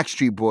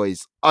 Backstreet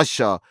Boys,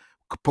 Usher,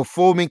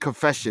 performing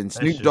Confession,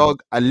 Snoop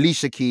Dogg,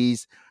 Alicia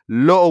Keys,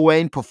 Lil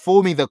Wayne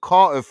performing the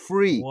Carter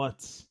 3,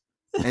 What?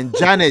 and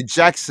Janet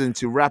Jackson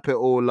to wrap it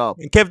all up.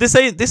 Kev, this.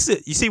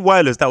 You see,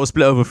 Wireless that was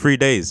split over 3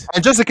 days.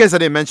 And just in case I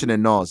didn't mention it,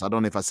 Nas. I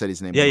don't know if I said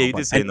his name. Yeah, or not, you but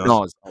did say Nas.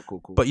 Nas. Oh,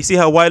 cool. But you see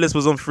how Wireless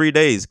was on 3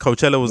 days.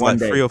 Coachella was One like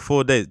day. 3 or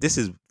 4 days. This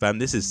is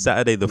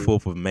Saturday the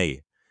 4th of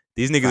May.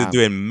 These niggas are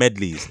doing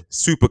medleys,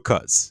 super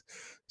cuts,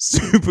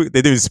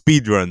 they're doing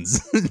speed runs.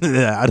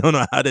 I don't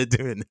know how they're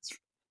doing this.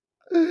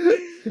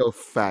 Yo,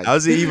 fact.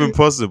 How's it even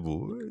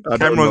possible?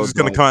 Cameron's just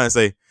gonna come out and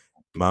say,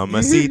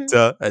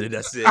 Mamacita, and then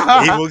that's it.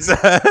 He walks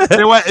out. You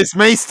know what? It's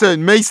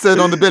Mason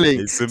on the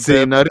billing.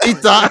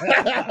 Senorita.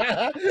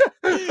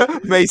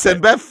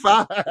 Mason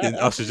Beffa. And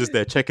Usher's just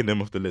there checking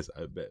them off the list.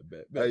 I bet.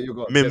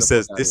 Mim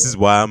says, "This is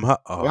why I'm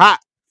hot." Oh. Hot.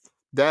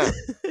 Damn.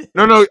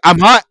 No, I'm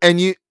hot, and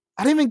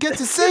I didn't even get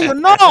to say you're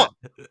not.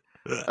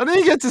 I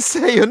didn't get to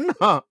say you're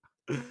not.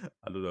 I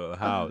don't know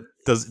how.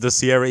 Does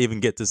Sierra even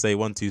get to say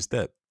 1 2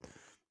 step?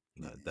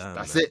 Nah, damn,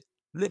 That's man. it.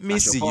 Let me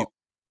That's see your you. fault.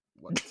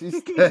 1 2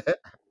 step.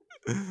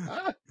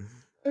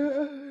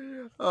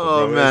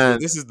 Oh, Bro, man.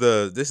 this is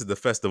the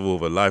festival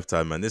of a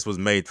lifetime, man. This was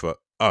made for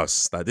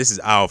us. Like, this is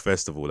our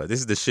festival. Like, this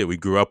is the shit we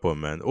grew up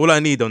on, man. All I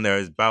need on there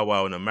is Bow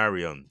Wow and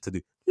Marion to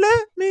do.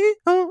 Let me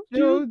hold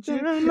you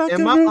down like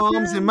in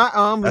my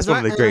arms. That's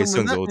one of the greatest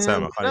songs of all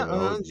time. I can't even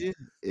hold you.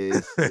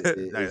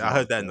 Like, I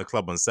heard that in the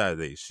club on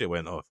Saturday. Shit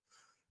went off.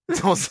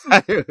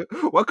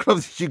 What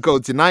club did you go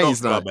to?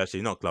 90s Not club,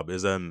 actually, not club. It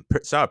was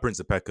shout out Prince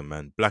of Peckham,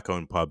 man. Black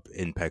owned pub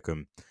in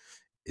Peckham.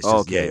 It's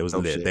just it was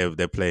lit.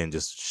 They're playing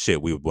just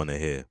shit we would want to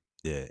hear.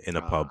 Yeah, in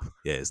a pub.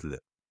 Yeah, it's lit.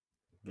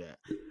 Yeah.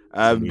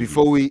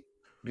 Before we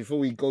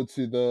go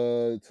to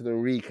the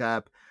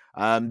recap,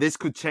 this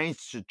could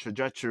change the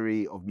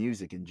trajectory of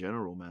music in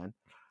general, man.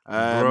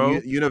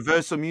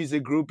 Universal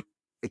Music Group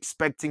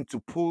expecting to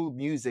pull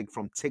music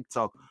from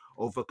TikTok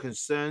over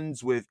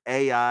concerns with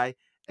AI.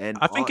 And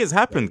I think it's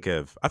happened,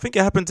 Kev. I think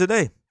it happened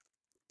today.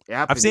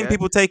 I've seen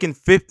people taking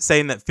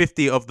saying that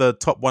 50 of the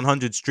top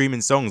 100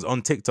 streaming songs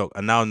on TikTok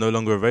are now no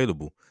longer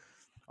available.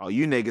 Oh,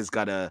 you niggas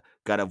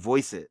gotta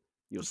voice it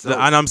yourself.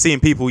 And I'm seeing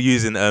people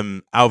using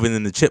Alvin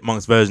and the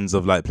Chipmunks versions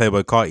of like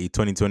Playboy Carti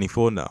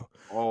 2024 now.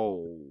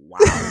 Oh wow!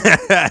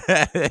 Wow!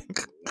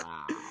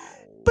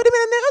 Put him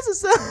in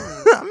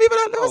the I'm even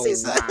on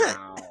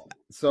wow.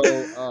 So,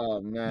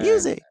 oh man,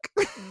 music.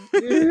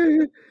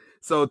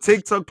 So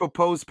TikTok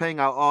proposed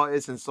paying out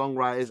artists and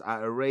songwriters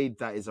at a rate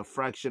that is a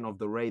fraction of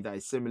the rate that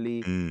is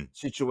similarly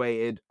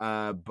situated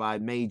by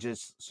major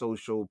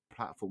social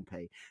platform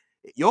pay.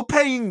 You're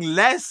paying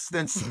less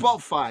than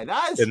Spotify.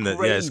 That is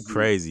crazy. Yeah, it's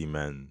crazy,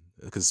 man.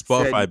 Because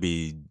Spotify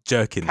be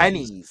jerking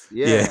pennies.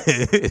 Yeah.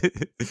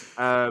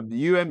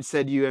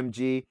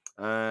 UMG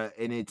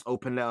in its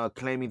open letter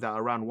claiming that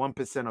around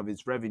 1% of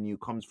its revenue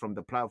comes from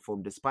the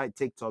platform, despite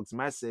TikTok's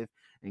massive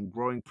and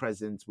growing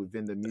presence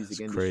within the music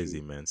industry.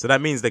 Crazy, man. So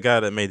that means the guy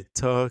that made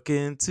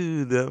 "Talking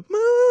to the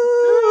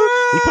Moon,"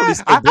 he probably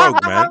still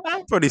broke, man.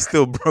 He probably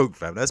still broke,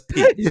 fam. That's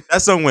peak.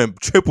 That song went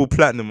triple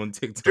platinum on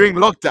TikTok during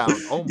lockdown.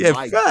 Oh yeah,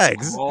 my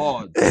facts.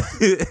 God.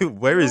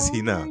 Where is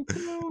he now? Do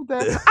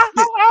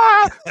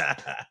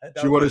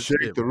you want to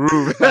shake the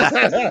room?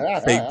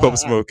 Fake Pop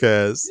Smoke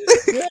ass.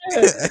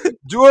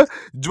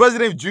 What's the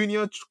name?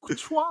 Junior?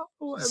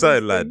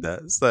 Something like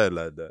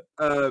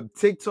that.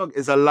 TikTok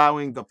is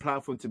allowing the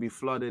platform to be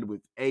flooded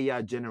with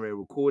AI generated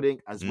recording,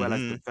 as well as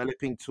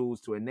developing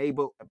tools to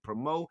enable and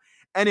promote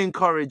and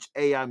encourage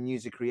AI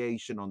music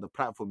creation on the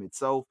platform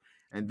itself,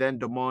 and then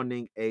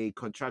demanding a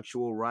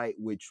contractual right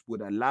which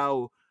would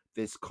allow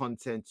this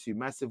content to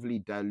massively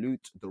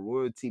dilute the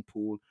royalty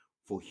pool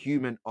for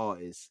human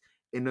artists.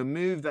 In a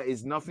move that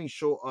is nothing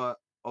short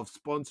of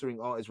sponsoring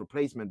artist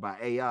replacement by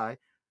AI,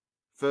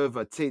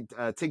 further,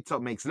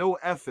 TikTok makes little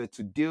effort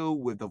to deal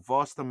with the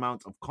vast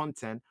amount of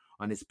content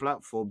on its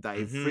platform that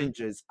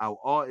infringes our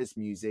artists'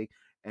 music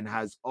and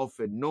has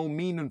offered no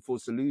meaningful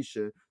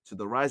solution to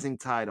the rising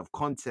tide of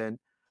content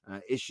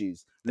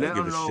issues, let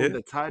alone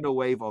the tidal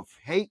wave of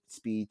hate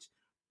speech,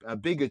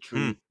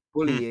 bigotry,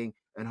 bullying,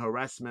 and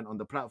harassment on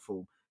the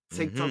platform.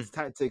 TikTok's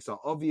tactics are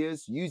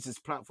obvious, uses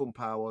platform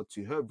power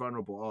to hurt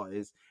vulnerable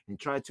artists and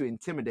try to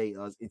intimidate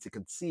us into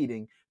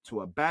conceding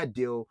to a bad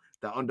deal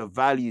that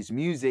undervalues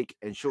music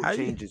and How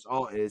you shortchanges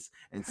artists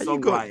and how you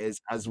got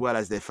songwriters as well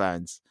as their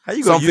fans. how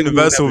you got Something we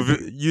will never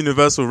do.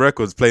 Universal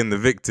Records playing the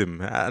victim,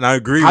 and I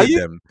agree How with you?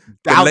 them.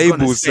 I was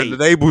gonna The say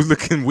labels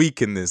looking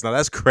weak in this. Now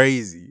that's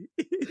crazy.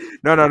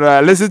 no.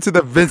 Listen to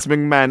the Vince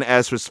McMahon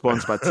ass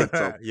response by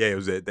TikTok. Yeah, it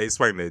was it. They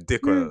swung their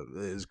dick on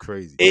it. It was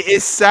crazy. It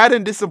is sad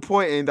and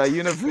disappointing that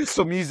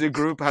Universal Music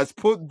Group has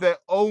put their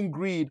own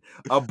greed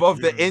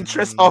above the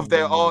interests of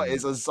their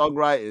artists and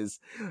songwriters.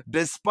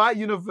 Despite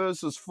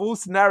Universal's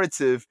false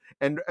narrative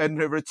and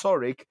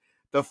rhetoric,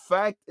 the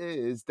fact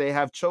is they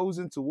have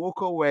chosen to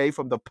walk away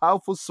from the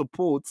powerful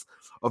support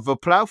of a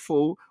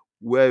platform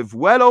with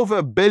well over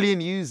 1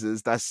 billion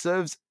users that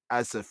serves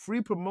as a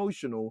free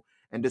promotional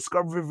and That's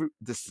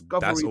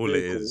discovery all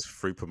it vehicle is.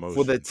 Free for their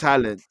promotion.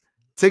 talent.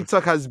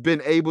 TikTok has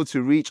been able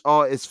to reach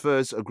artists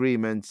first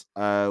agreements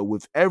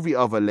with every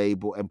other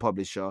label and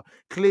publisher.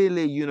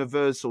 Clearly,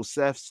 Universal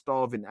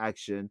self-starving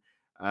action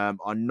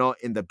are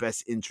not in the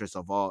best interest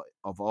of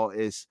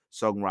artists,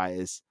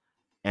 songwriters,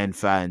 and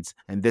fans.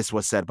 And this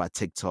was said by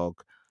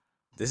TikTok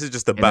This is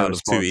just a in a battle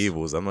of two response.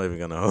 evils. I'm not even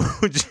gonna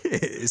hold you.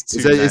 It's two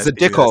It's a nasty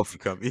dick that's off.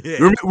 become-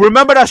 Yeah.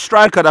 Remember that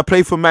striker that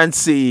played for Man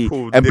City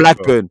Paul and Dick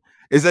Blackburn?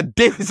 It's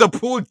a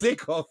Paul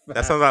dick off.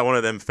 That sounds like one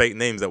of them fake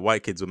names that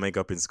white kids would make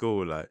up in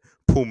school, like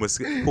Paul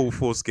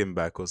Foreskin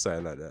back or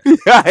something like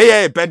that.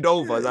 yeah, bend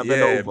over. Is that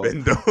bend over?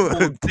 Bend over.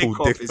 Paul dick Paul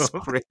off Dick is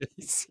off.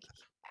 crazy.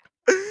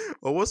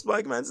 Or what's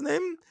Mike Man's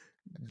name?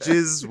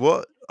 Jizz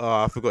what?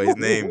 Oh, I forgot his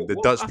name. The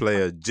Dutch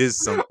player, Jizz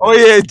something. Oh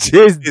yeah,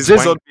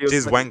 jizz on me.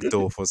 Jizz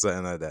Wankdorf or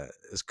something like that.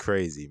 It's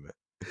crazy, man.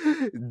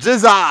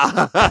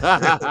 Jizza.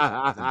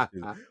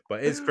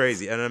 But it's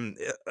crazy. And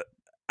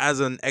as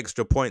an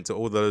extra point to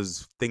all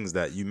those things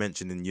that you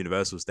mentioned in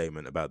Universal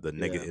statement about the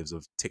negatives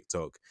of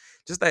TikTok,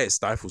 just that it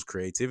stifles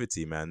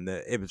creativity, man.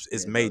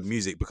 It's made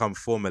music become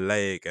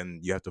formulaic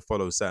and you have to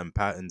follow certain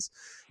patterns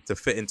to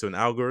fit into an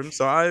algorithm.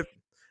 So I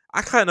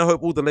kind of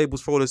hope all the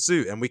labels follow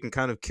suit and we can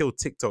kind of kill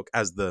TikTok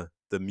as the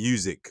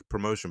music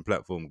promotion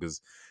platform,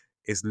 because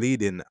it's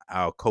leading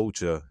our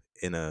culture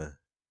in a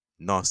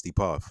nasty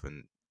path.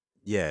 And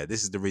yeah,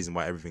 this is the reason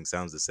why everything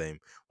sounds the same,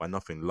 why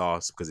nothing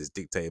lasts, because it's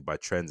dictated by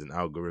trends and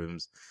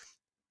algorithms.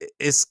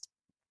 It's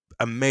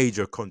a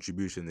major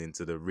contribution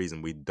into the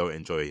reason we don't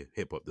enjoy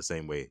hip hop the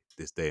same way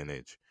this day and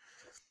age.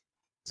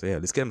 So yeah,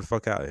 let's get the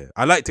fuck out of here.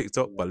 I like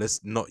TikTok, but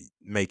let's not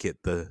make it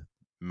the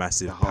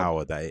massive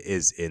power that it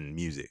is in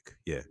music.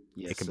 Yeah,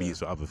 it can be used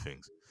for other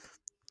things.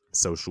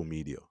 Social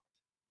media,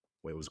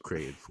 what it was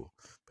created for.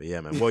 But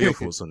yeah, man, what are your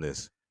thoughts on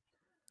this?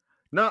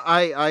 No,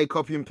 I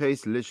copy and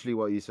paste literally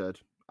what you said.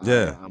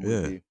 I'm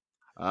with you.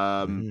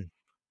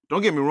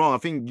 Don't get me wrong. I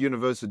think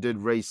Universal did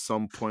raise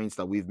some points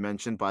that we've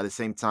mentioned, but at the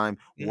same time,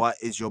 what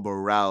is your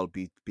morale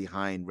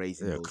behind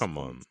raising those points? Come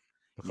on.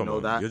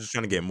 You're just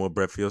trying to get more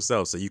bread for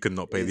yourself, so you can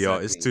not pay the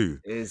artist too.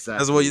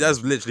 Exactly.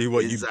 That's literally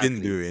what you've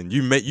been doing.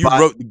 You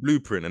wrote the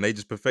blueprint, and they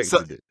just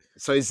perfected it.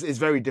 So it's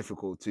very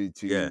difficult to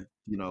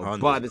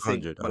but at the same,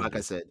 100. but like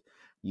I said,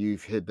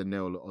 you've hit the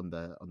nail on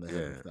the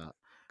head with that.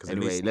 Because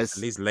anyway, at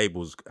least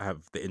labels have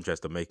the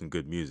interest of making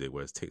good music,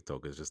 whereas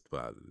TikTok is just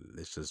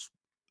it's just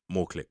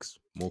more clicks,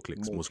 more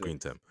screen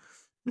time.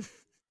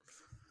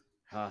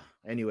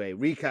 Anyway,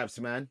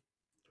 recaps, man.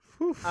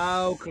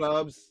 Our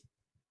clubs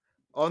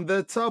on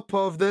the top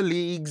of the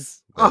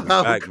leagues. We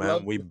back,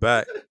 man. We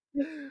back.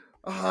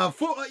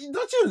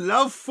 Don't you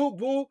love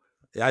football?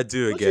 Yeah, I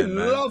do again,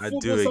 man. I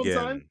do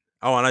again.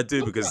 Oh, and I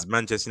do because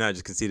Manchester United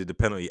just conceded the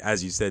penalty.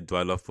 As you said, do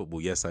I love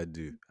football? Yes, I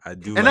do. I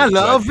do. And I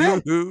love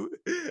it.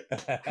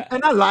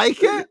 And I like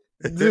it.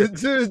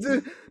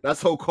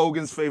 That's Hulk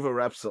Hogan's favorite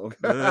rap song.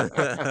 And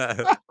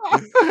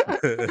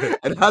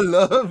I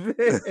love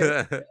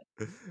it.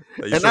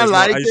 Are you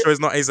sure it's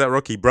not A$AP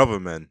Rocky, brother,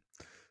 man?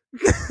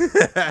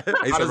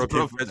 A$AP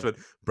Rocky, Frenchman,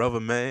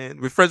 brother,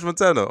 man, with French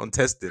Montana on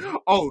Testing.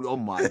 Oh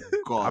my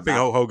god! I think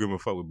Hulk Hogan will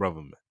fuck with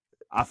brother, man.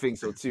 I think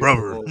so too,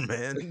 brother,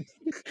 man.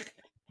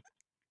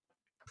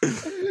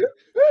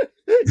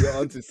 You're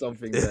onto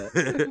something there.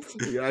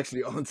 You're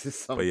actually onto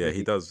something. But yeah,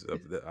 he does.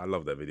 I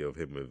love that video of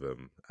him with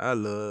I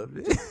love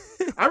it.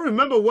 I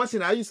remember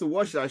watching. I used to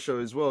watch that show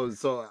as well.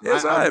 So it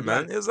was alright,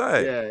 man. It was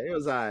alright. Yeah, it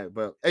was alright.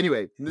 But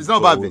anyway, it's not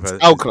about Vince.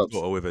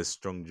 With a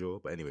strong jaw,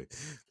 but anyway,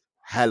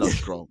 hella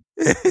strong,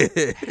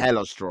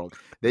 hella strong.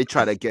 They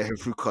try to get him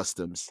through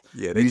customs.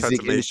 Yeah,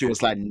 music industry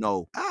was like,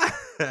 no.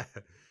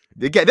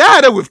 They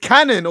had it with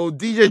Cannon or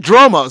DJ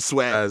Drama, I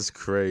swear. That's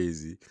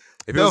crazy.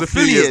 If it was a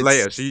few years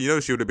later,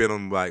 she would have been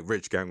on like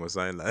Rich Gang or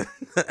something like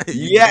that.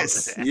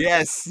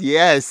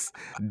 yes.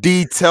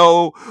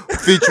 Detail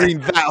featuring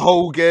that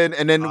Hogan,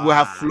 and then we'll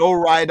have Flow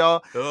Rider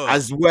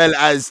as well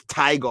as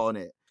Tiger on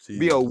it.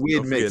 Be a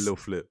weird mix. Little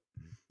flip,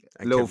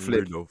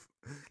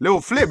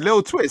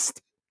 little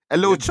twist, a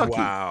little Chucky.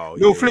 Wow,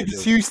 little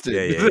Flips Houston.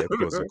 Yeah, of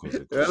course.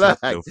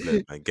 Little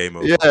flip, man. Game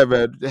over. Yeah,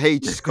 man.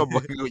 H, come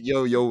on,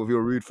 yo, you're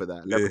rude for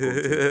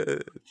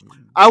that.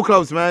 Our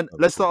clubs, man.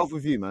 Let's start off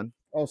with you, man.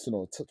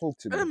 Arsenal, talk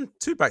to me.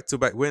 Two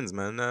back-to-back wins,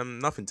 man.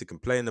 Nothing to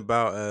complain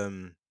about.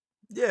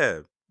 Yeah,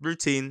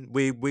 routine.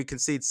 We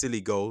concede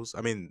silly goals.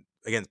 I mean,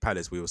 against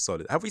Palace, we were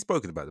solid. Have we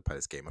spoken about the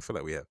Palace game? I feel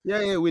like we have.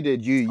 Yeah, we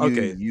did. You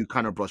Okay, you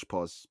kind of brushed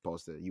past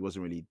it. You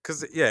wasn't really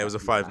because yeah, it was a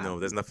that 5-0.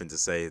 There's happy. nothing to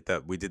say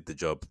that we did the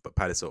job, but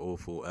Palace are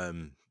awful.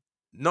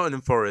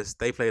 Nottingham Forest,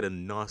 they played a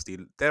nasty.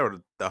 They're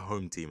the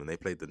home team, and they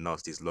played the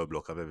nastiest low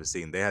block I've ever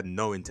seen. They had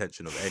no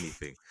intention of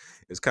anything.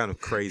 It's kind of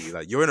crazy.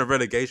 Like you're in a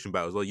relegation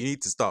battle as well. You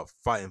need to start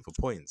fighting for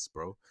points,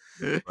 bro.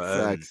 But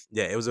Facts.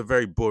 yeah, it was a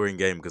very boring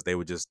game because they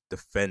were just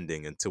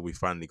defending until we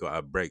finally got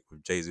our break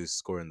with Jesus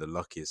scoring the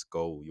luckiest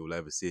goal you'll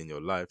ever see in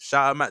your life.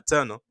 Shout out Matt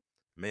Turner.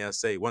 May I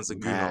say, once a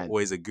gooner, Man,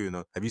 always a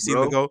gooner. Have you seen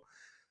the bro, goal?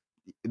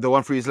 the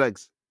one for his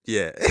legs.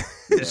 Yeah.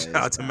 Yeah, Shout it's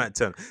out to bad. Matt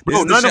Turner. This Bro,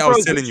 is the none shit of I was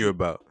Forest. telling you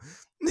about.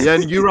 Yeah,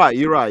 and you're right.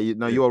 You're right.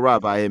 No, Yeah. you were right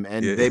about him.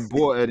 And Yeah. they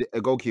bought a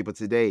goalkeeper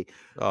today.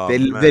 Oh, They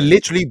man.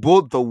 literally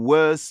bought the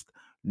worst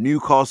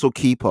Newcastle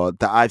keeper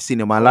that I've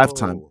seen in my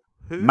lifetime. Oh,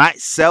 who? Matt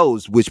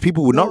Sells, which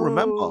people would not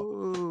remember,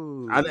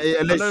 No. I know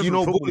unless him you from know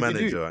what Football we can do.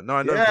 Manager. No,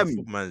 I know him Yeah, from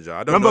Football Manager.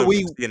 I don't remember know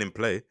him from seeing him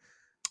play.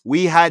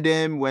 we had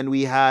him when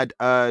we had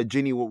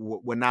Ginny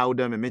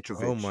Wijnaldum and Oh,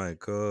 Mitrovic.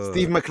 my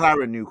Steve God.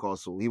 McLaren,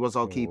 Newcastle. He was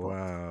our Oh, keeper.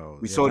 wow.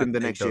 We Yeah, sold my him the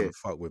mate next year. doesn't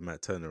fuck with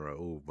Matt Turner at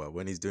all. But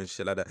when he's doing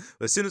shit like that,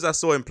 as soon as I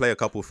saw him play a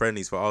couple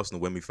friendlies for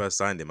Arsenal when we first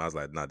signed him, I was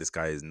like, nah, this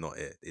guy is not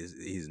it.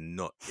 He's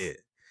not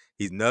it.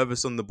 He's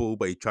nervous on the ball,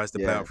 but he tries to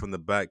play Yeah. out from the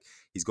back.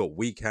 He's got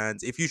weak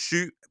hands. If you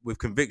shoot with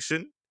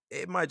conviction,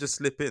 it might just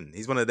slip in.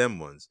 He's one of them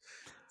ones.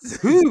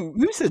 Who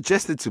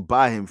suggested to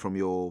buy him from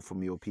your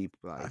people?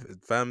 Like,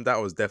 Fam, that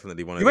was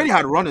definitely one of you already the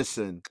had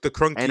Ronison, the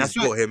and I Cronkies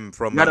swear bought him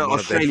from you had an one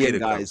of their Australian feeder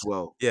guy as clubs.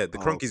 well. Yeah, the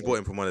Oh, Cronkies okay. bought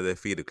him from one of their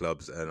feeder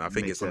clubs, and I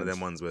think Makes it's one of them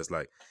sense. ones where it's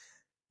like,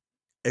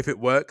 if it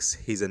works,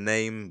 he's a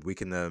name. We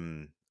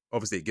can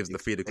obviously it gives the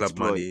feeder club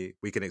Exploit. money.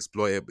 We can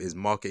exploit his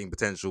marketing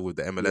potential with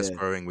the MLS Yeah,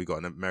 growing. We got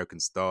an American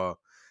star.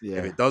 If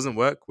yeah. it doesn't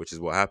work, which is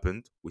what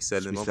happened, we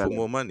sell We him on sell for him.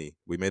 more money.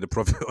 We made a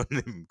profit on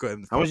him. Got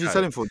him the How much fuck you out.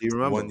 selling for? Do you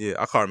remember? 1 year,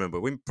 I can't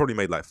remember. We probably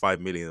made like 5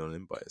 million on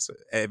him, but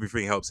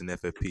everything helps in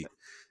FFP.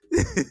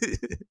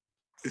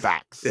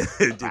 Facts.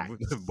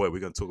 Boy, we're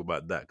gonna talk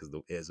about that because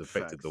it has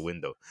affected the Facts.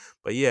 window.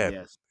 But yeah,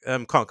 Yes.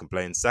 can't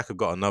complain. Saka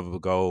got another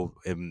goal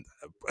in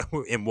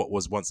in what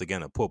was once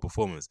again a poor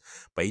performance,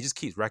 but he just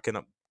keeps racking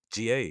up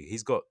GA.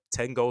 He's got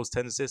 10 goals,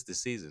 10 assists this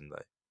season.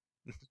 Like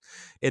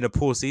in a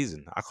poor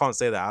season, I can't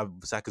say that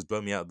Saka's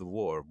blown me out of the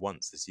water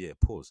once this year.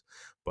 Pause,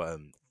 but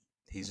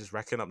he's just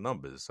racking up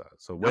numbers.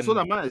 So That's all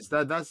when that matters.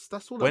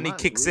 That's all that when he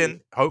matters, kicks really.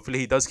 in, hopefully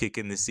he does kick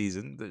in this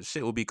season. The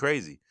shit will be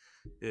crazy.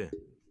 Yeah.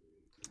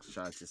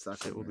 Shout out to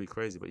Saka, Shit would man. be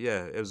crazy. But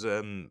yeah, it was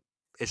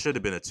it should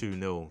have been a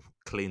 2-0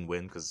 clean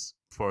win because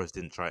Forest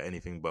didn't try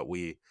anything, but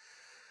we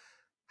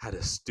had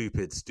a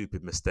stupid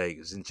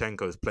mistake.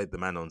 Zinchenko's played the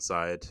man on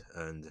side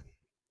and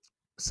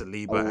Oh,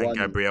 Saliba and one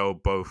Gabriel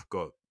both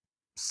got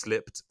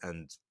slipped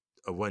and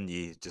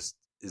Awonyi just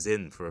is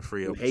in for a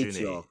free who hates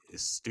opportunity. y'all.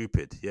 It's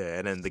stupid. Yeah,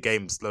 and then the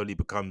game slowly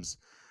becomes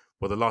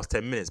the last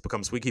 10 minutes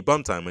becomes squeaky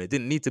bum time when it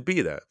didn't need to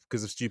be that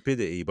because of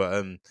stupidity.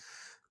 But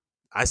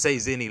I say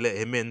Zinni let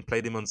him in,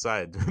 played him on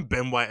side.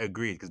 Ben White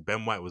agreed because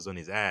Ben White was on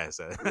his ass.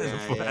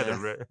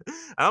 Yeah.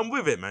 I'm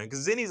with it, man,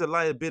 because Zinni's a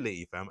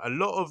liability, fam. A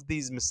lot of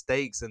these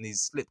mistakes and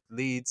these slipped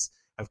leads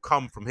have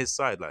come from his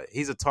side. Like,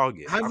 he's a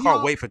target. Have I can't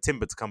you wait for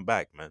Timber to come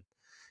back, man.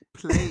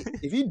 play?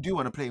 If you do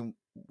want to play him,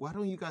 why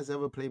don't you guys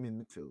ever play him in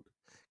midfield?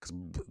 Because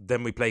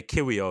then we play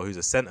Kiwior, who's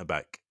a centre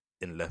back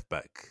in left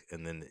back.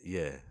 And then,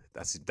 yeah,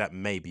 that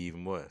may be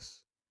even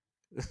worse.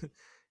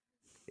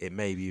 It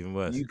may be even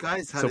worse. You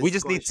guys had So a we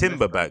just need Scottish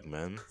Timber left back. back,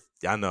 man.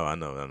 Yeah, I know.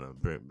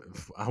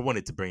 I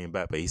wanted to bring him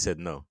back, but he said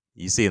no.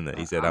 You seen that?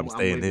 He said, I'm I'm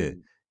staying with here.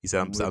 him. He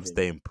said, I'm with I'm him.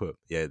 staying put.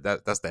 Yeah,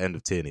 that's the end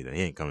of Tierney. Then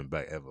he ain't coming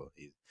back ever.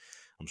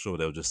 I'm sure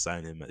they'll just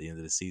sign him at the end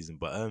of the season.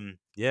 But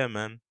yeah,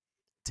 man,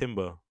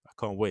 Timber, I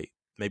can't wait.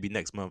 Maybe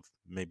next month,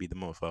 maybe the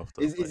month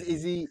after. Is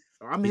he?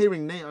 I'm he-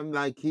 hearing name. I'm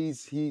like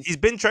he's he's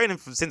been training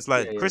since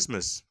like yeah.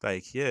 Christmas.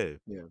 Like, yeah.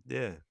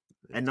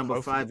 And number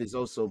Hopefully. 5 is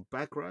also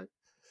back, right?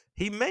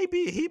 He may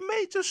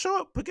just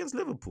show up against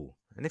Liverpool.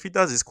 And if he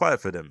does, it's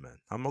quiet for them, man.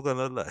 I'm not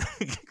gonna lie.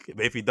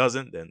 But if he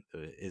doesn't, then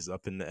it's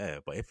up in the air.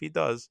 But if he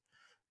does,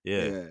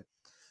 yeah.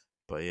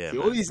 But yeah, See,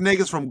 man. all these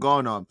niggas from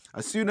Ghana.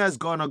 As soon as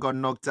Ghana got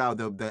knocked out,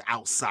 they're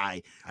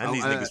outside. And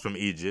these niggas from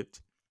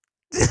Egypt.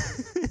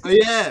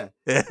 Yeah.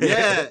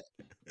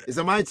 Is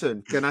it my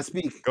turn? Can I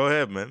speak? Go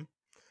ahead, man.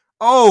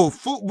 Oh,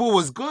 football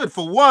was good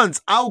for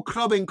once. Our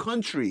club in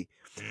country.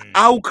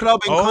 Our club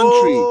in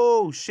country.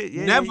 Oh shit!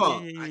 Yeah, Never.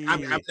 yeah.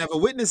 I've never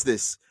witnessed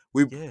this.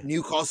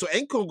 Newcastle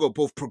and Congo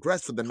both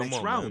progressed for the next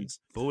rounds.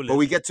 But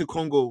we get to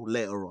Congo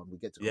later on.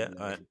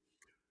 Right.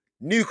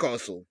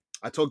 Newcastle.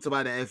 I talked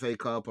about the FA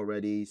Cup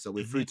already, so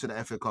we're through to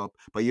the FA Cup.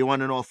 But you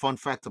want to know a fun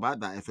fact about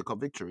that FA Cup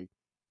victory?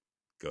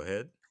 Go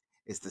ahead.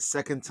 It's the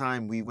second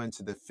time we went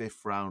to the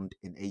 5th round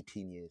in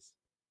 18 years.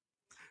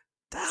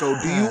 Damn. So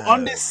do you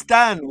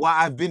understand why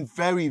I've been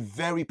very,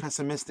 very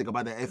pessimistic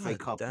about the FA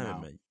Cup now?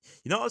 Man.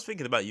 You know, I was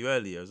thinking about you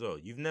earlier as well.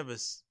 You've never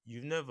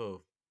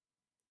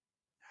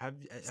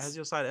has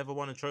your side ever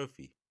won a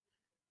trophy?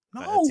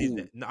 Like that team.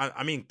 No. No,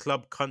 I mean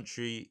club,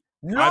 country.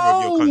 Either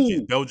of your countries,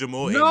 No. Belgium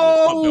or England.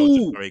 Not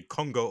Belgium. No. Sorry,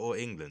 Congo or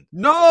England.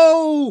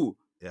 No.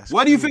 That's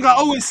What do you think I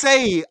crazy, always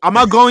say? Am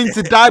I going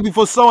to die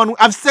before someone?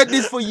 I've said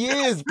this for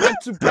years,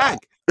 back to back.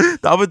 The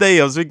other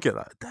day I was thinking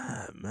like,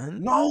 damn,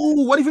 man. No.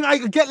 What do you think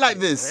I get like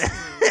this?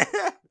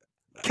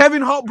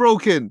 Kevin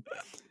Heartbroken.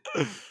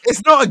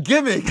 It's not a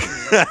gimmick.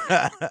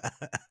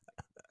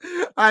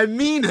 I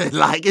mean it.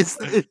 Like it's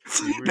Really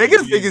niggas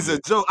think mean it's a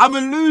it. joke. I'm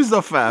a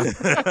loser, fam.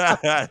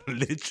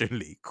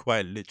 Literally,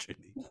 quite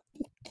literally.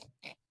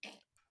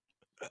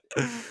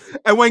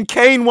 And when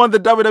Kane won the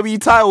WWE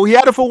title, he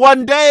had it for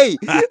one day.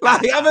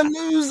 Like I'm a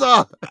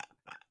loser.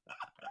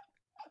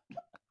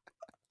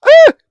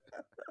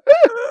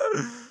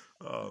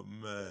 Oh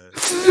man.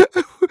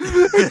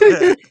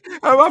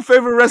 And my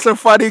favorite wrestler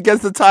finally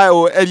gets the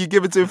title and you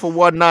give it to him for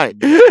one night.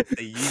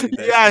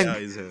 Yeah.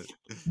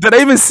 Did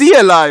I even see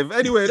it live?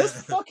 Anyway,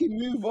 let's fucking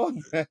move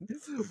on, man.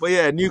 But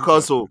yeah,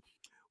 Newcastle.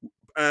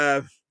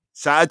 Shout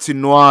out to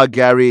Noir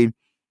Gary.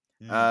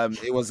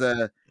 It was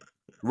a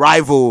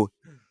rival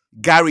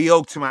Gary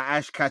Oak to my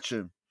Ash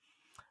Ketchum.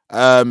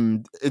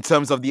 In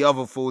terms of the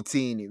other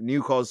 14,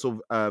 Newcastle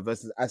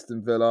versus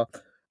Aston Villa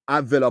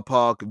at Villa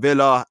Park.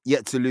 Villa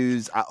yet to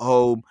lose at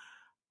home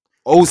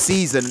all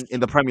season in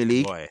the Premier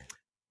League. Boy.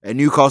 And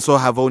Newcastle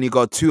have only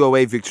got 2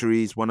 away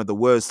victories, one of the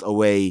worst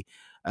away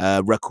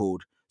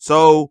record.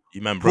 So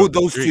put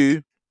those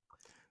two.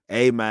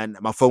 Hey man,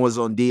 my phone was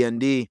on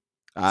D&D.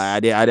 I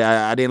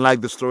didn't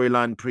like the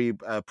storyline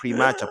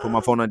pre-match. I put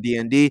my phone on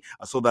D&D.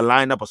 I saw the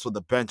lineup. I saw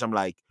the bench. I'm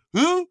like,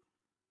 who?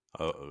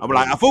 I'm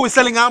like, I thought we're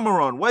selling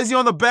Amaron. Why is he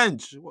on the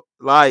bench?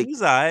 Like, he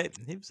was alright.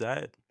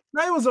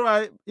 No, he was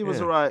alright. He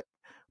was alright.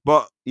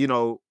 But you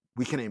know,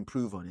 we can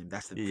improve on him.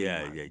 That's the thing.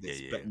 Yeah.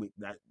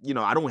 You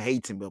know, I don't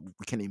hate him, but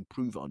we can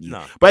improve on you.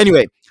 No. But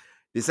anyway,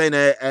 this ain't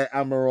a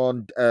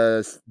Amaron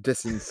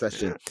dissing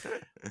session.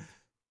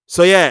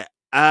 So yeah,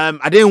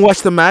 I didn't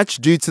watch the match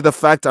due to the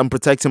fact I'm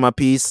protecting my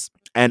peace,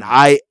 and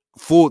I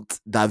thought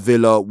that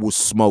Villa would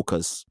smoke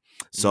us.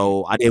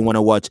 So I didn't want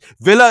to watch.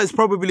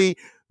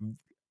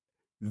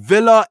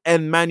 Villa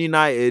and Man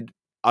United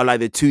are like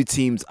the two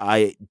teams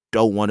I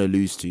don't want to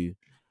lose to.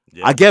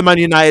 Yeah. I get Man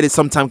United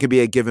sometimes can be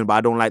a given, but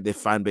I don't like their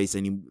fan base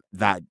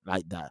like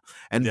that.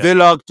 And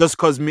Villa, just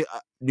because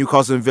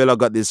Newcastle and Villa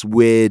got this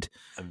weird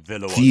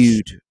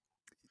feud.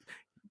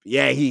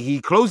 Yeah,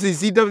 he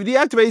closes. He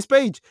deactivates his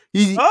page.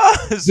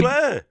 I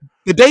swear.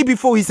 The day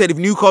before, he said, if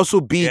Newcastle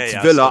beats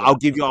Villa, I'll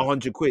give you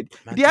 100 quid.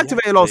 Man, he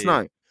deactivated last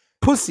night.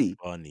 Pussy.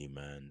 Funny,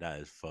 man.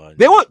 That is funny.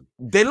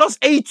 They lost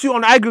 8-2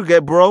 on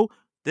aggregate, bro.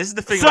 This is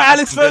the thing. Sir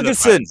Alex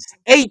Ferguson,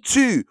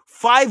 8-2,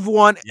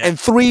 5-1, and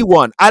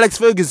 3-1. Alex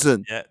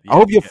Ferguson. I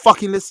hope you're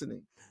fucking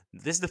listening.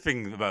 This is the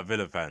thing about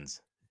Villa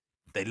fans.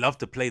 They love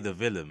to play the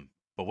villain,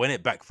 but when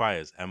it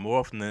backfires, and more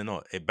often than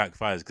not, it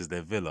backfires because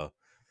they're Villa,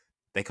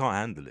 they can't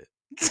handle it.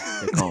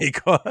 They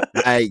can't.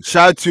 Hey,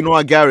 shout out to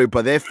Noah Gary,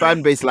 but their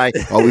fan base like,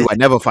 we were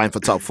never fine for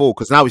top 4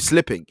 because now we're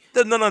slipping.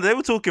 No, they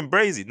were talking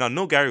brazy. No,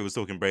 Noah Gary was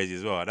talking brazy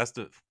as well. That's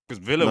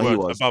because Villa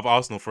were above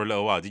Arsenal for a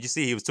little while. Did you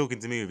see he was talking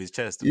to me with his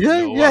chest?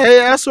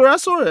 Yeah, I saw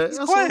it. It's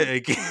quiet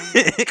again.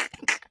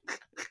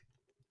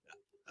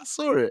 I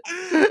saw it.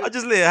 I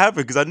just let it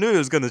happen because I knew it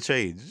was going to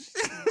change.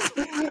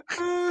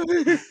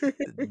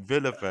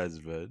 Villa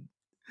fans, man.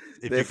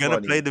 If you're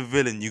going to play the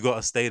villain, you got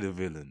to stay the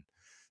villain.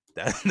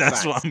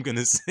 That's what I'm going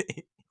to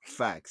say.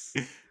 Facts.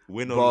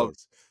 Win or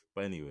loss.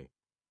 But anyway.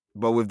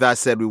 But with that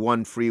said, we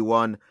won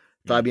 3-1.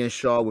 Fabian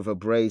Shaw with a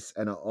brace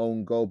and an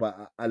own goal by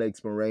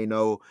Alex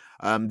Moreno.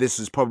 This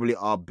was probably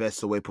our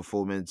best away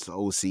performance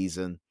all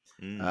season.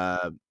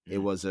 It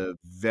was a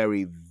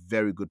very,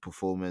 very good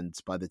performance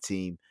by the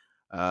team.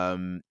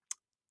 And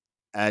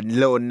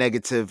little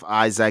negative,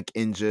 Isaac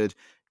injured.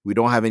 We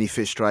don't have any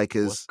fit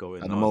strikers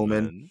at the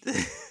moment.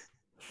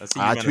 I see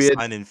you man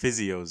signing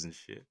physios and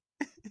shit.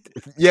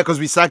 Yeah, because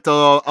we sacked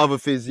our other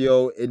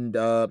physio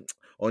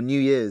on New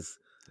Year's.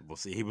 Well,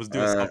 see, he was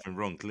doing something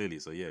wrong, clearly.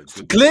 So yeah,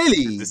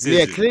 clearly,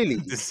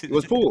 it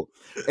was poor.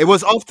 It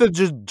was after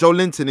just Joe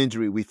Linton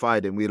injury we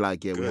fired him. We were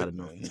like, we had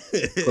enough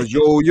because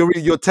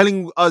you're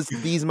telling us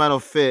these men are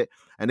fit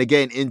and they're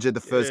getting injured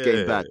the first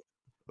game back.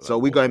 So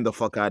we got him the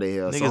fuck out of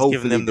here. Niggas so hopefully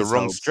giving them the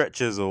wrong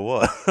stretches or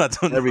what? I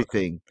don't know.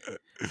 Everything.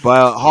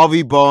 But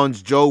Harvey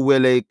Barnes, Joe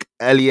Willock,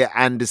 Elliot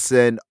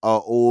Anderson are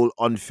all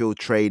on-field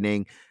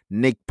training.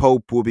 Nick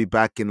Pope will be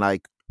back in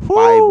like 5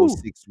 or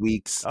 6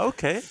 weeks.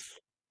 Okay.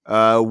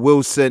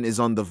 Wilson is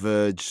on the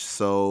verge.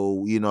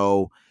 So,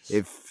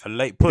 if a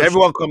late push,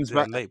 everyone comes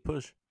back. A late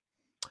push.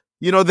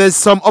 There's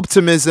some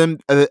optimism,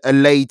 a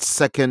late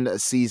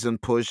second season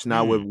push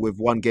now with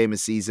one game a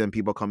season,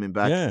 people coming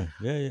back.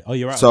 Yeah. Oh,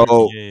 you're right.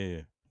 So,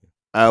 yeah.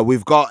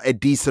 We've got a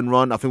decent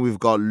run. I think we've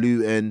got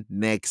Luton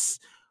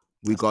next.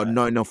 We got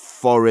Nottingham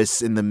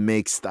Forest in the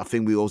mix. I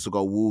think we also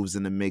got Wolves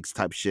in the mix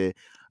type shit.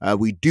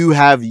 We do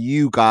have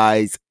you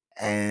guys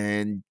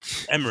and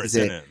Emirates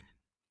in it.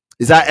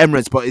 Is that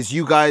Emirates? But is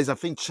you guys, I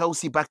think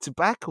Chelsea back to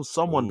back or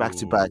someone back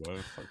to back.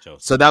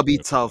 So that'll be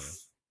tough.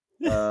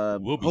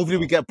 Hopefully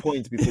we get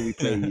points before we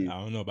play you.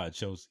 I don't know about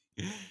Chelsea.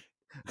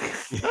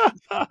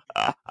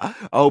 I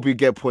hope you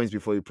get points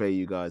before you play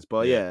you guys.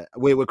 But Yeah.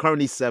 yeah, we're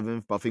currently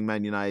 7th, but I think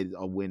Man United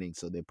are winning,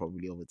 so they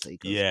probably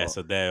overtake us. Yeah, But...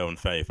 so they're on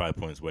 35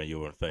 points where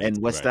you're on 32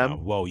 And West right now.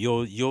 Ham? Well,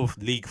 your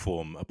league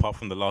form, apart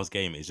from the last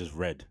game, is just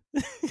red.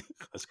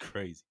 That's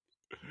crazy.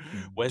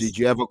 Did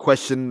you ever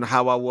question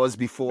how I was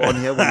before on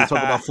here when we talk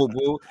about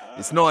football?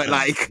 It's not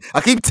like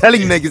I keep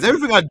telling niggas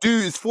everything I do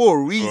is for a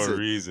For a reason.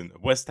 reason.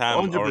 West Ham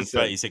are on 100%.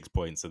 36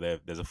 points, so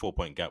there's a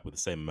 4-point gap with the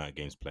same amount of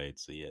games played.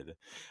 So yeah,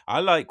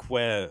 I like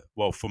where,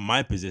 well, from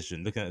my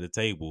position, looking at the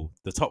table,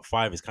 the top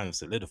 5 is kind of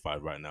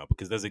solidified right now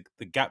because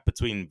the gap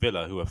between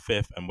Villa, who are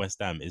 5th, and West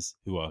Ham,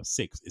 who are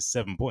 6th, is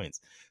 7 points.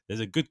 There's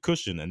a good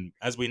cushion, and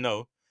as we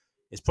know,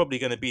 it's probably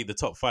going to be the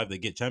top 5 that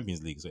get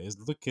Champions League. So it's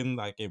looking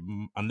like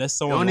unless It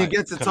someone only like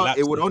gets the top.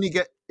 It collapses. would only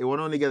get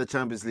the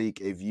Champions League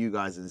if you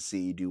guys and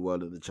City do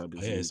well in the Oh,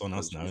 Champions yeah, League. it's on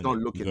us now. It's Isn't not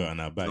it? looking. We got it on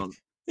our It's back. not,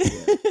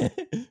 yeah,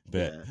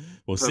 Bet. yeah.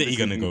 Well, City Purposely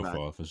gonna do go bad.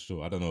 far for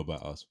sure. I don't know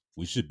about us.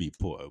 We should beat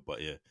Porto,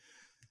 but yeah.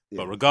 Yeah,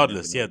 But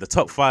regardless, you never yeah, know. the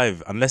top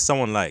 5, unless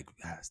someone like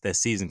their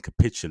season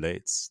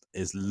capitulates,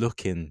 is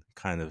looking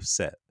kind of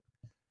set.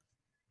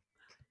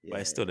 Yeah,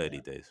 But it's still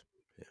early days.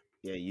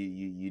 yeah.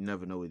 You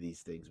never know with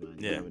these things, man.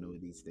 You Yeah. never know with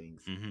these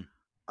things.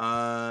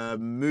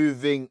 Mm-hmm.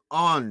 Moving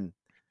on.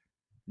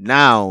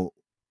 Now,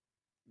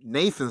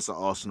 Nathan's an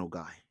Arsenal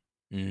guy.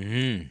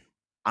 Mm-hmm.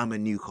 I'm a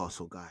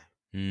Newcastle guy.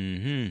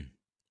 Mm-hmm.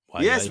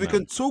 Yes, we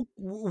can talk.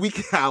 We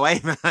can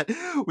wait, man.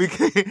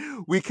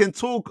 We can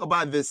talk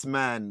about this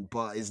man,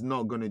 but it's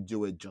not gonna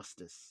do it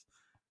justice.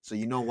 So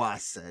you know what I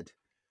said?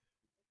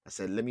 I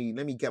said let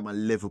me get my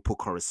Liverpool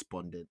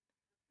correspondent.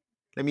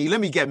 Let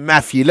me get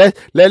Matthew.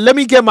 Let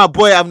me get my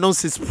boy I've known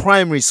since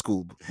primary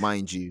school,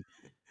 mind you.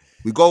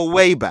 We go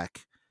way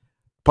back.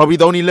 Probably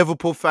the only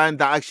Liverpool fan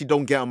that actually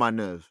don't get on my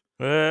nerve.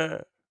 No,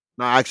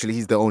 actually,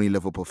 he's the only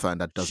Liverpool fan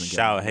that doesn't get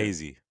on my nerve.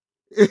 Hazy.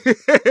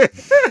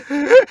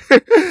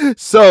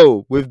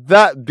 So, with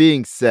that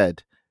being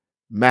said,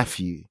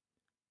 Matthew,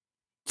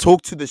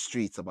 talk to the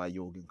streets about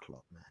Jurgen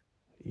Klopp,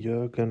 man.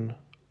 Jurgen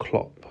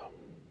Klopp.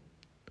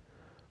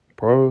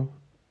 Bro,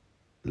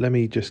 let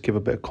me just give a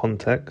bit of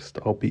context.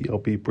 I'll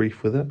be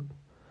brief with it.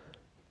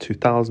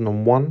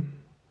 2001,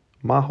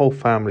 my whole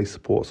family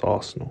supports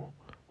Arsenal.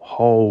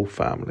 Whole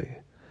family.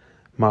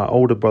 My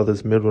older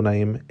brother's middle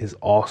name is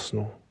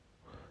Arsenal.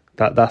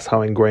 That's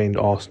how ingrained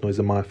Arsenal is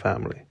in my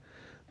family.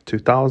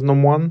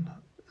 2001,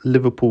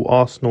 Liverpool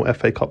Arsenal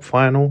FA Cup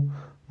final.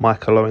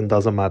 Michael Owen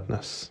does a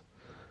madness.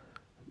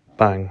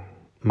 Bang.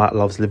 Matt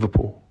loves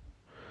Liverpool.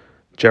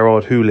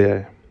 Gerard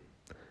Houllier.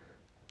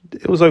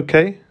 It was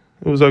okay.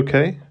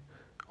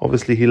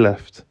 Obviously he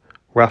left.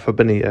 Rafa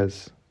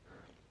Benitez.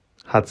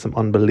 Had some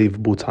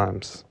unbelievable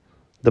times.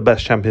 The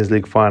best Champions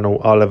League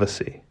final I'll ever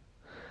see.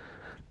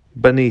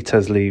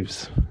 Benitez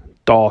leaves.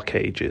 Dark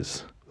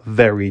ages.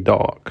 Very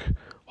dark.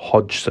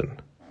 Hodgson.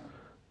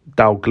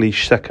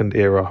 Dalglish second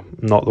era.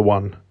 Not the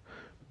one.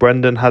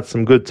 Brendan had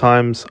some good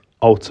times.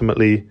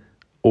 Ultimately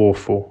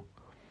awful.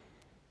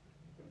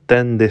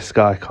 Then this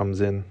guy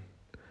comes in.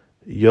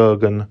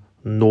 Jurgen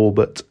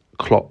Norbert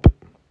Klopp.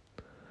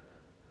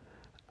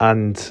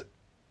 And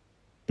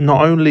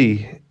not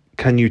only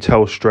can you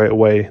tell straight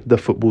away the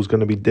football's going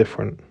to be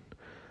different,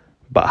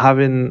 but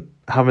having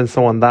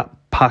someone that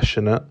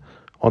passionate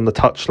on the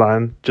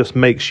touchline just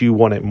makes you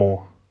want it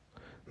more,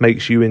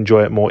 makes you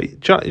enjoy it more. Do you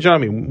know what I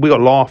mean? We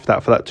got laughed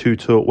at for that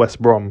 2-2 at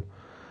West Brom,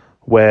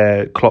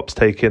 where Klopp's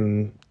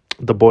taking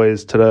the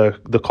boys to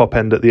the Kop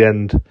end at the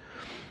end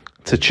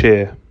to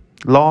cheer.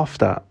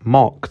 Laughed at,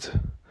 mocked.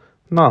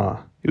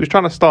 Nah, he was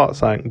trying to start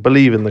saying,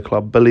 believe in the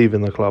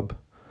club.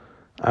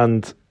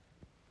 And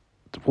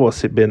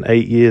what's it been,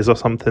 8 years or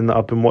something that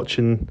I've been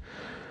watching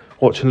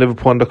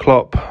Liverpool under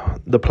Klopp.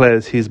 The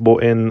players he's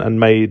brought in and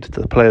made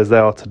the players they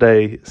are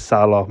today: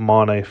 Salah,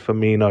 Mane,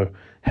 Firmino,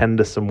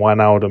 Henderson,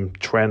 Wijnaldum,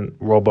 Trent,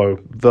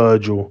 Robbo,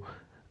 Virgil,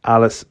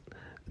 Alice,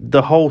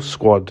 the whole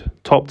squad,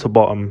 top to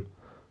bottom,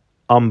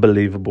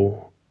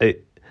 unbelievable.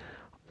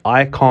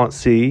 I can't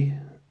see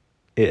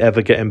it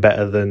ever getting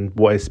better than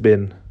what it's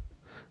been.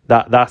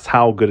 That's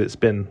how good it's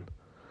been.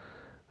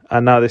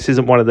 And now this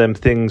isn't one of them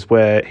things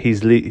where he's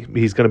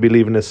going to be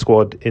leaving his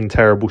squad in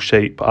terrible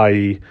shape,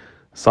 i.e.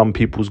 some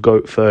people's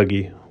goat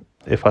Fergie.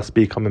 If I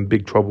speak, I'm in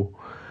big trouble.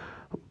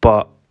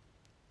 But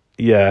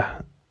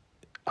yeah,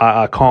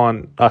 I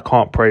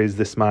can't praise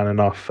this man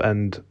enough,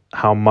 and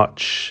how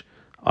much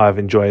I've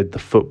enjoyed the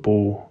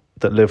football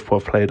that Liverpool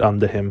have played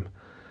under him.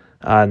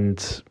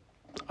 And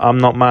I'm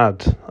not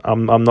mad.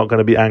 I'm not going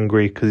to be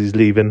angry because he's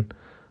leaving.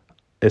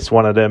 It's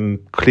one of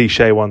them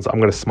cliche ones. I'm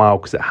going to smile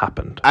because it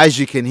happened. As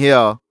you can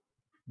hear,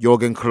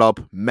 Jurgen Klopp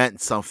meant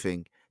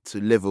something to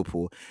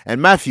Liverpool.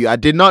 And Matthew, I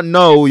did not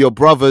know your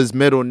brother's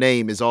middle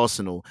name is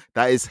Arsenal.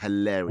 That is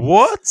hilarious.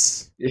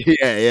 What?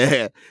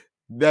 Yeah.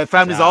 Their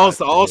families are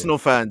also Arsenal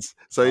fans.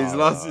 So his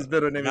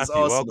middle name is Matthew,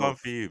 Arsenal. well done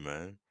for you,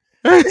 man.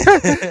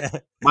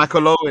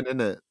 Michael Owen,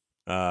 innit?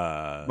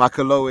 Uh,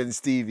 Michael Owen,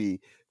 Stevie.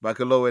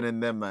 Michael Owen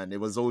and them, man. It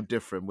was all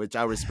different, which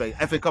I respect.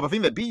 FA Cup, I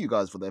think they beat you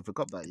guys for the FA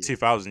Cup that year.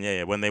 2000,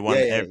 yeah. When they won,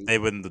 Yeah. they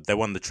won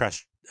the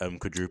trash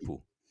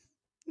quadruple.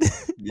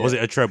 Yeah. Was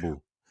it a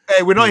treble?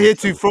 Hey, we're not here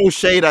to throw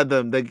shade at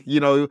them. The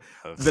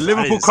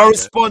Liverpool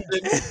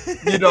correspondent,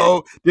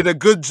 did a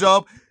good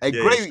job. A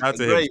great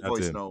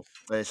voice note.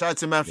 Shout out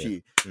to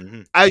Matthew. Yeah.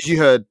 Mm-hmm. As you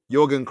heard,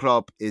 Jurgen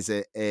Klopp is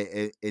a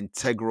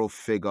integral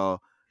figure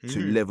to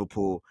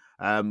Liverpool.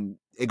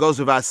 It goes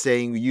without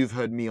saying, you've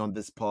heard me on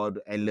this pod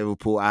and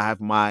Liverpool. I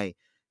have my,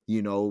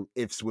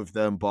 ifs with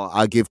them, but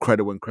I give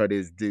credit when credit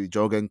is due.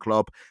 Jurgen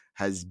Klopp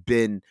has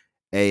been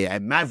a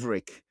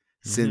maverick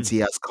since he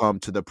has come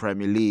to the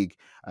Premier League.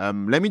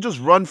 Let me just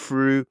run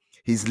through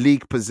his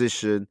league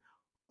position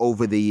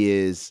over the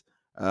years,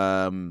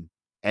 and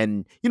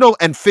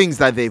things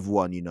that they've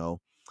won.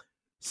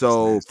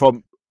 So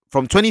from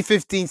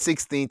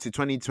 2015-16 to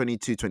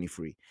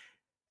 2022-23,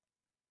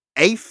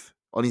 eighth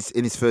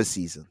in his first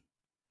season,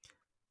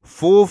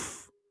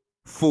 fourth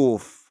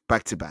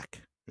back to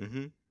back,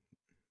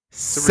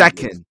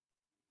 second,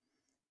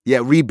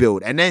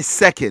 rebuild, and then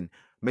second.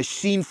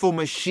 Machine for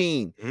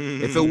machine.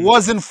 If it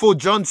wasn't for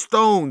John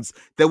Stones,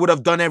 they would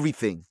have done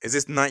everything. Is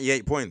this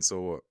 98 points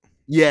or what?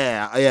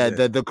 Yeah.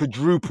 The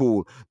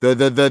quadruple,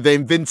 the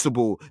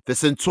invincible, the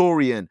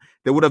Centurion.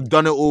 They would have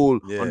done it all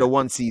on the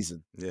one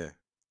season. Yeah.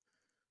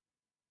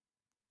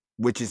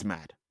 Which is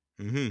mad.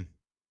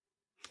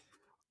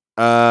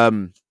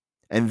 And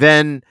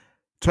then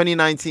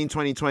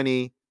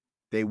 2019-2020,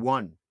 they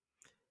won.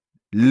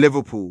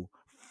 Liverpool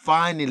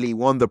finally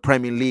won the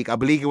Premier League. I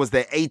believe it was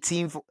their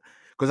 18th.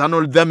 Because I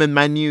know them and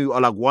Man U are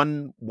like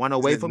one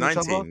away from 19,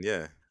 each other.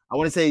 Yeah. I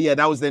want to say,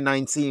 that was their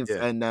 19th,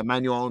 and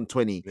Man U are on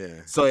 20.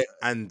 Yeah. So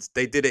and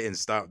they did it in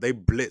style. They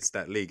blitzed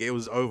that league. It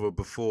was over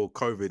before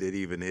COVID had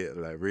even hit.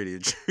 Like really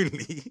and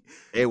truly,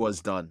 it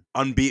was done.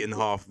 Unbeaten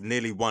half,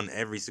 nearly won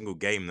every single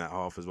game that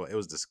half as well. It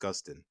was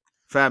disgusting.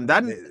 Fam,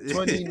 that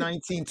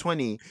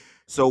 2019-20.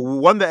 So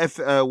won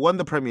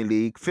the Premier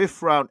League,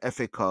 5th round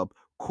FA Cup,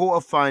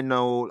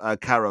 quarterfinal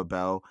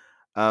Carabao.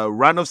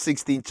 Round of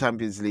 16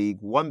 Champions League,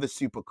 won the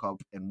Super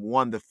Cup, and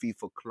won the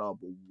FIFA Club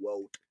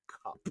World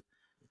Cup.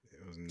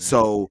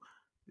 So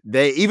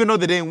they, even though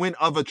they didn't win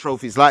other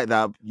trophies like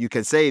that, you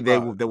can say they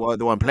were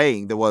the one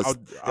playing. They're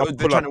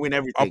trying to win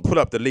everything. I'll pull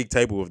up the league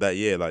table of that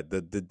year. Like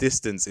the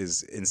distance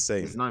is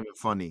insane. It's not even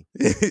funny.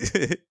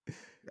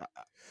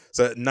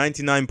 So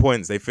 99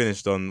 points they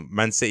finished on.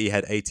 Man City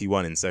had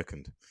 81 in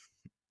second.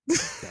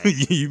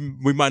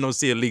 We might not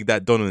see a league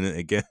that dominant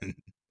again.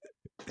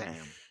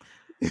 Damn.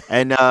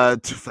 And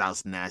that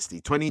was nasty.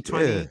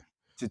 2020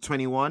 to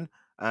 21,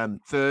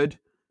 third.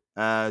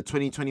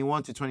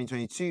 2021 to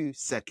 2022,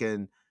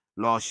 second.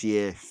 Last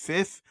year,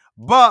 5th.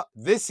 But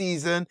this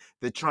season,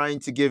 they're trying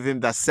to give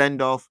him that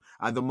send-off.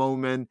 At the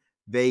moment,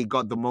 they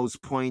got the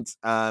most points.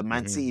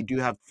 Man City do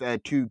have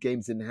 2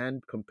 games in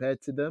hand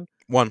compared to them.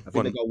 I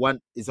think they got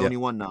one. It's only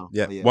one now.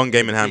 Yeah, one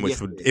game in hand,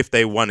 which would, if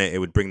they won it, it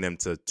would bring them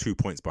to 2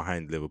 points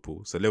behind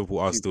Liverpool. So Liverpool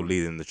are still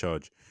leading the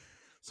charge.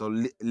 So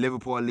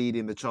Liverpool are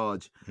leading the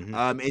charge.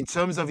 In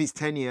terms of his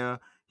tenure,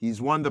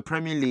 he's won the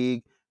Premier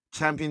League,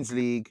 Champions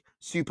League,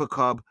 Super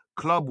Cup,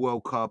 Club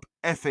World Cup,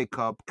 FA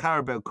Cup,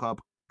 Carabao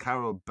Cup,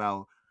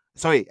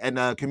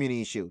 and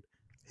Community Shield.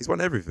 He's won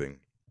everything.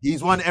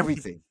 He's won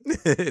everything.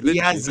 He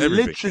has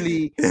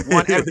literally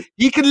won everything.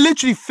 He can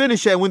literally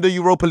finish it and win the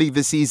Europa League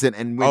this season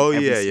and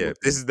win. Yeah.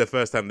 This is the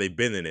first time they've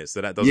been in it, so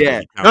that doesn't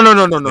really count.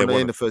 No.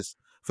 In the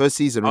first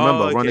season,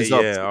 remember, runners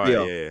up.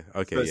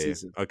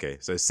 Okay.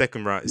 So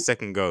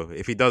second go.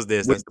 If he does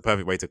this, that's the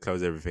perfect way to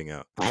close everything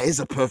out. That is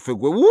a perfect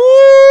way.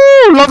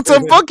 Woo!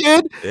 Long-term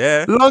booking.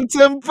 Yeah.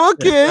 Long-term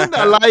booking.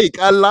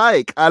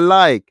 I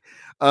like.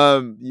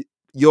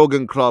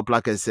 Jurgen Klopp,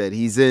 like I said,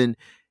 he's in.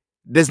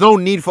 There's no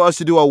need for us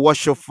to do a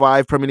wash of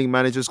 5 Premier League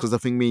managers because I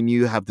think me and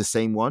you have the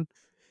same one.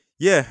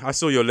 Yeah, I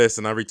saw your list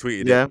and I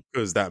retweeted it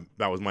because that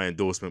was my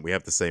endorsement. We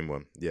have the same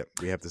one. Yeah,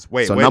 we have this.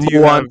 Wait, so where number do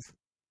you one, have?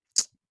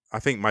 I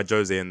think my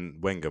Jose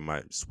and Wenger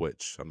might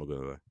switch. I'm not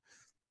gonna lie.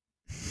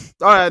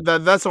 All right,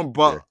 that's on.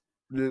 But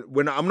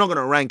when I'm not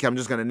gonna rank, I'm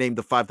just gonna name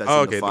the 5 that's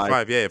in the 5. The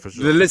 5, yeah, for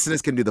sure. The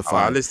listeners can do the 5.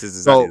 Our list is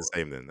exactly the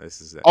same then.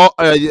 This is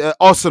it.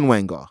 Arsene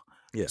Wenger,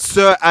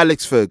 Sir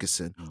Alex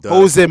Ferguson,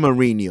 Jose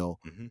Mourinho,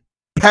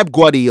 Pep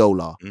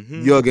Guardiola,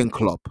 Jurgen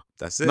Klopp.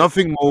 That's it.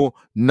 Nothing more,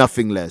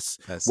 nothing less.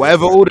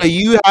 Whatever order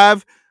you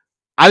have,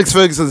 Alex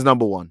Ferguson's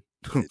number 1.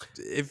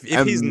 If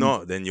he's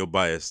not, then you're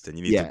biased and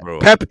you need to grow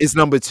up. Pep is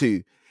number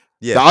 2.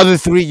 Yeah. The other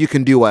 3, you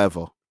can do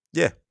whatever.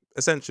 Yeah,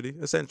 essentially.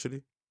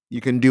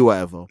 You can do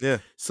whatever. Yeah.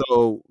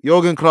 So,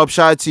 Jurgen Klopp,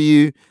 shout out to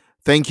you.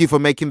 Thank you for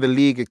making the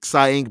league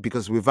exciting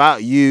because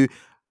without you,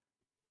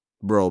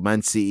 bro,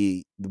 Man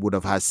City would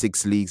have had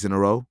 6 leagues in a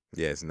row.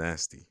 Yeah, it's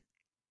nasty.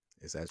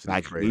 It's actually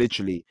like crazy.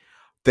 Literally.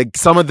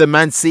 Some of the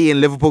Man City and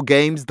Liverpool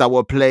games that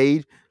were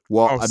played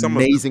were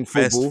amazing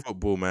football. Best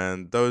football,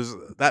 man.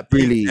 That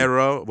really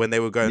era when they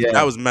were going,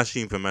 that was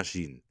machine for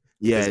machine.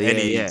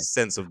 Any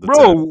sense of the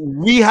term.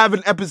 We have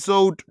an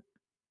episode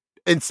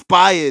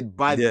inspired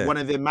by one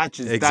of their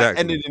matches that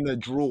ended in a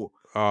draw.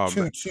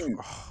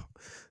 2-2.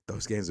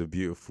 Those games are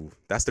beautiful.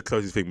 That's the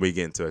closest thing we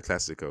get into a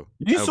Classico.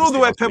 You saw the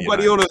way Pep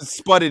Guardiola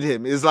spotted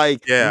him. It's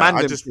like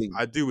thing.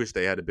 I do wish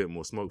they had a bit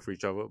more smoke for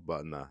each other,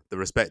 but nah, the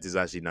respect is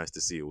actually nice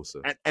to see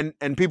also.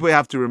 And people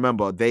have to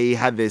remember they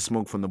had their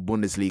smoke from the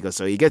Bundesliga,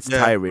 so it gets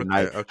tiring.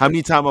 Okay. How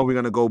many times are we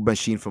gonna go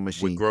machine for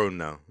machine? We're grown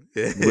now.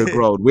 We're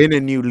grown. We're in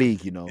a new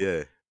league, you know.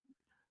 Yeah.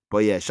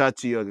 But yeah, shout out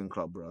to Jurgen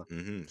Klopp, bro.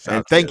 Mm-hmm.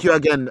 And thank you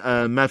again,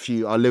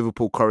 Matthew, our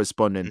Liverpool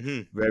correspondent.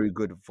 Mm-hmm. Very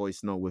good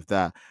voice note with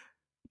that,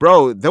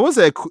 bro. There was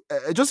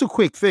just a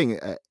quick thing,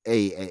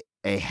 a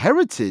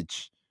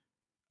heritage,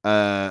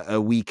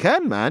 a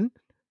weekend, man.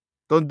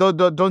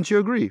 Don't you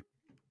agree?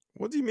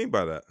 What do you mean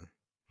by that?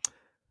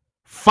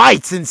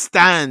 Fights in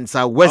stands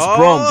at West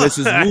Brom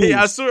versus Wolves.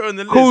 Yeah, I saw it on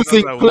the list.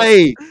 Causing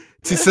play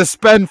to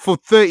suspend for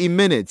 30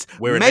 minutes.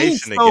 We're a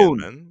nation again,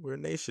 man. We're a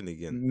nation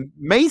again.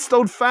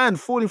 Maidstone fan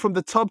falling from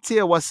the top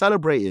tier while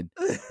celebrating.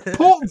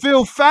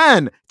 Portville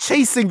fan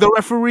chasing the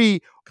referee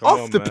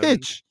off the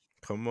pitch.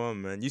 Come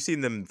on, man. You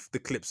seen the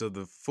clips of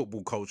the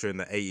football culture in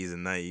the 80s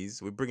and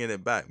 90s. We're bringing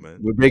it back, man.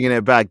 We're bringing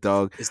it back,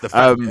 dog. It's the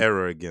fan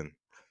era again.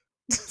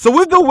 So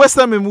with the West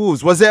Ham and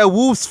Wolves, was there a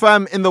Wolves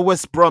fan in the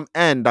West Brom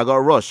end that got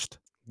rushed?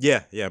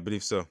 Yeah, I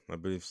believe so.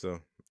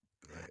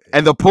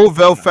 And the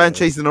Portville fan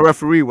chasing the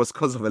referee was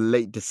because of a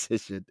late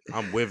decision.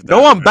 I'm with that.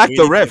 No one backed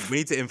the ref. We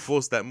need to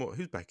enforce that more.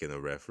 Who's backing the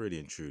ref, really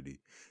and truly?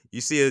 You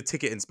see a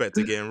ticket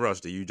inspector getting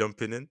rushed, are you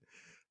jumping in?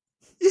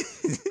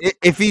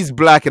 If he's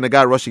black and the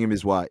guy rushing him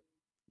is white.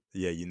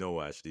 Yeah, you know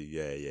what, actually.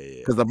 Yeah.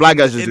 Because the black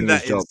guy's just doing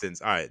his job. In that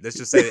instance, all right, let's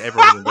just say that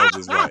everyone involved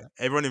is white.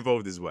 Everyone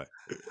involved is white.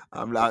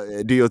 I'm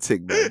like, do your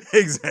tick, man.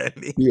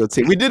 Exactly. Do your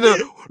tick. We did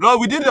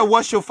a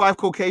wash your 5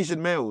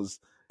 Caucasian males.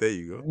 There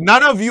you go.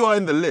 None of you are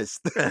in the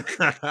list. None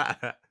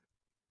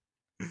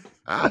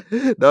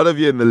of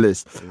you in the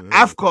list.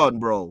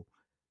 AFCON, bro.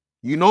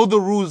 You know the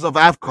rules of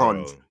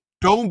AFCON. Bro.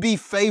 Don't be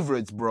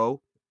favorites,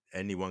 bro.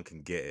 Anyone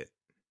can get it.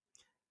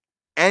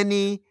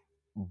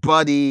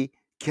 Anybody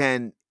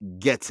can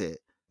get it.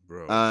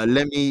 Bro.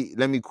 Let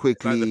me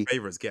quickly. Like the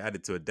favorites get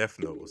added to a death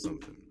note or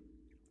something.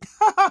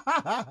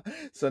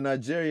 So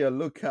Nigeria,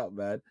 look out,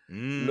 man.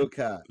 Look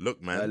out.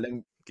 Look, man. Let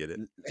me get it.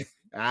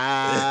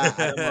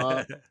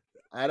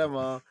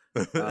 Adama.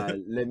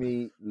 Let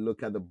me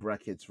look at the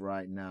brackets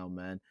right now,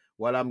 man.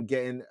 While I'm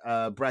getting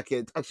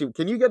brackets. Actually,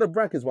 can you get the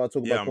brackets while I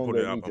talk about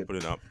Congo? I'm putting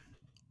it up.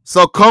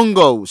 So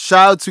Congo,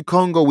 shout out to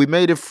Congo. We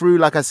made it through,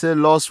 like I said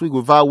last week,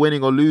 without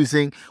winning or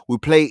losing. We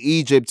play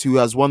Egypt, who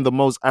has won the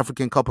most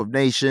African Cup of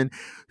Nation,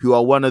 who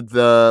are one of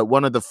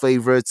the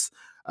favorites.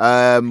 We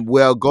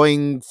are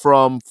going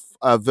from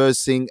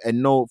versing a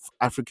North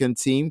African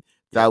team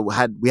that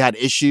we had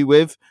issue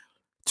with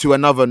to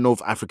another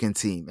North African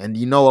team. And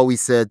you know what we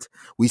said?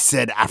 We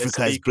said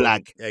Africa is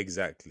black.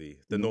 Exactly.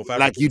 The North African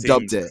like you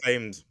dubbed it.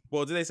 Claimed,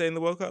 what did they say in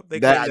the World Cup?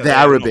 They're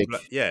Arabic.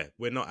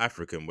 We're not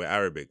African. We're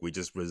Arabic. We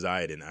just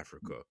reside in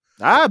Africa.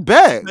 I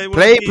bet.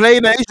 Play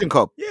in the Asian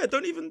Cup. Yeah,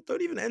 don't even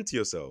enter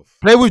yourself.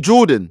 Play with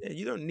Jordan. Yeah,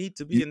 you don't need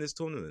to be in this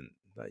tournament.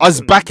 Like,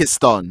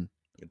 Uzbekistan.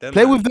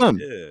 Play with them.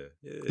 Yeah.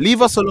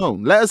 Leave us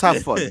alone. Let us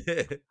have fun.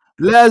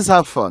 Let us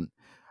have fun.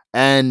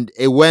 And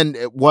it went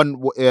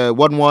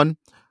 1-1.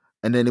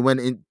 And then it went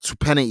into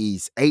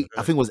penalties. I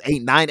think it was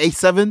 8-9,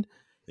 8-7.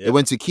 Yep. It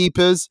went to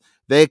keepers.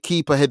 Their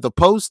keeper hit the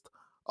post.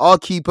 Our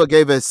keeper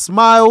gave a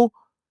smile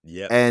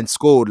and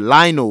scored.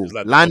 Lionel.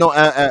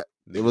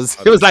 It was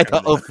like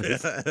the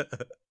office.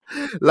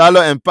 Lalo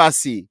and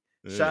Pasi.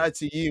 Shout out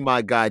to you,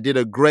 my guy. Did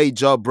a great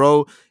job,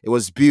 bro. It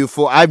was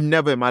beautiful. I've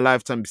never in my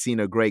lifetime seen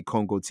a great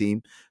Congo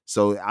team.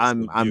 So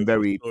I'm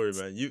very story,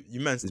 man. You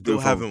man still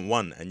haven't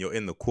won and you're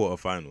in the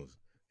quarterfinals.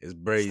 It's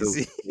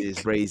brazy.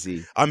 It's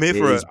brazy. I'm here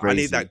for it. I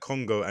need that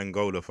Congo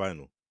Angola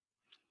final.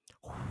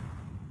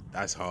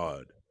 That's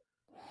hard.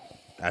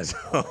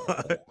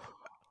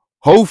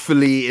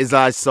 Hopefully, it's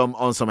like some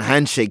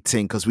handshake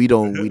thing because we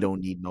don't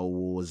need no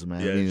wars,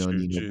 man. Yeah, we don't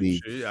need no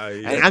beef.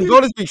 And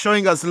Angola's been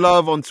showing us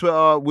love on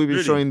Twitter. We've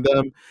been showing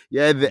them.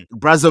 Yeah,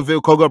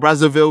 Congo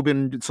Brazzaville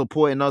been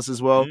supporting us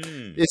as well.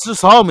 It's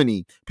just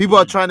harmony. People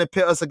are trying to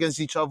pit us against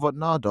each other.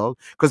 Nah, dog.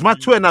 Because my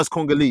Twitter now is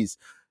Congolese.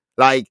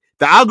 Like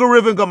the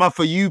algorithm got my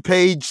For You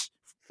page.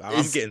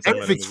 I'm getting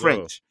everything's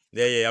French.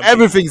 Well. Yeah.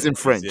 Everything's in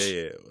French.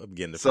 Yeah. I'm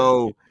getting the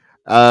so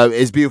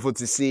it's beautiful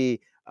to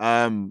see.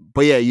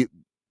 But yeah, you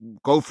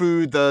go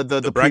through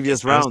the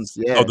previous rounds.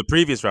 Yeah. Oh, the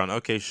previous round.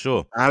 Okay,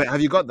 sure.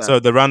 Have you got that? So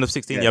the round of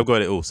 16, I've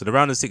got it all. So the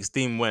round of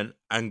 16 went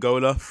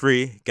Angola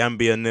 3,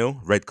 Gambia 0,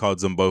 red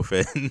cards on both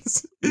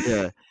ends.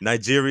 Yeah.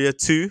 Nigeria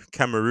 2,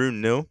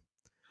 Cameroon 0.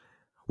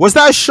 Was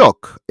that a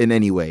shock in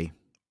any way?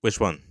 Which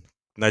one?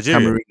 Nigeria.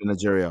 Cameroon and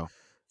Nigeria.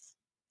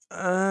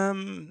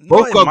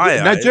 Both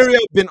Nigeria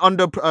have been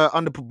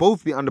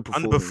both been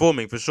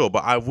underperforming for sure,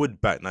 but I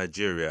would back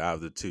Nigeria out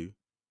of the two.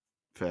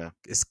 Fair.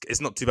 It's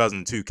not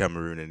 2002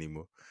 Cameroon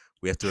anymore.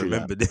 We have to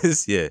remember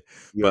this. Yeah.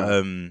 But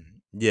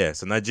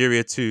so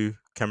Nigeria 2,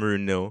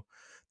 Cameroon 0.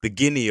 The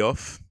Guinea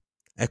off.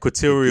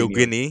 Equatorial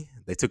Guinea.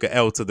 They took an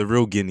L to the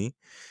real Guinea.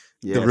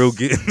 Yes.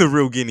 The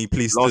real Guinea,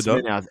 please stood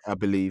up. Minute, I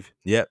believe.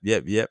 Yep.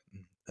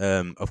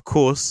 Of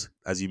course,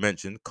 as you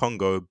mentioned,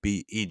 Congo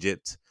beat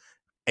Egypt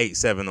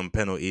 8-7 on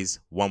penalties,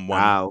 1-1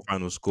 Wow.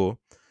 final score.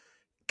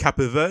 Cape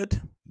Verde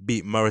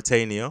beat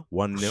Mauritania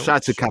 1-0. Shout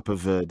out to Cape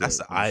Verde. That's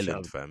an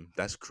island, fam.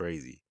 That's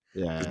crazy.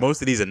 Because Yeah.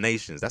 most of these are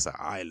nations. That's an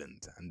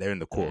island, and they're in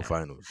the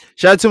quarterfinals.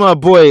 Shout out to my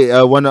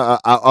boy, one of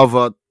our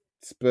other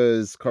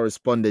Spurs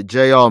correspondent,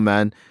 JR,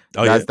 man.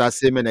 Oh,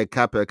 That's him in a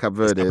Cape It's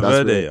Verde. Cape That's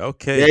Verde. really,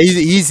 Okay.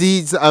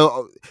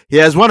 yeah, he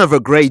has one of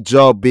a great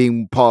job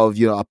being part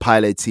of a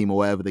pilot team or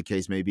whatever the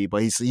case may be.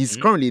 But he's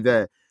currently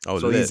there. Oh,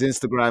 so lit. his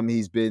Instagram,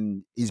 he's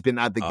been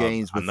at the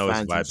games I with know his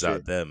fans and vibes shit.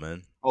 out there,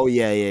 man. Oh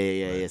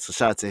yeah. So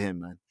shout out to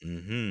him,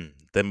 man.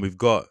 Then we've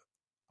got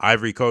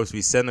Ivory Coast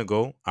v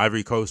Senegal.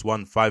 Ivory Coast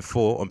won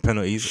 5-4 on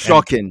penalties.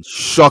 Shocking.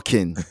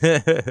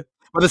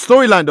 But the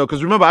storyline though,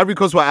 because remember Ivory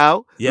Coast were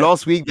out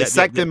last week. They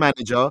sacked their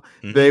manager.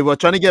 They were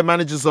trying to get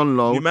managers on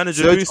loan. New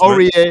manager Serge boost, man.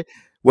 Aurier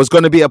was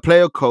going to be a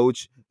player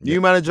coach. New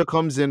manager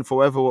comes in for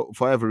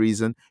whatever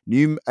reason.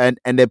 And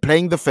they're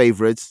playing the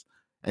favorites,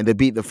 and they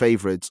beat the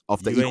favorites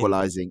after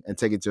equalizing and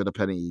taking to the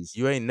penalties.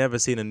 You ain't never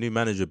seen a new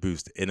manager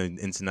boost in an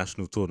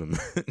international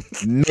tournament.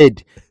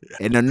 Mid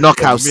in a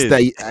knockout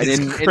state, and It's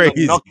in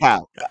crazy. a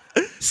knockout.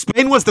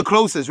 Spain was the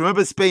closest.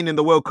 Remember Spain in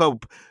the World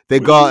Cup? They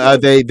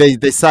got they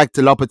sacked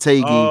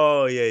Lopetegui.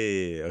 Oh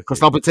yeah. Because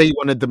Lopetegui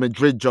wanted the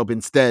Madrid job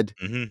instead,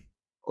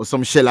 or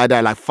some shit like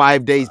that, like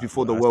 5 days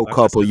before the World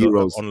Cup or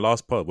Euros. On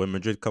last part, when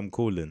Madrid come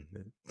calling.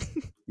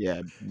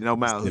 Yeah, no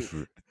matter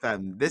who.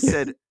 They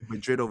said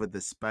Madrid over the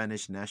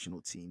Spanish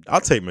national team.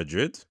 I'll take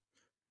Madrid.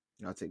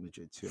 I'll take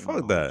Madrid too.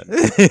 Fuck that.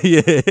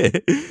 Yeah.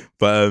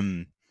 But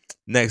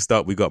next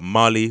up, we got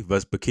Mali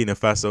versus Burkina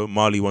Faso.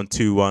 Mali won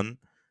 2-1.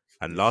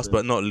 And last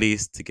but not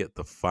least, to get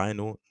the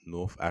final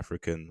North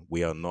African,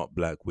 we are not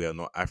black, we are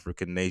not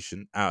African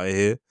nation out of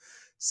here.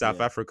 South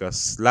Africa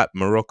slapped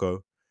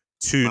Morocco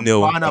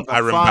 2-0 on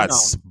Aaron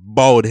Bat's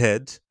bald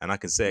head. And I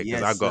can say it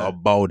because I got a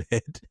bald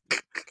head.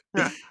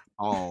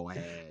 Oh,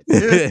 head.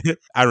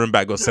 Aaron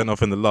Bat got sent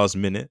off in the last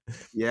minute.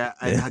 Yeah,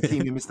 and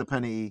Hakimi missed the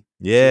penalty.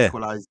 Yeah.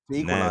 To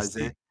equalize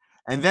it.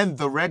 And then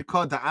the red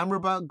card that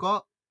Amrabat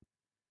got,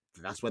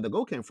 that's where the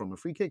goal came from. A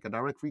free kick, a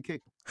direct free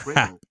kick. Great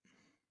goal.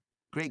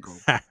 Great goal.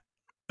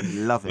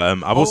 Love it.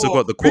 I've also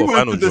got the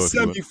quarterfinal. The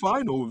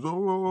semi-finals.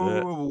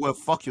 Well,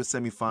 fuck your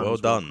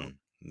semi-finals. Well done.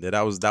 Yeah,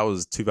 that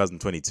was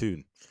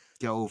 2022.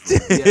 Get over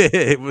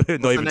it. We're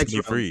not even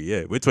 23.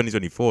 Yeah, we're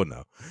 2024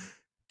 now.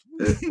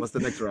 What's the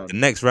next round? The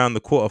next round,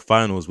 the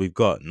quarterfinals, we've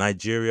got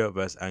Nigeria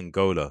versus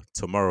Angola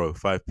tomorrow,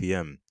 5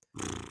 p.m.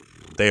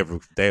 Day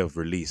of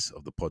release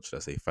of the pod, should I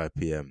say, 5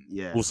 p.m.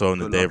 Yeah. Also on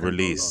the day of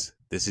release,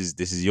 this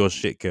is your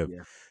shit, Kev.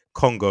 Yeah.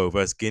 Congo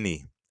versus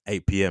Guinea,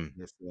 8 p.m.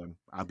 Yes,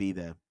 I'll be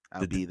there.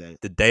 I'll be there.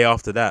 The day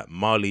after that,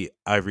 Mali,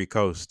 Ivory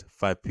Coast,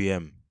 5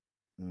 p.m.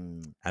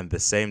 And the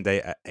same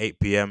day at 8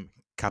 p.m.,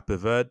 Cape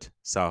Verde,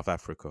 South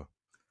Africa.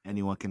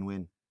 Anyone can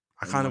win.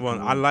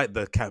 I like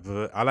the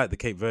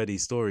Cape Verde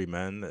story,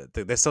 man.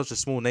 They're such a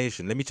small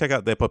nation. Let me check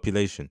out their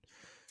population.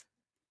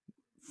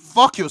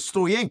 Fuck your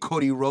story, ain't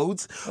Cody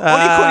Rhodes.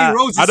 Only Cody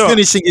Rhodes is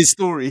finishing his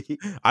story.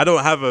 I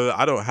don't have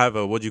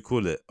a what do you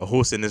call it? A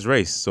horse in his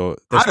race. So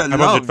there's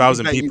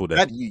 500,000 people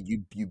there.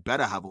 You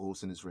better have a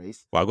horse in his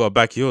race. Well, I gotta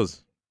back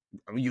yours.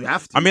 I mean, you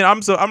have to. I mean,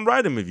 I'm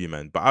riding with you,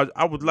 man. But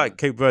I would like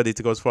Cape Verde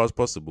to go as far as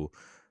possible.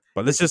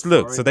 But let's just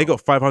look. So they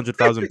got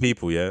 500,000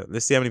 people. Yeah,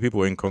 let's see how many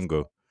people are in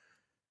Congo.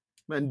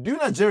 Man, do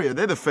Nigeria?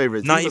 They're the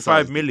favorites.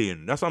 95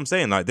 million. That's what I'm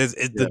saying. Like,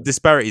 the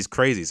disparity is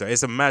crazy. So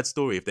it's a mad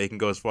story if they can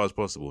go as far as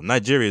possible.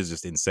 Nigeria is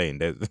just insane.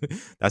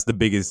 That's the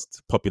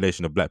biggest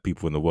population of black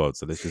people in the world.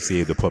 So let's just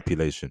see the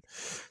population.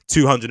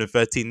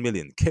 213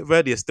 million. Cape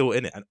Verde is still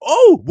in it. And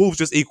Wolves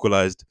just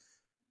equalized.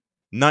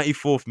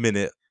 94th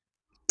minute.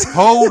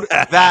 Hold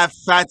that,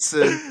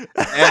 Fatson,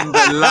 and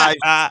the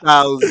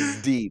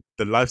lifestyle's deep.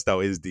 The lifestyle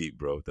is deep,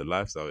 bro. The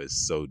lifestyle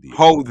is so deep.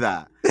 Hold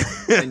that.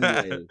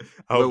 Anyway,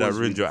 I hope that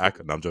ruined your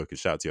acca. No, I'm joking.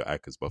 Shout out to your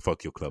accas, but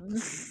fuck your club.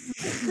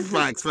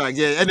 Facts.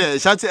 Yeah, and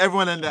shout out to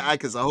everyone in the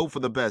accas. I hope for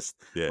the best.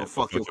 Yeah, but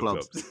fuck your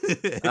clubs.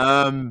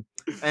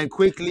 And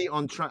quickly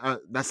on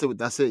that's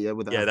it. Yeah,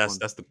 with the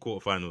that's the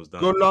quarterfinals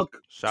done. Good luck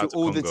Shout to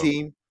all Congo. the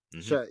team.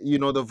 You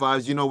know the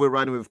vibes. You know we're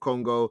riding with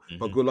Congo,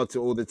 but good luck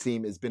to all the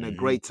team. It's been a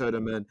great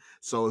tournament.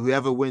 So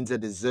whoever wins it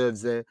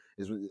deserves it.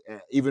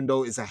 Even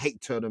though it's a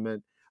hate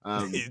tournament,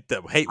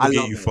 hate will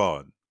get you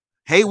far.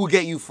 Hate will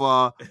get you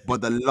far,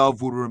 but the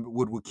love will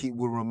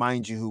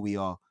remind you who we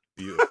are.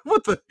 Beautiful.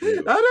 What the?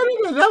 Beautiful. I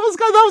don't know. That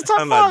was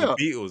top fire. Like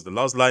the Beatles. The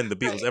last line the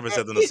Beatles ever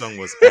said in the song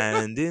was,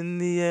 "And in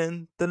the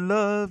end, the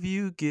love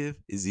you give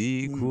is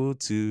equal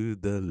to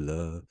the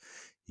love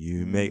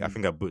you make." I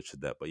think I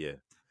butchered that, but yeah.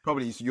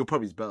 You're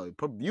probably better.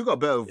 You got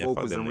better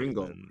vocals than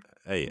Ringo. Man.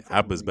 Hey,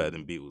 ABBA's better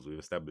than Beatles. We've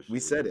established. We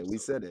said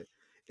it.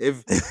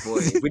 If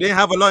we didn't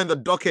have a lot in the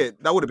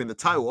docket, that would have been the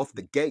title off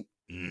the gate.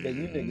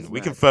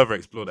 We can further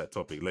explore that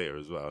topic later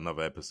as well.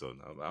 Another episode.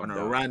 On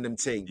a random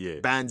thing. Yeah.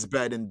 Bands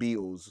better than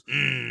Beatles.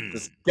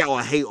 Just get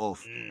our hate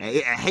off.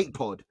 A hate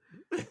pod.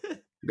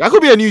 That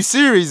could be a new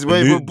series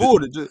where we're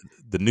bored.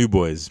 The New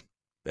Boys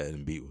better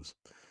than Beatles.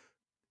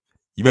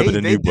 You remember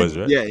the New Boys,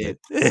 right? Yeah.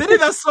 They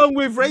did that song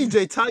with Ray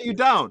J, Tie You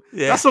Down.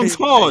 Yeah, that song's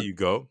hard. There you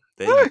go.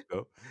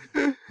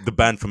 the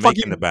band for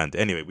making the band.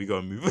 Anyway, we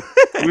gotta move.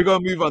 We're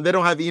gonna move on. They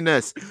don't have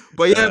Ines.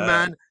 But yeah,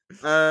 man.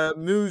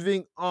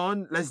 Moving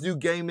on. Let's do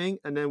gaming,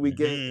 and then we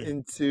get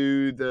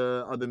into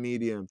the other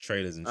medium.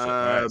 Trailers and shit. All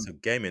right, so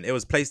gaming. It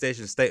was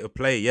PlayStation State of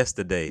Play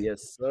yesterday.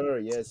 Yes, sir.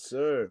 Yes,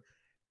 sir.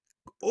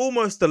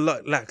 Almost a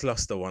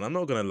lackluster one. I'm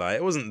not gonna lie.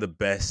 It wasn't the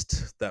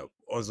best that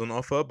was on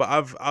offer, but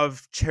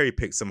I've cherry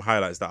picked some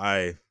highlights that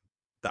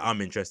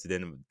I'm interested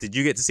in. Did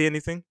you get to see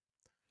anything?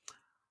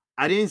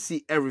 I didn't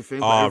see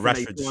everything. Oh,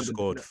 Rashford just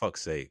scored.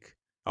 Fuck's sake.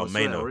 Oh,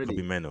 Mano. Could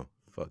be Mano.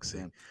 Fuck's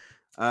sake.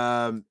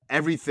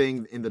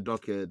 Everything in the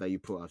docket that you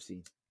put, I've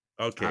seen.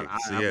 Okay,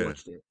 I've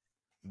watched it.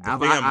 The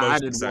thing I'm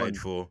most excited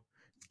for,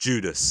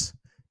 Judas.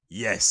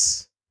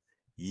 Yes.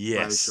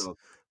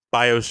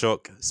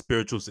 Bioshock,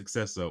 spiritual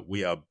successor.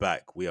 We are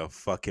back. We are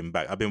fucking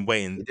back. I've been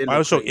waiting.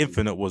 Bioshock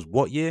Infinite was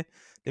what year?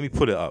 Let me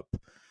put it up.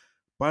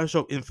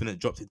 Bioshock Infinite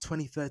dropped in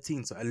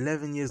 2013. So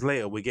 11 years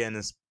later, we're getting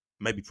this.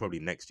 Maybe probably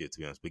next year, to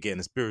be honest. We're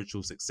getting a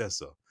spiritual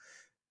successor.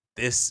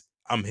 This,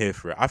 I'm here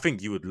for it. I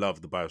think you would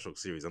love the Bioshock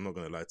series. I'm not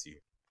going to lie to you.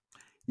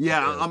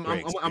 Yeah,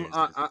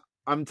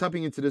 I'm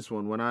tapping into this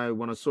one. When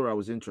I saw it, I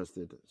was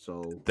interested.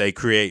 So they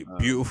create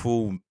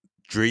beautiful,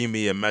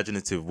 dreamy,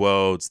 imaginative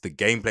worlds. The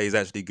gameplay is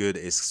actually good.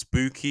 It's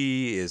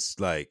spooky. It's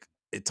like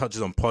it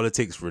touches on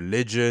politics,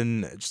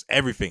 religion, just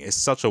everything. It's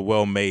such a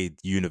well-made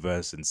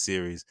universe and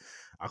series.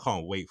 I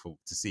can't wait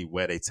to see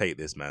where they take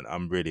this, man.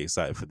 I'm really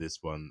excited for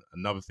this one.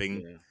 Another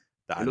thing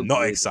that I'm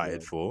not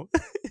excited for,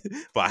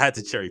 but I had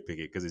to cherry pick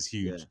it because it's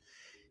huge.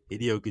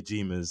 Hideo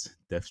Kojima's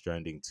Death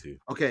Stranding 2.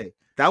 Okay,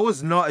 that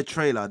was not a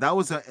trailer. That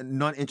was a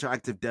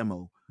non-interactive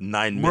demo.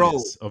 9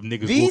 minutes of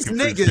niggas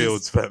walking through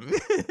fields, fam.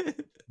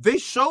 They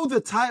showed the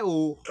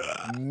title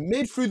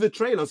mid through the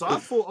trailer, so I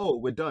thought, oh,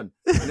 we're done.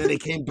 And then they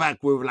came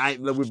back with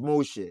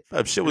more shit.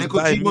 That shit was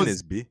 9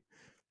 minutes, B.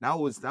 That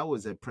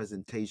was a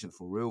presentation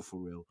for real.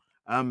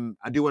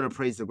 I do want to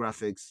praise the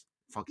graphics.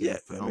 Fucking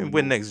phenomenal. I mean,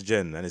 we're next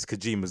gen and it's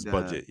Kojima's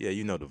budget. Yeah,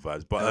 you know the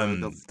vibes. But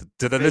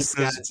to the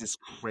listeners, is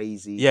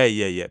crazy.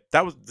 Yeah.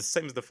 That was the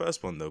same as the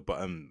first one though.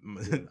 But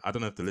I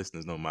don't know if the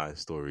listeners know my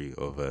story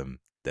of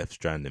Death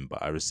Stranding,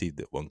 but I received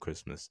it one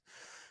Christmas,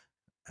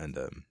 and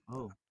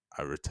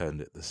I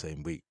returned it the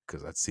same week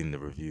because I'd seen the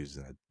reviews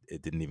and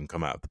it didn't even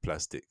come out of the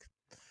plastic.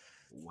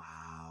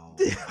 Wow.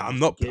 I'm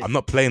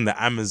not playing the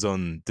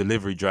Amazon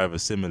delivery driver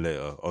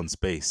simulator on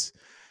space.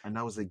 And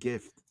that was a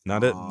gift. Nah,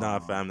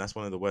 fam. That's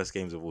one of the worst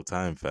games of all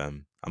time,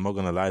 fam. I'm not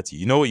gonna lie to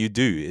you. You know what you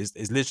do?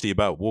 It's literally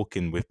about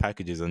walking with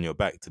packages on your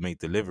back to make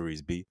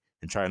deliveries, B,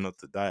 and try not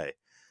to die.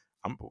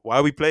 Why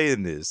are we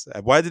playing this?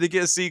 Why did it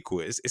get a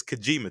sequel? It's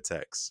Kojima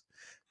tax.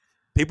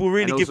 People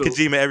really give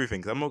Kojima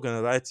everything. Cause I'm not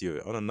gonna lie to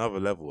you, on another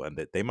level, and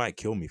they might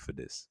kill me for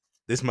this.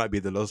 This might be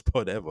the lowest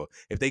pod ever.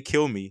 If they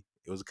kill me,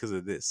 it was because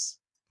of this.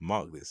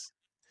 Mark this.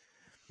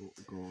 Go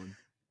on.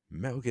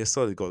 Metal Gear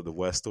Solid got the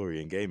worst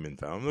story in gaming,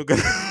 fam. I'm not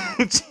gonna.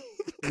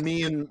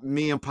 Me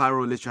and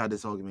Pyro literally had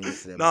this argument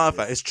yesterday. Nah,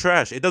 fam, it's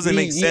trash. It doesn't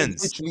make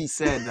sense. He literally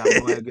said that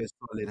Metal Gear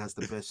Solid has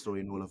the best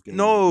story in all of gaming.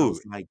 No,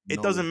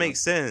 it doesn't make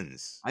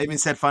sense. I even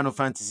said Final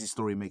Fantasy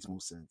story makes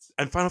more sense.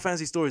 And Final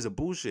Fantasy stories are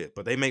bullshit,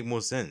 but they make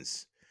more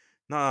sense.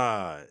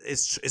 Nah,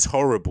 it's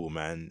horrible,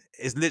 man.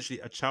 It's literally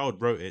a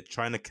child wrote it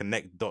trying to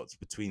connect dots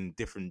between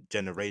different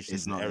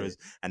generations and eras,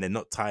 and they're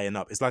not tying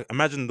up. It's like,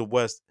 imagine the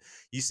worst.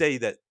 You say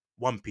that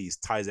One Piece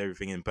ties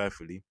everything in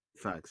perfectly.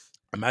 Facts.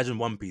 Imagine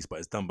One Piece, but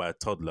it's done by a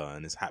toddler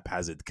and it's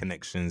haphazard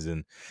connections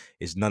and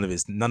it's none of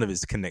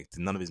it's connected,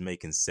 none of it's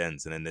making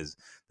sense. And then there's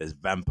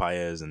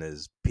vampires and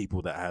there's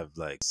people that have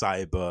like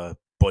cyber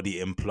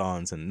body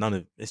implants and none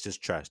of it's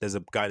just trash. There's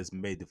a guy that's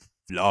made of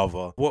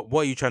lava. What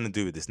are you trying to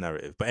do with this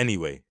narrative? But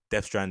anyway,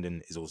 Death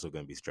Stranding is also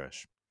going to be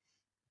trash.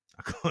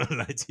 I can't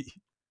lie to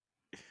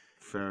you.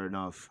 Fair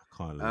enough. I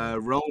can't lie.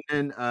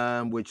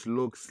 Ronin, which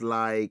looks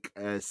like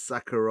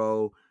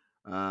Sakura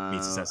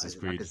meets Assassin's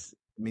Creed.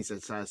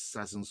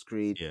 Assassin's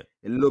Creed. Yeah.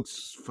 It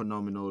looks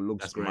phenomenal.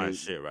 Looks That's great. my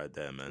shit right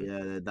there, man.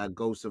 Yeah, that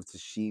Ghost of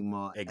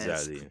Tsushima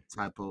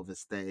type of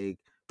aesthetic,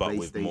 but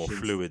with more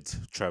fluid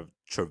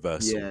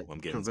traversal. Yeah, I'm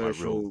getting to my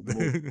real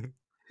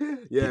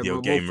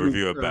video game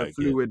reviewer bag.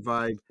 Fluid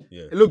vibe.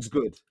 Yeah, it looks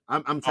good.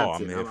 I'm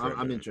tapped in.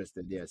 I'm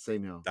interested. Yeah,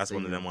 same here. That's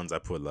one of them ones I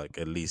put like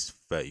at least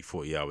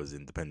 30-40 hours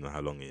in, depending on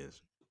how long it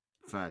is.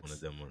 Facts. One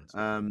of them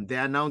ones. They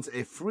announced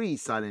a free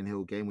Silent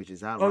Hill game, which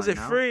is out. Oh, is it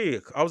free?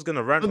 I was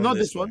gonna rant on not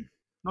this one.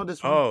 Not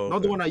this one. Oh,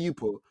 not the one that you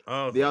put.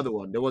 Oh, okay. The other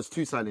one. There was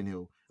 2 Silent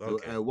Hill.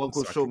 Okay. One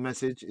called Short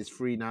Message is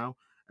free now.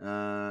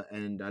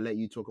 And I'll let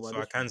you talk about it.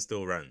 So I can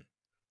still rant.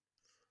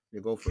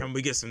 Yeah, go for it. Can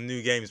we get some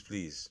new games,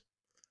 please?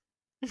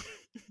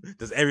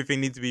 Does everything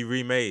need to be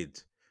remade?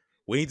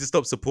 We need to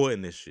stop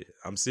supporting this shit.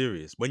 I'm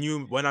serious.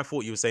 When I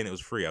thought you were saying it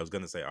was free, I was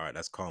gonna say, all right,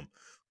 that's calm.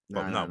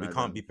 But no, we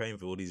can't be paying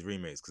for all these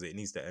remakes because it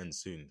needs to end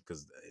soon.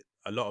 Because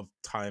a lot of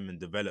time and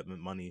development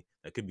money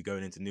that could be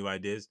going into new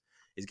ideas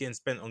is getting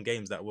spent on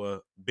games that were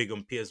big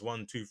on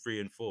PS1, 2, 3,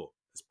 and 4.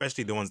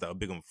 Especially the ones that are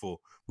big on 4.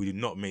 We do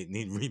not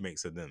need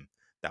remakes of them.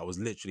 That was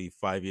literally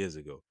 5 years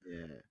ago.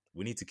 Yeah.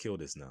 We need to kill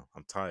this now.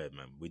 I'm tired,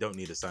 man. We don't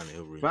need a Silent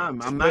Hill remake.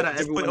 Fam, I'm mad at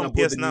everyone put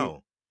it on PS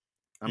now.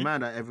 I'm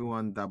mad at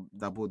everyone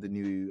that bought the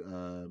new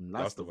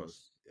Last of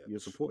Us. Yeah. You're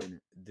supporting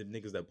it. The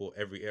niggas that bought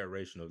every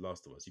iteration of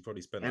Last of Us, you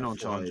probably spent And like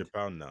Uncharted.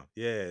 £400 now.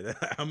 Yeah,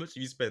 how much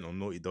have you spent on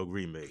Naughty Dog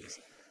remakes?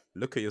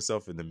 Look at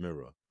yourself in the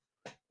mirror.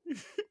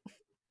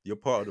 You're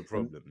part of the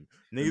problem.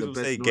 Niggas the will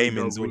best say Naughty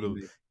gaming's Dog all of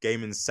remake.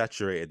 gaming's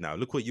saturated now.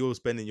 Look what you're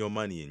spending your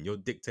money in. You're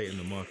dictating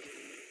the market.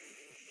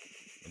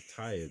 I'm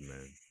tired,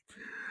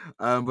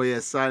 man. But yeah,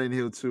 Silent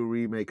Hill 2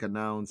 remake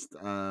announced.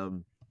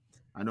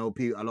 I know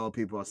a lot of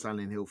people are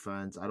Silent Hill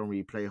fans. I don't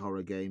really play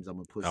horror games. I'm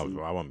a pussy.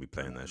 Oh, I won't be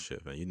playing that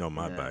shit, man. You know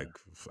my yeah. bag.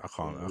 I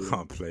can't. Yeah, I we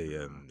can't don't- play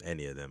nah.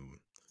 any of them.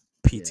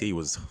 PT Yeah.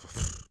 was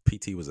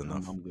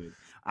enough. I'm good.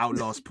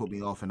 Outlast put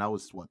me off, and that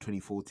was what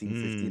 2014,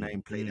 15. I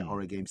ain't played a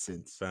horror game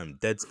since. Fam,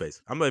 Dead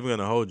Space. I'm not even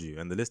gonna hold you,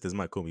 and the listeners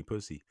might call me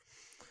pussy.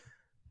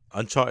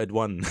 Uncharted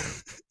 1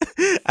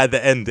 at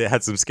the end, it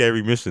had some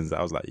scary missions.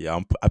 I was like, yeah,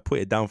 I put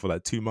it down for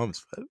like 2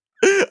 months. Fam.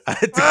 I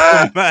had to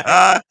come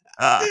back.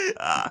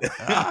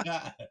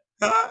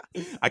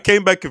 I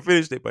came back and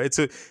finished it, but it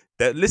took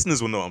that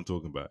listeners will know what I'm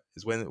talking about.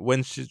 It's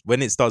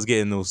when it starts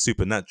getting all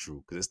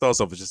supernatural, because it starts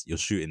off as just you're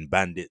shooting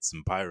bandits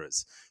and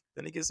pirates,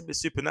 then it gets a bit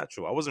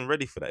supernatural. I wasn't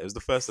ready for that. It was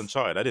the first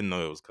Uncharted. I didn't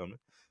know it was coming.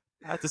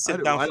 I had to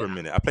sit down for a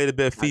minute. I played a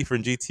bit of FIFA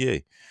and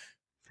GTA.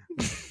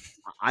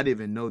 I didn't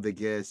even know they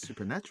get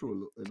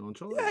supernatural in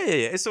Uncharted.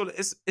 Yeah.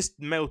 It's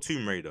male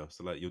Tomb Raider,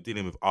 so like you're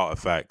dealing with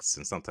artifacts,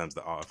 and sometimes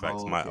the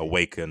artifacts might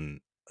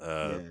awaken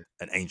an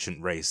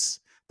ancient race.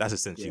 That's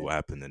essentially what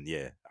happened, and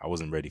I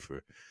wasn't ready for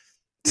it.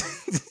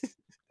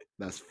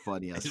 That's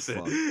funny as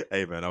fuck.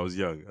 Hey man, I was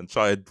young.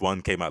 Uncharted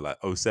 1 came out like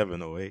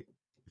 07, 08.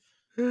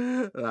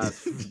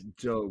 That's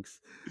jokes.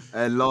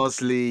 And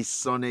lastly,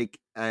 Sonic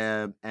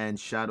and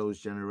Shadows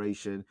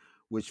Generation,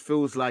 which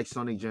feels like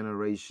Sonic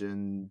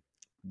Generation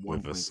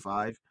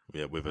 1.5.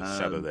 Yeah, with a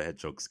Shadow the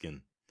Hedgehog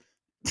skin.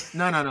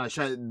 No.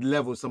 Some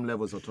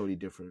levels are totally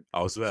different.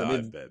 I swear,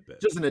 I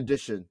bet. Just an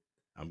addition.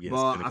 I'm getting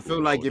but I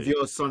feel like if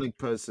you're a Sonic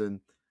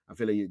person, I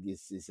feel like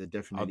it's a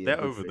definitely.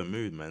 They're over the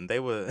mood, man. They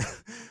were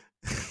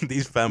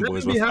these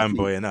fanboys were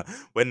fanboying out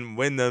when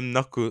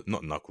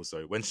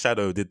when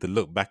Shadow did the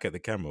look back at the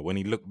camera, when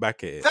he looked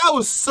back at it, that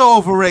was so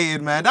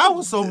overrated, man. That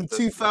was some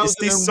 2001. It's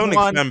these Sonic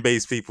fan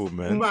base people,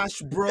 man.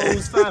 Smash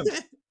Bros. Fam.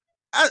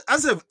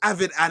 As an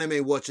avid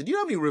anime watcher, do you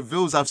know how many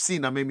reveals I've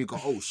seen that made me go,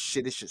 "Oh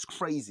shit, this shit's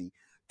crazy."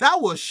 That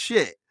was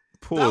shit.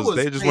 Pause.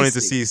 They just wanted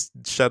to see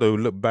Shadow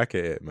look back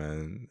at it,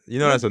 man. You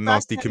know that's a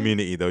nasty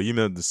community, though. You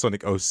know the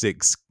Sonic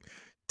 06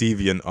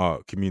 Deviant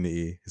Art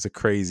community. It's a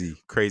crazy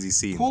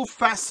scene. Poor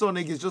Fast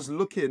Sonic is just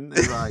looking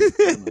and like,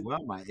 where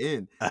am I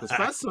in? Because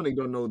Fast Sonic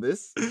don't know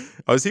this.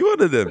 Oh, is he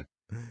one of them?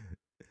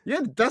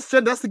 Yeah, that's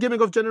the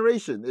gimmick of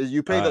Generation. Is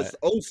you play the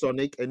old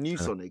Sonic and new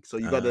Sonic. So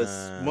you got the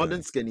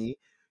modern skinny,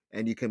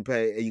 and you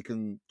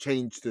can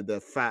change to the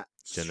fat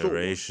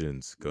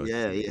Generations.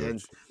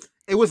 And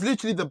it was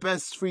literally the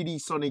best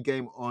 3D Sonic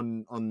game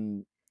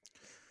on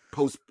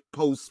post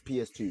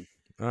PS2.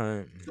 All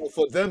right. So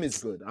for them,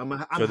 it's good. I'm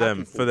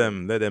for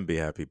them. Let them be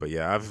happy. But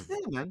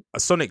man. A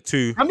Sonic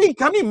 2. How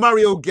many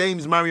Mario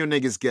games Mario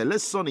niggas get?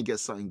 Let Sonic get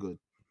something good.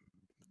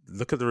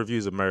 Look at the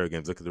reviews of Mario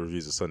games. Look at the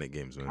reviews of Sonic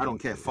games, man. I don't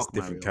care. It's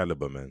different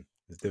caliber, man.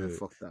 It's different.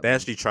 Fuck that, they man.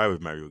 actually try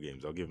with Mario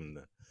games. I'll give them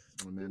that.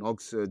 Oh, man,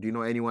 Ox, do you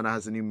know anyone that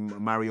has a new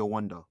Mario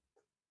Wonder?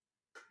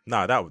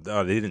 No,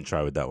 they didn't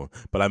try with that one.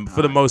 But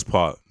for the most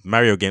part,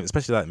 Mario games,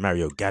 especially like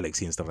Mario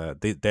Galaxy and stuff like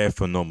that, they're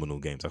phenomenal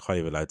games. I can't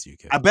even lie to you,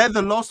 Kev. I bet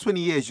the last 20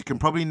 years, you can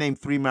probably name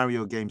 3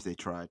 Mario games they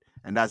tried.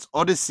 And that's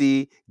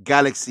Odyssey,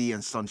 Galaxy,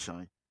 and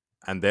Sunshine.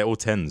 And they're all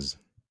 10s.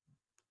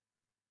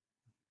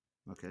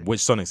 Okay. Which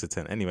Sonic's a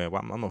 10? Anyway,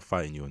 I'm not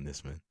fighting you on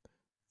this, man.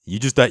 You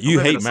just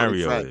you hate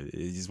Mario.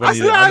 You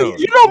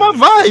know my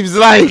vibes.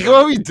 Like,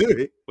 what are we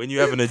doing? When you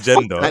have an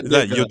agenda,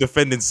 you're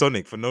defending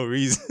Sonic for no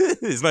reason.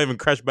 It's not even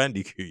Crash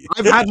Bandicoot.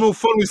 I've had more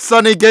fun with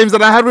Sonic games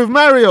than I had with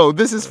Mario.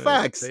 This is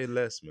facts. Say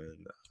less,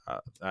 man.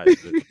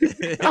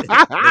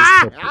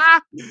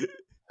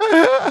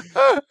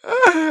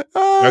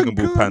 Dragon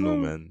Ball panel,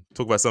 man.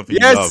 Talk about something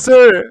you love. Yes,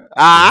 sir.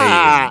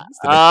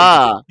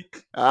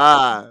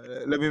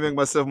 Let me make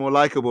myself more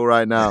likable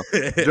right now.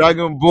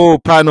 Dragon Ball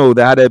panel.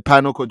 They had a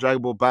panel called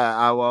Dragon Ball Battle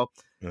Hour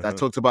that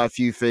talked about a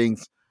few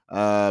things.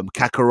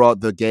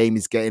 Kakarot, the game,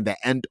 is getting the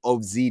End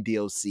of Z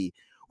DLC,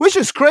 which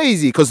is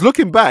crazy because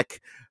looking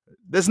back,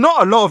 there's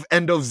not a lot of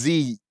End of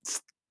Z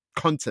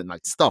content,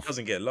 like stuff. It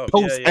doesn't get love.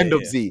 Post End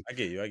of Z. I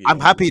get you. I'm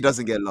happy it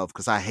doesn't get love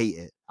because I hate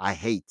it. I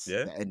hate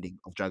the ending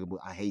of Dragon Ball.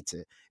 I hate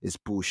it. It's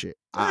bullshit.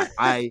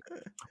 I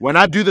when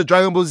I do the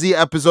Dragon Ball Z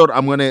episode,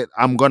 I'm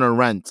gonna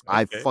rant. Okay.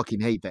 I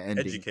fucking hate the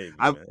ending.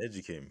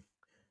 Educate me.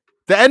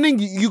 The ending,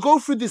 you go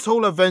through this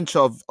whole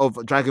adventure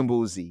of Dragon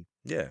Ball Z.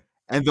 Yeah.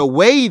 And the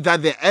way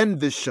that they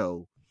end the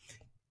show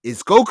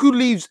is Goku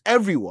leaves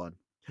everyone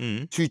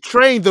to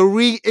train the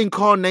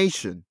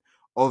reincarnation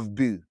of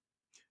Buu.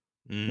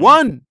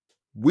 One,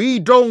 we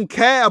don't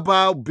care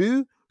about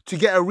Buu to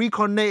get a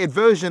reincarnated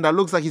version that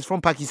looks like he's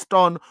from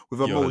Pakistan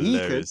with a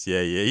Mohican.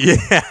 Yeah.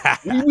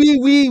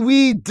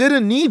 We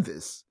didn't need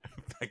this.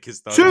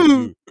 Pakistan.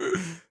 Two,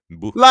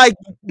 like,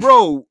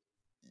 bro,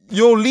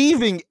 you're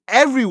leaving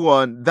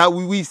everyone that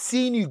we've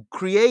seen you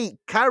create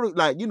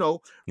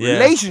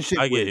relationship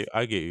I get with. you.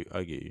 I get you.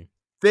 I get you.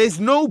 There's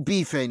no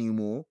beef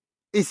anymore.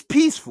 It's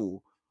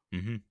peaceful.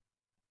 Mm-hmm.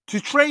 To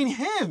train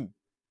him.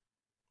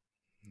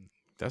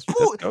 That's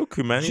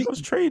Goku, man. He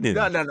was training.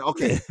 No.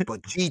 Okay,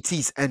 but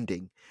GT's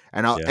ending,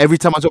 and Yeah. every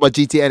time I talk about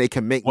GT ending, it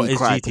can make What me is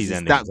cry. GT's It's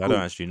ending? that I don't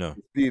actually know.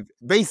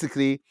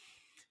 Basically,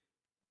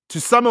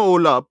 to sum it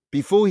all up,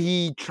 before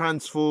he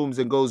transforms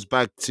and goes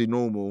back to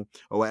normal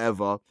or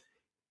whatever,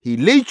 he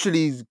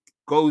literally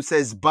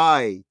says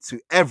bye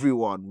to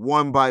everyone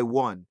one by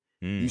one.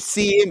 You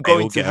see him They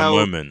going all to get a hell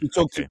moment. to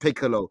talk to Okay.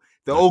 Piccolo.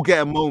 They all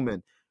get a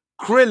moment.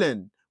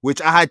 Krillin, which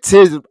I had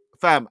tears,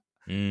 fam.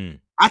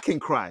 I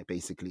can cry,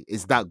 basically.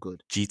 It's that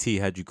good. GT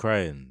had you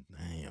crying.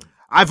 Damn.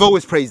 I've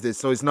always praised this,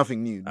 so it's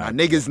nothing new. Now, Okay.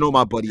 niggas know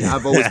my body.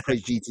 I've always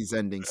praised GT's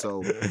ending,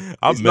 so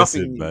I'm it's messing,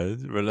 nothing new.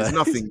 man. Relax. It's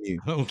nothing new.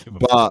 I don't give a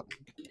But,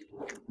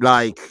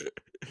 like,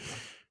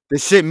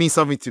 this shit means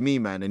something to me,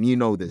 man, and you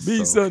know this.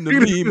 Means something to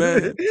me,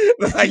 man.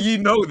 Like, you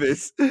know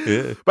this.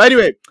 Yeah. But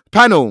anyway,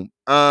 panel.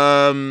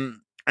 And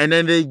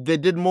then they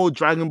did more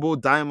Dragon Ball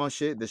Daima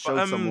shit. They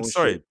showed some more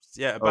shit.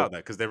 Yeah, about that,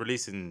 because they're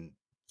releasing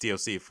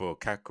DLC for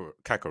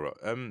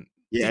Kakarot.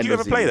 Yeah, did you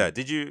ever play that?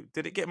 Did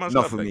it get much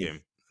Not love, for that me.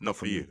 game? Not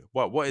for you.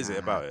 What is it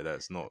about it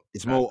that's not?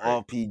 It's that more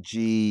great?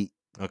 RPG.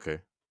 Okay.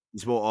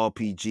 It's more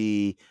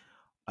RPG.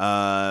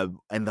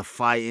 And the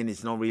fighting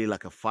is not really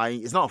like a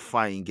fighting. It's not a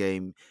fighting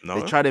game. No.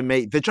 They try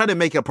to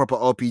make a proper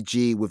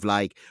RPG with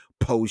like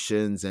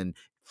potions and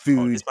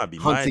food, this might be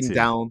hunting my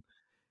down.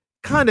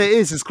 Kind of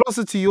is. It's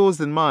closer to yours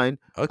than mine.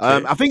 Okay.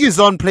 I think it's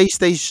on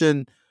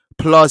PlayStation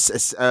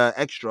Plus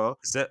extra.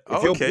 Is that,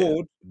 If you're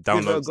bored,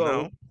 downloads give it a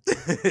go. now.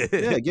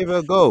 Yeah, give it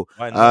a go.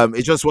 Why not?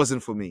 It just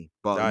wasn't for me.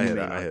 But I you hear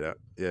may that. I like hear that.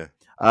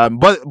 Yeah.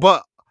 But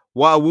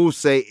what I will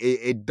say,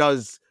 it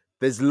does.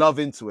 There's love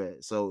into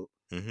it, so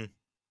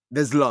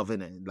there's love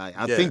in it. Like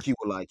I think you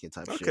will like it.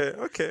 Type shit.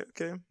 Okay.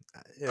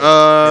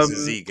 Yeah. It's a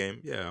Z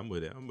game. Yeah, I'm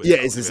with it.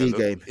 It's a Z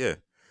game. Yeah.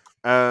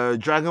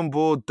 Dragon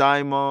Ball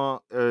Daima.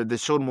 They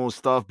showed more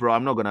stuff, bro.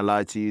 I'm not gonna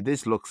lie to you.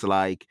 This looks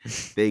like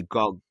they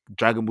got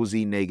Dragon Ball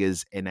Z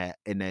niggas in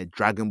a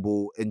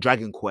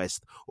Dragon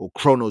Quest or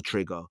Chrono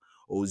Trigger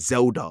or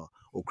Zelda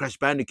or Crash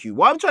Bandicoot.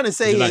 What I'm trying to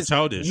say is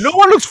childish. no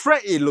one looks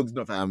threatening. It looks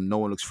no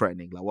one looks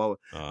threatening. Like what?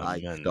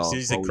 Man. dog, As soon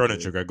as you say Chrono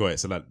Trigger, I got it.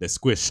 So like they're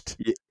squished.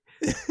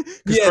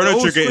 Yeah,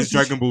 Chrono Trigger is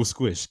Dragon Ball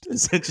squished,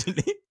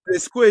 essentially. They're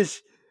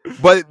squished.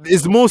 But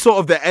it's more sort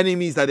of the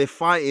enemies that they're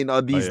fighting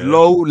are these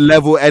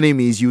low-level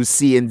enemies you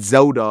see in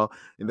Zelda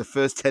in the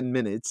first 10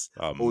 minutes,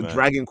 or man.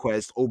 Dragon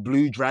Quest, or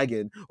Blue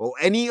Dragon, or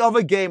any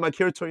other game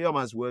Akira Toriyama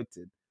has worked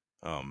in.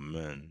 Oh,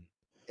 man.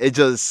 It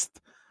just...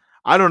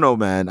 I don't know,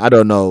 man. I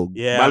don't know.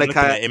 Yeah, I'm looking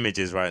at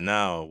images right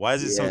now. Why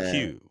is it so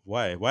cute?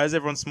 Why is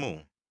everyone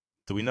small?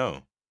 Do we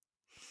know?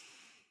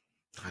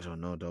 I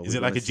don't know, though. Is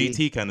it like a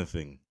GT kind of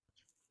thing?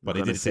 But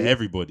they did it to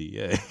everybody,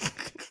 yeah.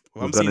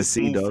 I'm gonna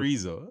seeing see, small though.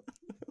 Frieza.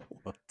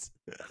 What?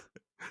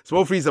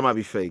 Small Frieza might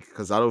be fake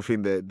because I don't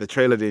think the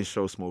trailer didn't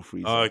show Small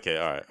Frieza. Oh, okay,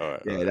 all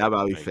right. Yeah, that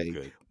might be fake.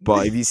 Good.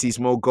 But if you see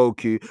Small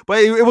Goku, but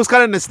it was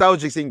kind of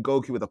nostalgic seeing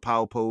Goku with a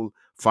power pole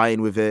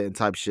fighting with it and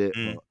type shit.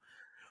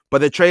 But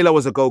the trailer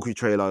was a Goku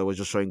trailer. It was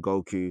just showing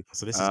Goku.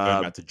 So this is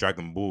going back to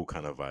Dragon Ball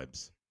kind of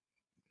vibes.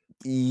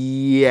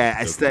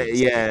 Yeah,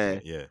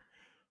 Yeah.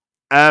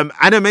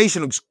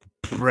 Animation looks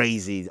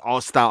crazy.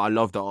 Art style, I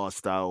love the art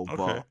style,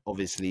 but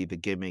obviously the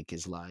gimmick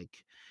is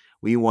like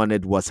we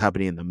wanted what's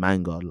happening in the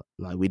manga.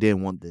 Like we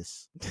didn't want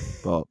this,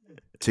 but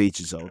to each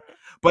his own.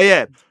 But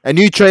yeah, a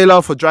new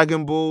trailer for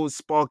Dragon Ball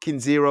Sparking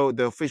Zero.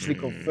 They officially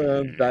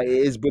confirmed that it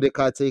is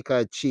Budokai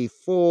Tenkaichi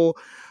 4.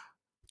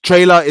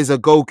 Trailer is a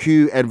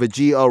Goku and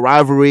Vegeta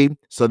rivalry,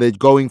 so they're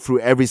going through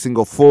every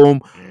single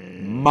form,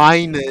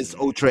 minus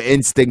Ultra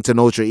Instinct and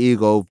Ultra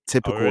Ego,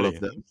 typical of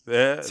them.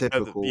 Yeah,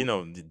 typical. You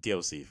know the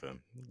DLC, fam.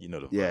 You know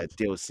the vibes. Yeah,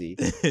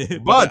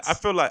 DLC. But I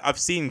feel like I've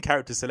seen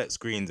character select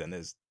screens and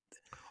there's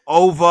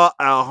over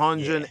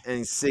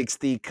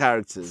 160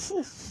 characters.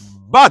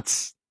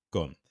 But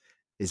gone.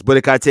 It's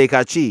Budokai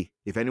Tenkaichi.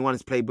 If anyone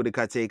has played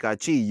Budokai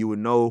Tenkaichi, you will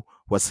know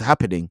what's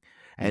happening.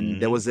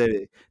 And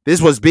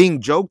this was being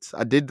joked.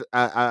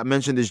 I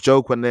mentioned this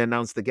joke when they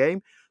announced the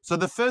game. So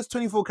the first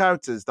 24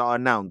 characters that are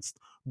announced: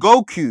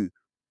 Goku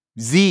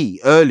Z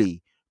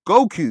early,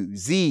 Goku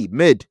Z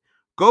mid,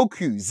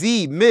 Goku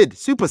Z mid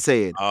Super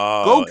Saiyan,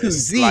 Goku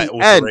Z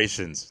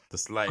alterations.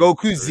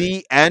 Goku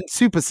Z and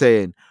Super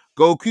Saiyan,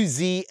 Goku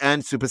Z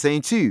and Super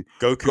Saiyan 2,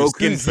 Goku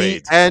skin Z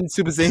fade. and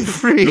Super Saiyan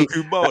 3.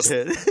 Goku bald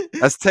head.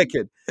 That's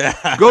Tekken.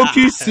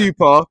 Goku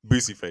Super,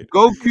 Boosie fade.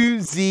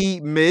 Goku Z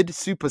mid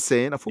Super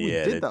Saiyan. I thought we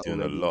did that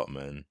doing already. a lot,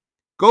 man.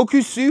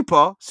 Goku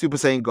Super Super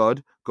Saiyan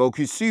God,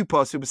 Goku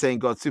Super Super Saiyan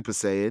God Super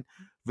Saiyan,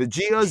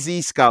 Vegeta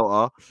Z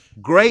Scouter,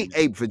 Great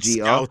Ape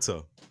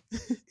Vegeta,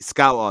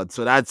 Scouter.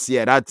 So that's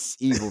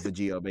evil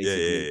Vegeta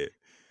basically. Yeah.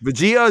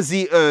 Vegeta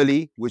Z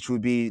early, which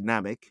would be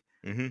Namek.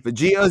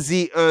 Vegeta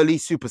Z early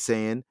Super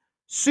Saiyan,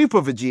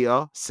 Super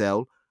Vegeta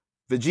Cell,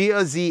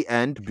 Vegeta Z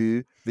and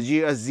Boo,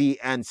 Vegeta Z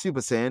and Super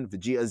Saiyan,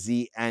 Vegeta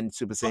Z and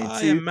Super But Saiyan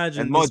I 2, and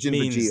imagine this Majin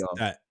means Vegeta.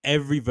 that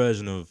every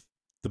version of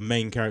the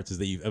main characters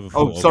that you've ever Oh,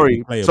 thought of will be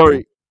sorry,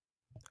 playable.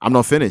 I'm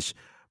not finished.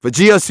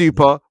 Vegeta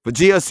Super,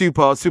 Vegeta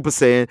Super, Super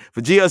Saiyan,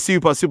 Vegeta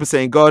Super, Super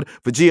Saiyan God,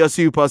 Vegeta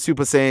Super,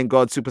 Super Saiyan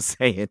God, Super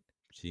Saiyan.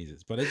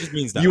 Jesus. But it just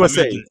means that I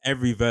USA. imagine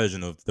every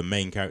version of the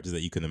main characters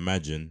that you can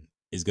imagine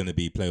is going to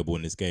be playable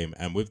in this game.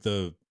 And with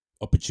the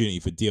opportunity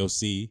for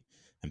DLC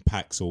and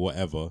packs or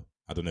whatever,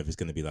 I don't know if it's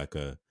going to be like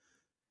a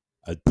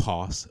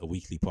pass, a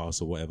weekly pass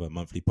or whatever, a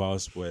monthly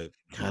pass, where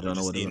I you don't know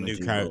just what they're see gonna new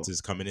do, bro.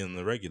 characters coming in on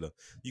the regular.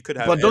 You could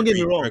have But don't get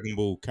me every wrong. Dragon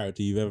Ball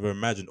character you've ever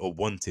imagined or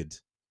wanted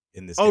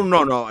in this Oh game.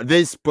 no.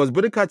 This was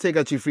Budokai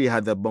Tenkaichi 3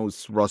 had the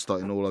most roster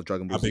in all of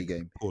Dragon Ball How Z big?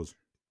 game. Pause.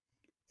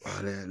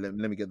 Let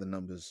me get the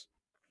numbers.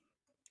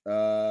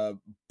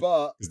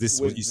 But Is this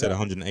what with you said? that,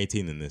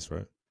 118 in this,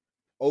 right?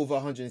 over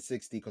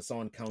 160 because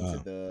someone counted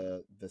Ah.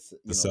 the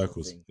The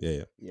circles. thing.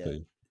 Yeah.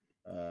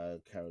 Yeah.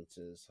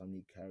 Characters. How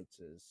many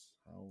characters?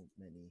 How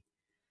many?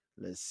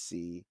 Let's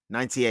see.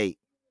 98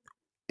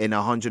 in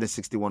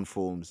 161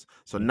 forms.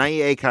 So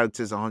 98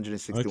 characters,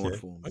 161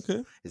 forms.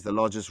 Okay. Is the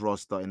largest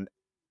roster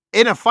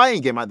in a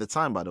fighting game at the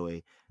time, by the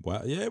way.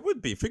 Wow. Yeah, it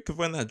would be. Think of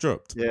when that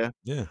dropped. Yeah.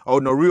 Yeah. Oh,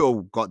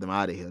 Naruto got them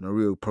out of here.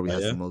 Naruto probably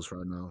has yeah? the most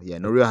right now. Yeah,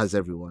 Naruto has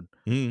everyone.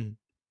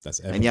 That's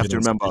And you have to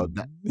remember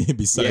that. It'd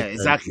be side Yeah,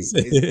 exactly.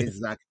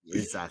 characters.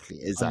 Exactly.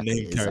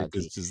 Unnamed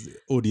characters, just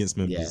audience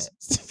members.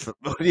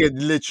 Yeah,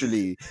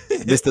 literally,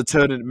 Mr.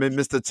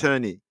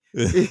 Turney.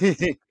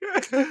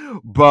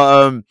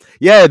 But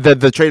yeah,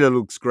 the trailer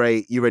looks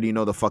great. You already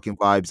know the fucking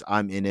vibes.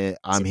 I'm in it.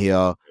 I'm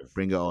here.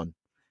 Bring it on.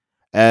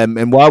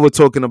 And while we're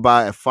talking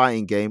about a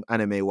fighting game,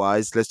 anime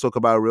wise, let's talk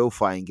about a real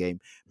fighting game.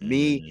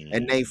 Me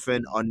and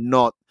Nathan are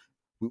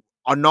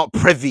not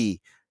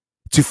privy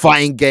to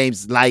fighting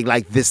games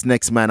like this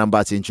next man I'm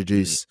about to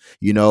introduce.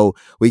 You know,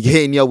 we're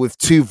hitting you with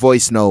 2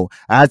 voice note.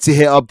 I had to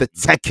hit up the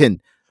Tekken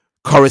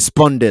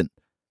correspondent.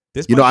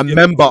 A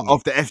member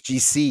of the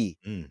FGC.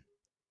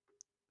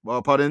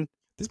 Well, pardon?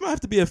 This might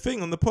have to be a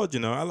thing on the pod,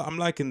 I'm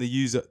liking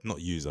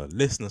the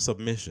listener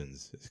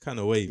submissions. It's kind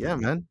of wavy. Yeah,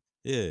 man.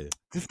 Yeah.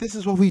 This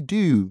is what we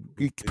do.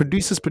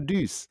 Producers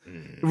produce.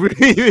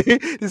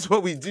 This is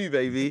what we do,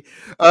 baby.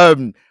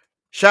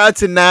 Shout out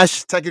to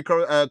Nash,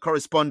 Tekken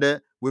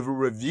correspondent, with a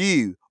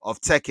review of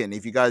Tekken.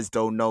 If you guys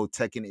don't know,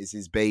 Tekken is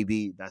his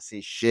baby. That's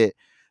his shit.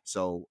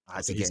 So I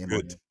had to get him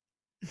good.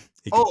 on it.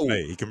 He can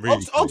play. He can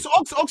really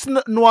Ox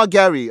Noir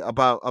Gary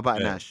about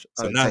Nash.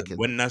 So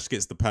when Nash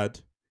gets the pad,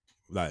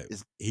 like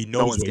he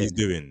knows what he's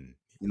doing.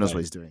 He knows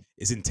what he's doing.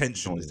 It's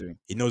intentional.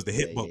 He knows the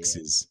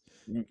hitboxes.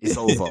 It's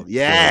over.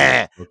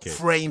 Yeah. Okay.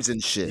 Frames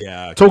and shit.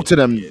 Yeah. Okay. Talk to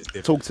them.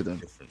 Talk to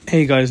them.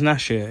 Hey guys,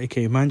 Nash here,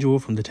 aka Manuel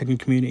from the Tekken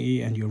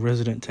community and your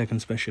resident Tekken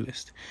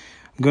specialist.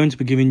 I'm going to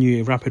be giving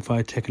you a rapid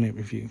fire Tekken 8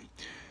 review.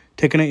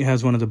 Tekken 8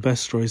 has one of the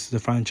best stories to the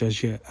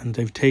franchise yet, and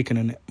they've taken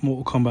a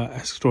Mortal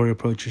Kombat-esque story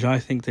approach, which I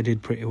think they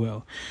did pretty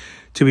well.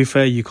 To be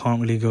fair, you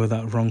can't really go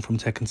that wrong from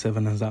Tekken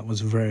 7, as that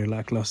was very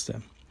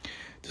lackluster.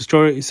 The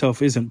story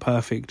itself isn't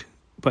perfect,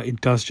 but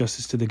it does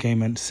justice to the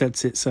game and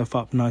sets itself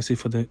up nicely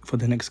for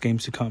the next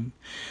games to come.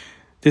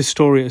 This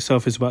story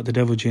itself is about the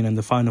Devil Jin and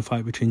the final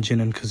fight between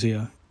Jin and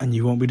Kazuya, and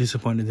you won't be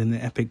disappointed in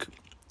the epic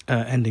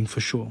ending for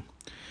sure.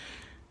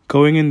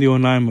 Going in the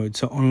online mode,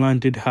 so online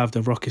did have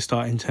the rocky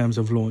start in terms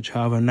of launch.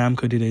 However,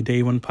 Namco did a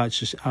day 1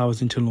 patch just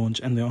hours into launch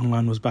and the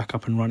online was back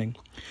up and running.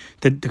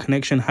 The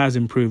connection has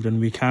improved and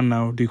we can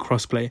now do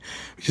crossplay,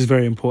 which is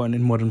very important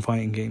in modern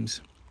fighting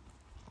games.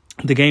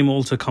 The game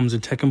also comes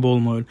with Tekken Ball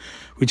mode,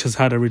 which has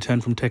had a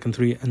return from Tekken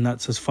 3, and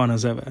that's as fun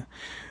as ever.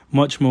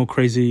 Much more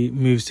crazy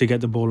moves to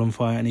get the ball on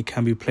fire, and it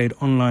can be played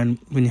online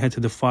when you head to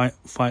the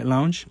fight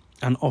lounge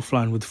and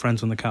offline with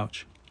friends on the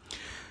couch.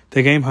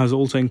 The game has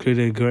also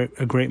included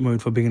a great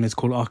mode for beginners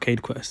called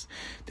Arcade Quest.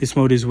 This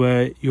mode is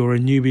where you're a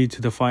newbie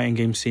to the fighting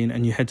game scene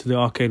and you head to the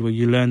arcade where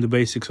you learn the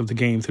basics of the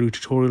game through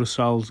tutorial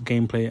style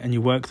gameplay and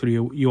you work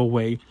through your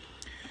way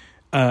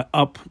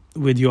up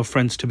with your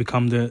friends to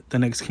become the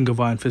next King of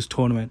Iron Fist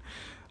tournament.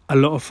 A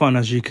lot of fun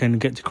as you can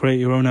get to create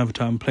your own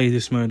avatar and play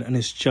this mode, and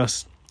it's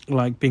just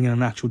like being in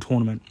an actual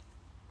tournament.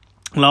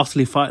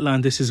 Lastly,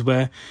 Fightland. This is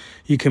where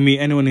you can meet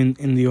anyone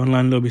in the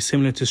online lobby,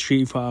 similar to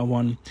Street Fighter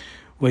 1,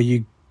 where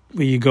you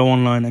go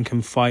online and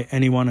can fight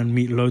anyone and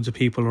meet loads of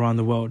people around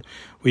the world,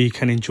 where you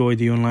can enjoy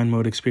the online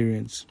mode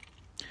experience.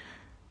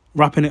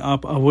 Wrapping it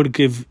up, I would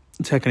give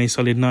Tekken a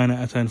solid 9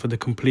 out of 10 for the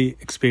complete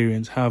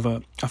experience.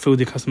 However, I feel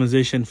the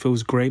customization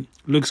feels great,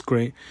 looks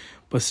great,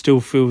 but still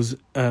feels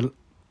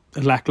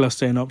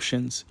lackluster in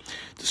options.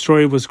 The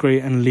story was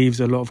great and leaves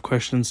a lot of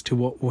questions to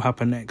what will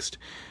happen next.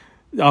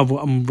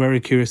 I'm very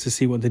curious to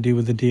see what they do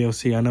with the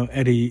DLC. I know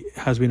Eddie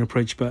has been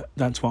approached, but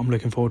that's what I'm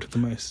looking forward to the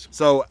most.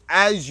 So,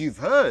 as you've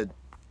heard,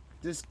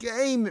 this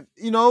game,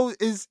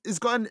 is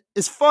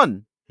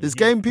fun. This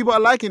game, people are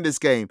liking this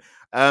game.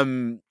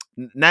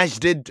 Nash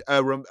did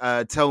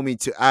tell me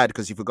to add,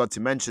 because he forgot to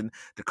mention,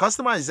 the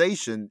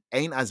customization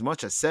ain't as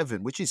much as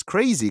 7, which is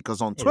crazy, because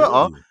on Twitter,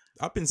 really?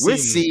 I've been we're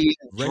seeing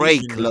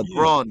Drake,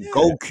 LeBron, yeah.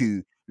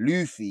 Goku,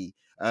 Luffy,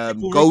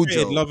 People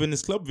recreated Gojo, Love in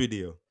This Club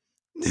video.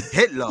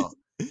 Hitler.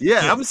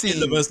 Yeah, Yeah, I'm Hitler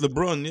seeing. versus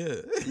LeBron. Yeah,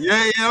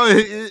 Yeah,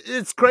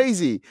 it's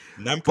crazy.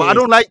 Namco But I is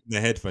don't like. in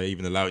the head for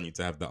even allowing you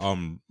to have the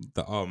arm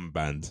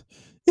band.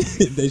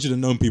 They should have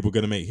known people were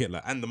gonna make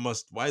Hitler and the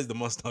must. Why is the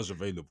mustache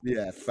available?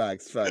 Yeah,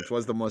 facts.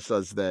 What's the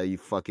mustache there? You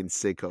fucking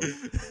sicko,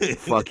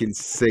 fucking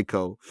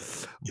sicko.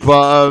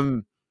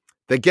 But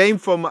the game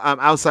from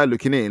outside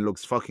looking in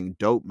looks fucking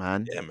dope,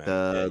 man. Yeah, man.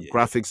 The Yeah.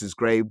 graphics is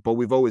great, but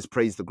we've always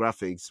praised the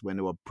graphics when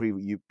they were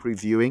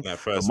previewing. That The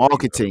first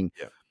marketing,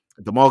 yeah.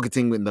 the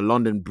marketing in the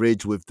London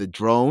Bridge with the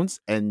drones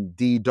and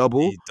D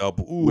double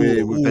Double. with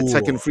the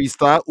Tekken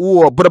freestyle.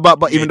 Ooh,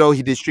 but even though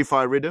he did Street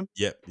Fighter Rhythm,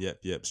 Yep.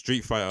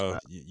 Street Fighter,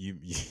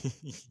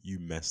 you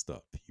messed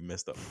up. You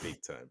messed up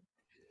big time.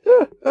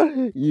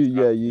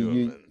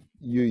 you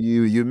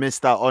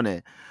missed out on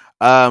it.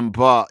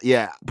 But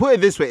yeah, put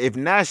it this way: if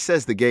Nash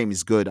says the game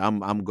is good,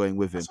 I'm going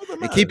with him. That's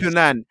what And keep matters. in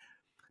mind,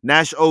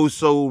 Nash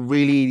also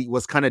really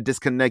was kind of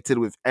disconnected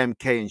with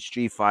MK and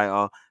Street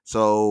Fighter.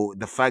 So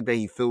the fact that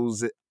he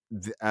feels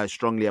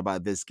strongly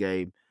about this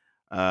game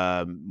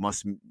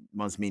must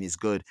mean it's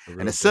good.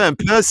 And a certain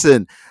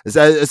person,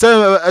 a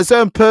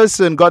certain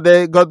person got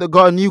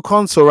a new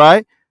console,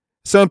 right?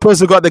 Certain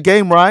person got the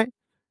game right.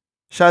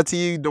 Shout out to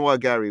you, don't worry,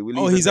 Gary. We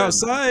leave He's there,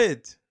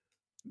 outside.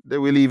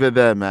 man. We leave it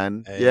there,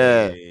 man.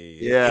 Yeah.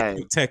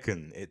 It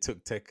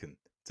took Tekken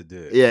to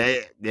do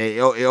it.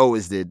 It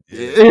always did.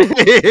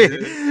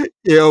 Yeah.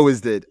 It always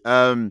did.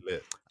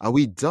 Lit. Are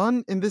we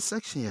done in this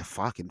section? Yeah,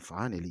 fucking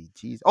finally.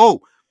 Jeez.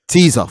 Oh,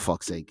 teaser,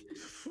 fuck's sake.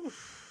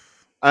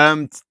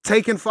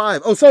 Taken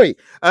 5. Oh, sorry.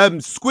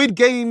 Squid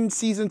Game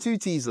season 2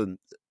 teaser.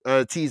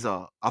 I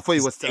thought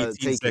it was 18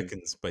 Taken.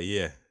 seconds, but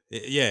yeah.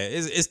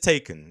 It's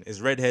Taken.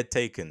 It's Redhead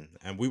Taken,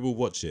 and we will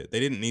watch it. They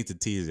didn't need to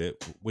tease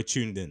it. We're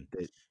tuned in.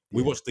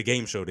 We watched the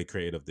game show they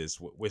created of this.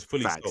 We're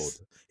fully sold.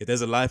 If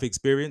there's a live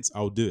experience,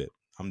 I'll do it.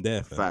 I'm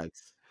there.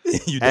 Facts.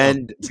 You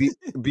and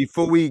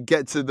before we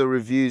get to the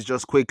reviews,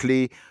 just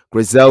quickly,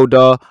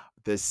 Griselda,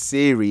 the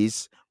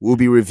series will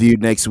be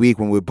reviewed next week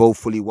when we're both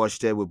fully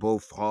watched it. We're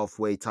both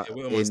halfway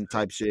in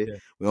type shit. Yeah.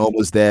 We're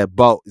almost there,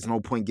 but there's no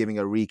point giving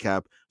a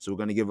recap. So we're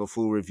going to give a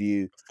full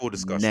review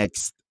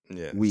next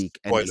week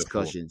and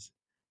discussions.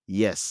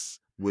 Yes,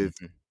 with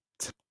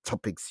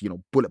topics,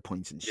 bullet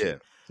points and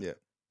shit. Yeah.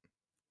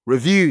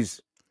 Reviews.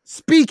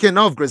 Speaking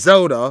of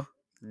Griselda.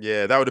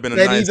 Yeah, that would have been a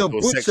nice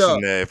little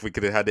section there if we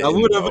could have had it.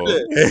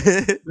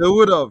 It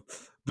would have.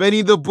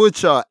 Benny the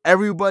Butcher,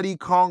 Everybody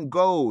Can't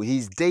Go.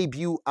 His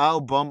debut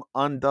album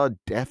under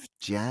Def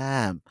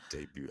Jam.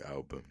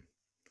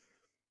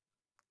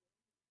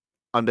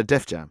 Under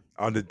Def Jam.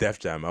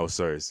 Oh,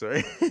 sorry.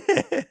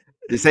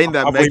 You're saying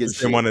that Megan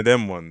shit. One of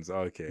them ones.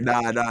 Okay. Nah.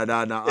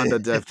 Under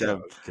Def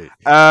Jam. Okay.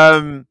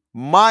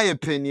 My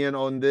opinion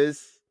on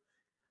this,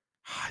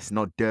 it's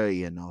not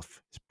dirty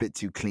enough. It's a bit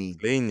too clean.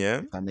 Yeah.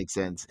 If that makes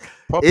sense.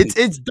 Poppy.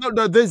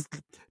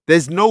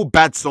 There's no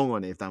bad song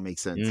on it, if that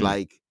makes sense.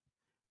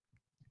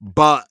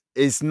 But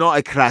it's not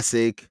a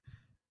classic.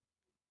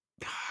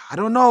 I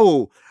don't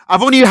know.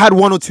 I've only had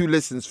 1 or 2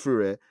 listens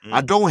through it.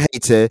 I don't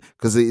hate it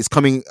because it's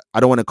coming.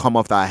 I don't want to come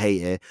off that I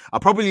hate it. I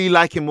probably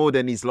like it more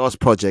than his last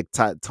project,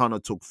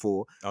 Tana Took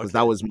 4, because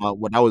that was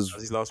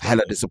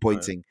hella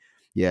disappointing. Right.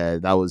 Yeah,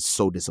 that was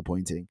so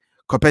disappointing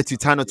compared to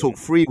Tana Talk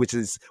 3, which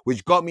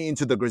got me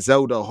into the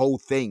Griselda whole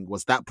thing.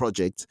 Was that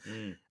project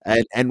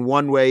and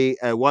one way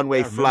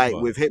flight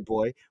with Hit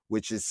Boy,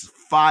 which is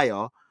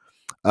fire.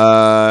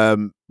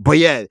 But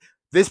yeah,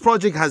 this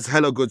project has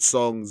hella good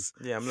songs.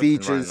 Yeah, I'm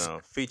features right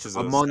now. Features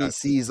Amani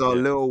Caesar,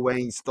 Lil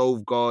Wayne,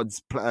 Stove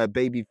Gods,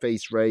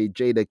 Babyface Ray,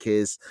 Jada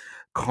Kiss,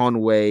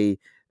 Conway,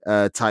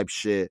 type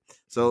shit.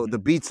 So the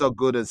beats are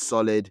good and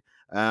solid.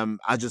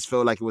 I just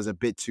felt like it was a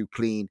bit too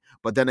clean.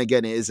 But then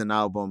again, it is an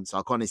album, so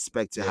I can't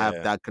expect to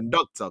have that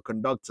conductor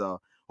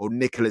or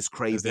Nicholas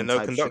Craven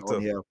type shit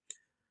on here.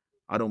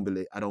 I don't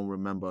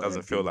remember.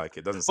 Doesn't feel like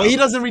it. Doesn't. But he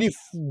doesn't really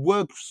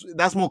work.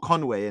 That's more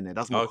Conway, isn't it?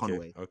 That's more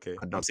Conway. Okay.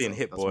 I'm seeing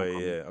Hit Boy.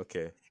 Yeah.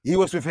 Okay. He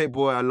was with Hit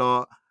Boy a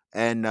lot,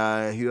 and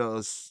he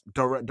was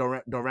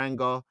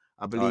Duranga.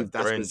 I believe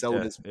that's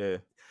Griselda's. Yeah.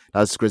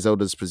 That's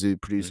Griselda's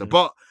producer.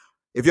 But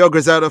if you're a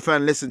Griselda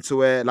fan, listen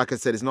to it. Like I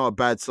said, it's not a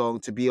bad song.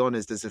 To be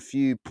honest, there's a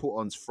few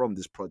put-ons from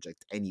this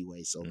project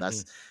anyway. So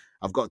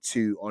I've got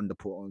 2 on the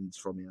put-ons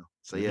from here.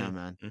 So yeah,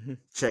 man.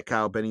 Check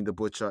out Benny the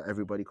Butcher.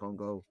 Everybody Can't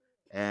Go.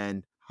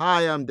 And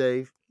hi, I'm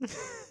Dave.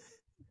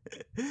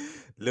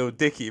 Lil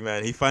Dicky,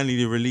 man, he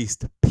finally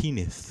released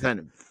Penis.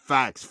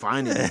 Facts,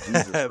 finally,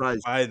 Jesus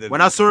Christ. Finally.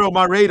 When I saw it on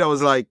my radar, I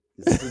was like,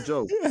 this is a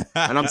joke.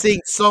 And I'm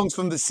seeing songs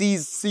from the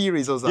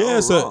series. I was like,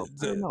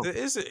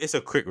 it's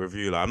a quick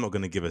review. Like, I'm not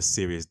going to give a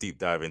serious deep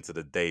dive into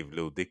the Dave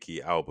Lil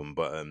Dicky album,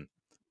 but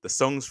the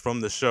songs from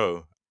the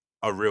show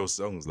are real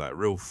songs, like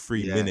real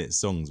 3-minute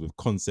songs with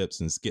concepts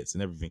and skits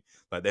and everything.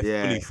 Like, they're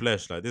fully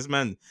fleshed. Like, this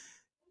man,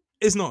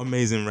 it's not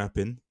amazing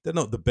rapping. They're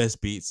not the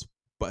best beats,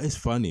 but it's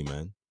funny,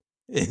 man.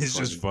 It's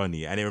just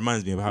funny. And it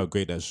reminds me of how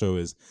great that show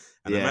is.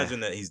 And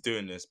imagine that he's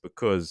doing this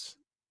because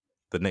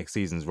the next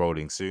season's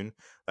rolling soon.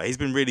 Like he's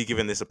been really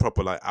giving this a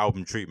proper like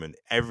album treatment.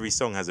 Every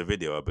song has a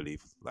video, I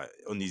believe. Like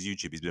on his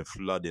YouTube, he's been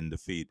flooding the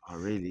feed. Oh,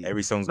 really?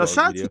 Every song's Now, got a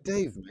shout out video. to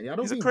Dave, man. I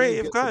don't He's a think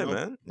creative Dave gets guy, enough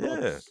man.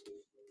 props Yeah.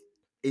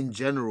 In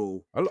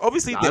general,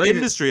 Obviously, I the don't even-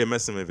 industry are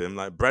messing with him.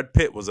 Like Brad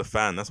Pitt was a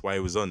fan, that's why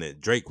he was on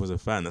it. Drake was a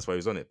fan, that's why he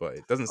was on it. But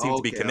it doesn't seem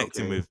to be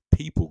connecting with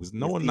people because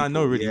no With one I know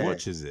people, really yeah.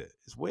 watches it.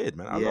 It's weird,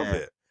 man. I love Yeah.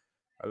 it.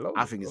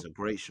 I think it's a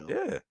great show.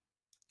 Yeah.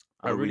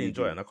 I really really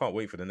enjoy do. it, and I can't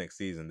wait for the next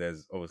season.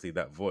 There's obviously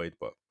that void,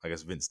 but I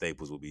guess Vince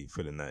Staples will be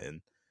filling that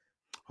in.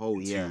 Oh,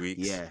 in yeah. 2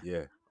 weeks.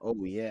 Yeah.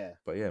 Oh, yeah.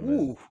 But yeah, man.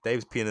 Ooh.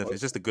 Dave's peanut. It's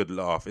just a good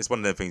laugh. It's one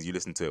of them things you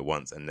listen to it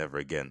once and never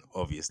again.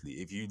 Obviously,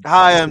 if you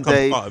Hi, I'm become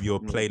Dave. part of your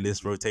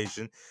playlist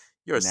rotation,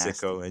 you're a Nasty.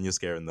 sicko and you're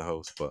scaring the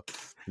host. But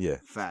yeah,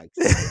 Facts.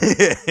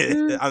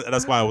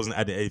 that's why I wasn't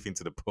adding anything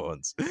to the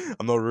put-ons.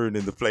 I'm not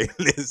ruining the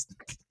playlist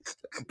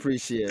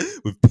Appreciate.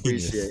 with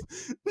Appreciate.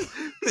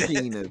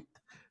 Peanut.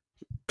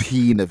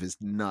 Peanut is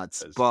nuts.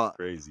 That's but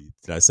crazy.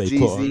 Did I say Jeezy.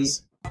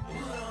 put-ons?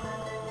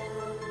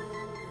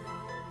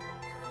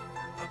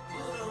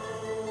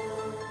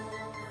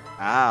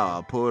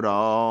 I'll put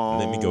on.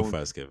 Let me go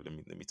first,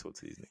 Kevin. Let me talk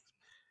to these niggas.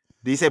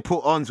 Do you say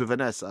put ons with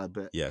an S? I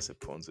bet. Yeah, I said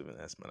put-ons with an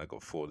S, man. I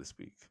got 4 this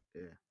week.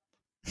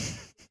 Yeah.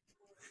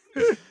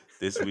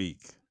 This week,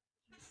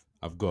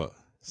 I've got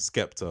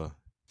Skepta,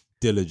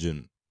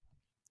 Diligent,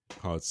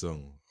 hard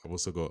song. I've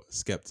also got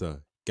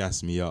Skepta,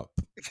 Gas Me Up.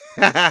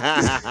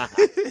 And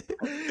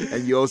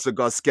you also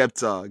got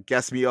Skepta,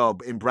 Gas Me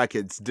Up, in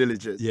brackets,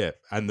 Diligent. Yeah,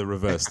 and the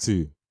reverse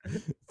too.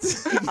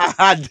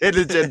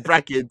 Diligent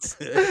brackets.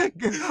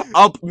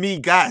 Up me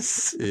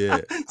gas. Yeah.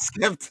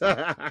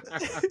 Skepta.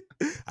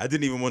 I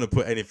didn't even want to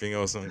put anything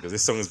else on because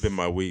this song has been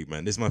my week,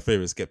 man. This is my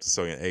favorite Skepta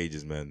song in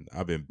ages, man.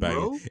 I've been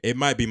banging. Bro? It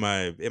might be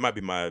my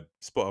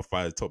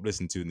Spotify top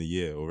listen to in the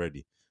year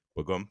already.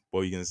 But go on, what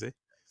were you gonna say?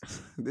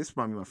 This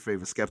might be my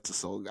favorite Skepta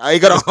song. I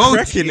ain't gonna hold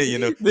Cracking you. it, you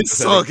know. This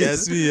I song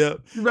gas is me up.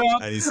 bro,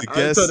 I need some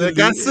I'm trying to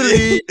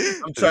gasoline.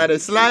 I'm trying to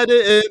slide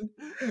it in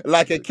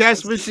like a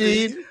cash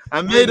machine.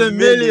 I made $1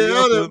 million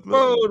on the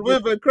phone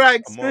with a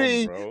cracked Come on,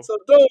 screen. bro. So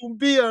don't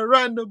be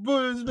around the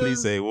bush.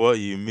 Please say what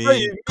you mean. What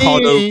you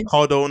mean?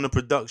 Cardo on the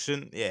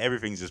production. Yeah,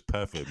 everything's just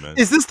perfect, man.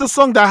 Is this the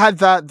song that had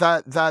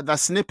that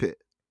snippet?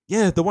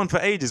 Yeah, the one for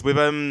ages with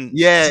Yeah,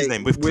 what's his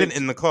name? With Clint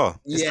in the car.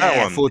 It's that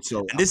I one. thought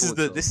so. And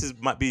this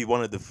might be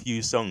one of the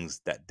few songs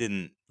that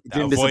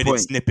avoided disappoint.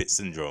 snippet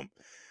syndrome.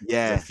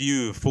 Yeah, There's a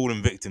few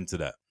fallen victim to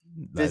that.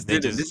 Like,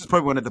 this is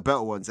probably one of the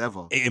better ones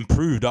ever. It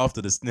improved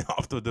after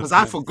the Because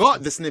I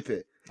forgot the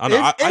snippet. I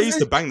know. I used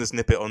to bang the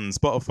snippet on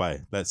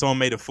Spotify. Like someone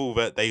made a full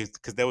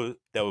because there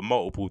were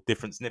multiple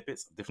different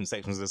snippets, different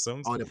sections of the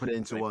songs. Oh, they put it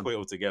into one. Put it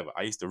all together.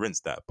 I used to rinse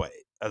that, but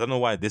I don't know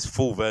why this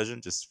full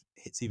version just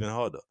hits even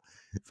harder.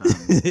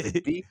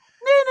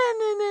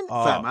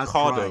 Fam, I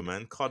Cardo, cried.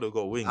 man. Cardo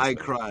got wings. I man.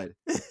 cried.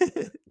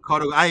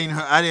 Cardo, I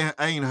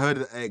ain't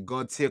heard a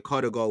God tier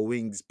Cardo got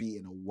wings beat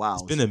in a while.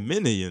 It's been a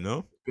minute, you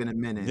know. Been a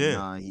minute. Yeah.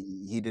 Nah,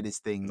 he did his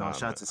thing. Nah, Nah,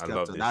 shout out to man, I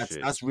love Skepta. this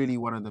shit. That's really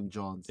one of them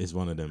Johns. It's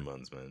one of them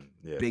ones, man.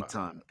 Yeah, Big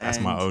time. That's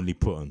my And only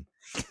put on.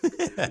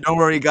 don't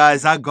worry,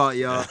 guys. I got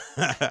y'all. It's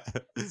what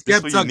you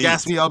Skepta need.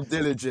 Gas Me Up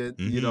Diligent.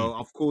 You Mhm. know,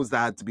 of course, that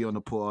had to be on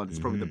the put on. It's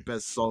probably the Mhm.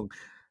 best song.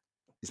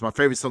 It's my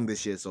favorite song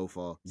this year so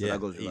far. So Yeah,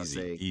 that goes without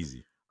saying.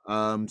 easy.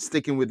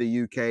 Sticking with the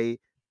UK,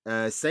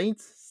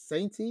 Saint. Have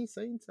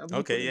you put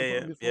Okay,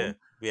 it before?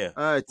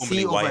 yeah.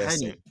 Tea Formerly over YS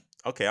Henny. Saint.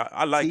 Okay,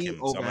 I like Tea him,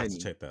 so over I'm gonna have to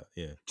Henny. check that.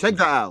 Yeah, Check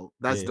that out.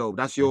 That's Yeah. dope.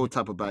 That's your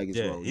type of bag as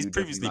yeah. well. He's You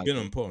previously definitely been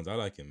like on pawns. I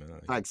like him, man.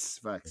 I like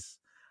him. Facts.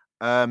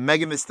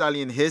 Megan Thee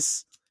Stallion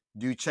Hiss.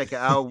 Do check it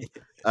out.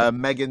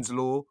 Megan's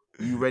Law.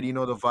 You already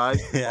know the vibe.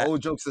 Yeah. All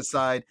jokes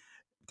aside,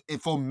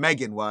 for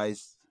Megan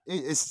wise,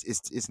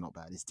 it's not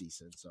bad. It's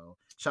decent. So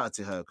shout out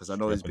to her because I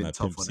know it's Repping been that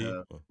tough Pimp on C.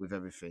 her Oh. with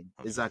everything.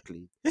 Okay.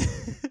 Exactly,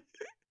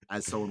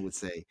 as someone would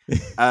say.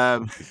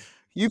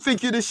 You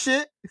think you're the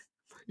shit?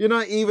 You're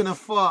not even a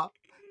fart.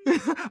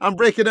 I'm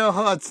breaking her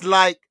hearts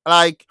like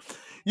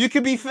you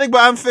can be thick, but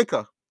I'm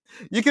thicker.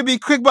 You can be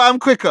quick, but I'm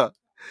quicker.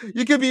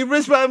 You can be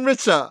rich, but I'm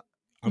richer.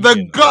 I'm The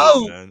getting GOAT!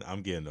 old, man.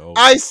 I'm getting old.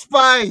 Ice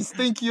Spice,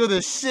 think you're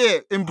the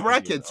shit. In I'm getting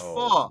brackets,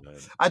 old, fart. man.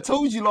 I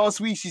told you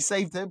last week she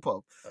saved hip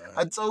hop.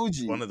 I told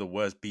you. One of the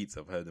worst beats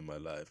I've heard in my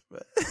life.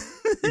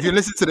 If you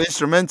listen to the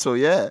instrumental,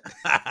 yeah.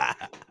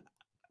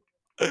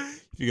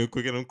 If you go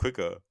quicker, I'm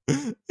quicker.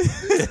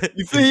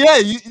 You think, yeah,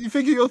 you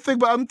think you're thick,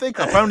 but I'm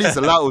thicker. Apparently it's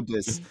a lot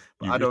this,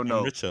 but You I don't rich, I'm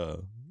know. richer.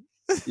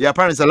 Yeah,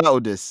 apparently it's a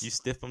lot this. You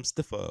stiff, I'm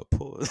stiffer.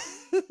 Pause.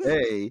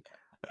 Hey,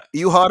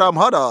 you hard, I'm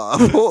harder.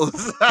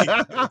 Pause.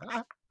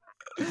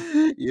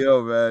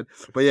 Yo, man.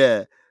 But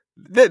yeah,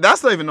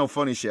 that's not even no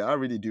funny shit. I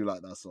really do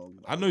like that song.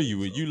 I know you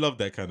would. You love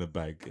that kind of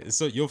bag.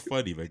 So you're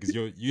funny, man, because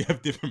you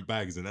have different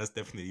bags, and that's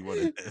definitely one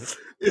of them.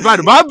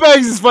 Man, my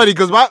bags is funny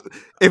because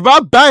if my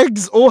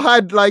bags all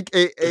had like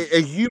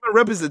a human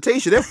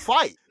representation, they'd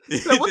fight.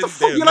 Like, what the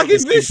fuck? They're You not like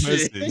in the this same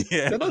shit? person.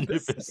 Yeah, They're not the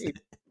 100%. same.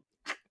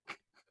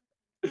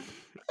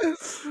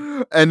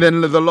 And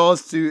then the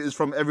last two is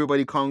from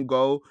Everybody Can't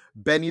Go,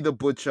 Benny the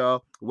Butcher,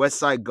 West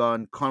Side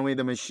Gun, Conway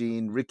the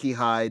Machine, Ricky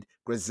Hyde,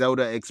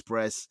 Griselda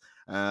Express.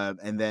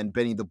 And then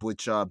Benny the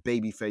Butcher,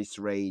 Babyface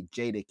Ray,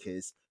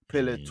 Jadakiss,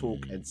 Pillar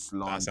Talk, and That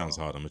Slander. sounds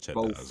hard. I'm gonna check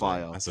Both that as well.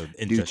 fire. That's an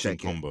Do interesting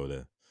check it. combo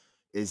there.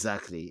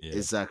 Exactly, Yeah.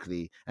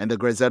 exactly. And the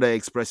Griselda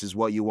Express is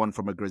what you want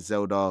from a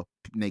Griselda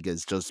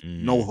niggas. Just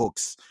no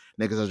hooks.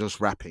 Niggas are just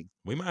rapping.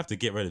 We might have to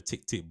get rid of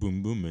tick tick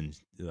boom boom and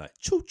like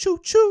choo choo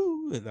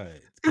choo.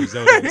 Like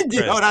Griselda Express. You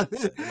know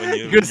that? When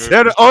you're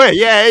Griselda. Oh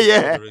yeah,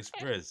 yeah. Griselda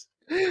Express.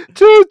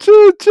 Choo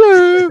choo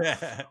choo.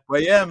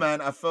 But yeah, man,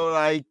 I feel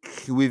like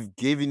we've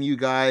given you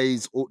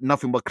guys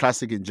nothing but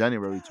classic in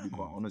January. To be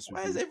quite honest with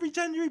Why you, is every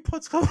January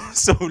podcast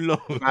so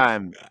long?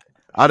 man,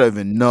 I don't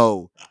even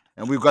know.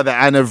 And we've got the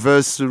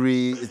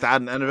anniversary. It's the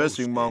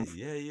anniversary month,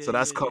 so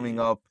that's coming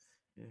up.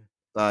 Yeah.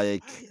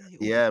 Like,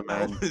 yeah,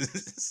 man,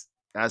 Hours.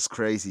 that's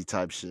crazy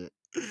type shit.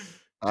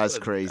 That's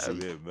God crazy.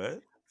 damn it,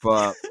 man.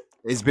 But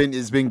it's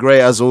been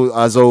great as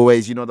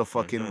always. You know the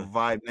fucking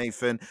vibe,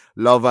 Nathan.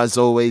 Love as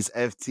always.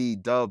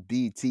 FT dub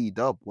BT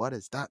dub. What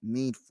does that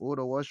mean? For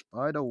the wash,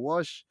 by the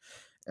wash,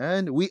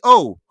 and we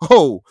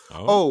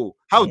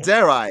how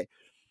dare I?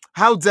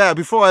 How dare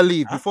before I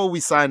leave, before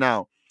we sign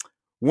out,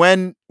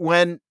 when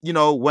Vince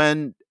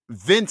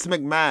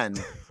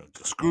McMahon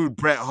screwed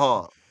Bret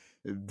Hart,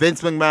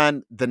 Vince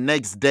McMahon the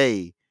next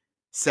day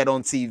said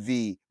on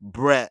TV,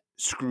 Bret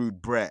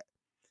screwed Bret.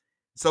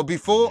 So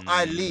before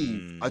I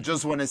leave, I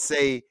just want to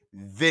say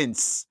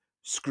Vince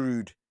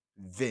screwed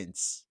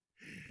Vince.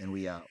 And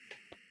we out.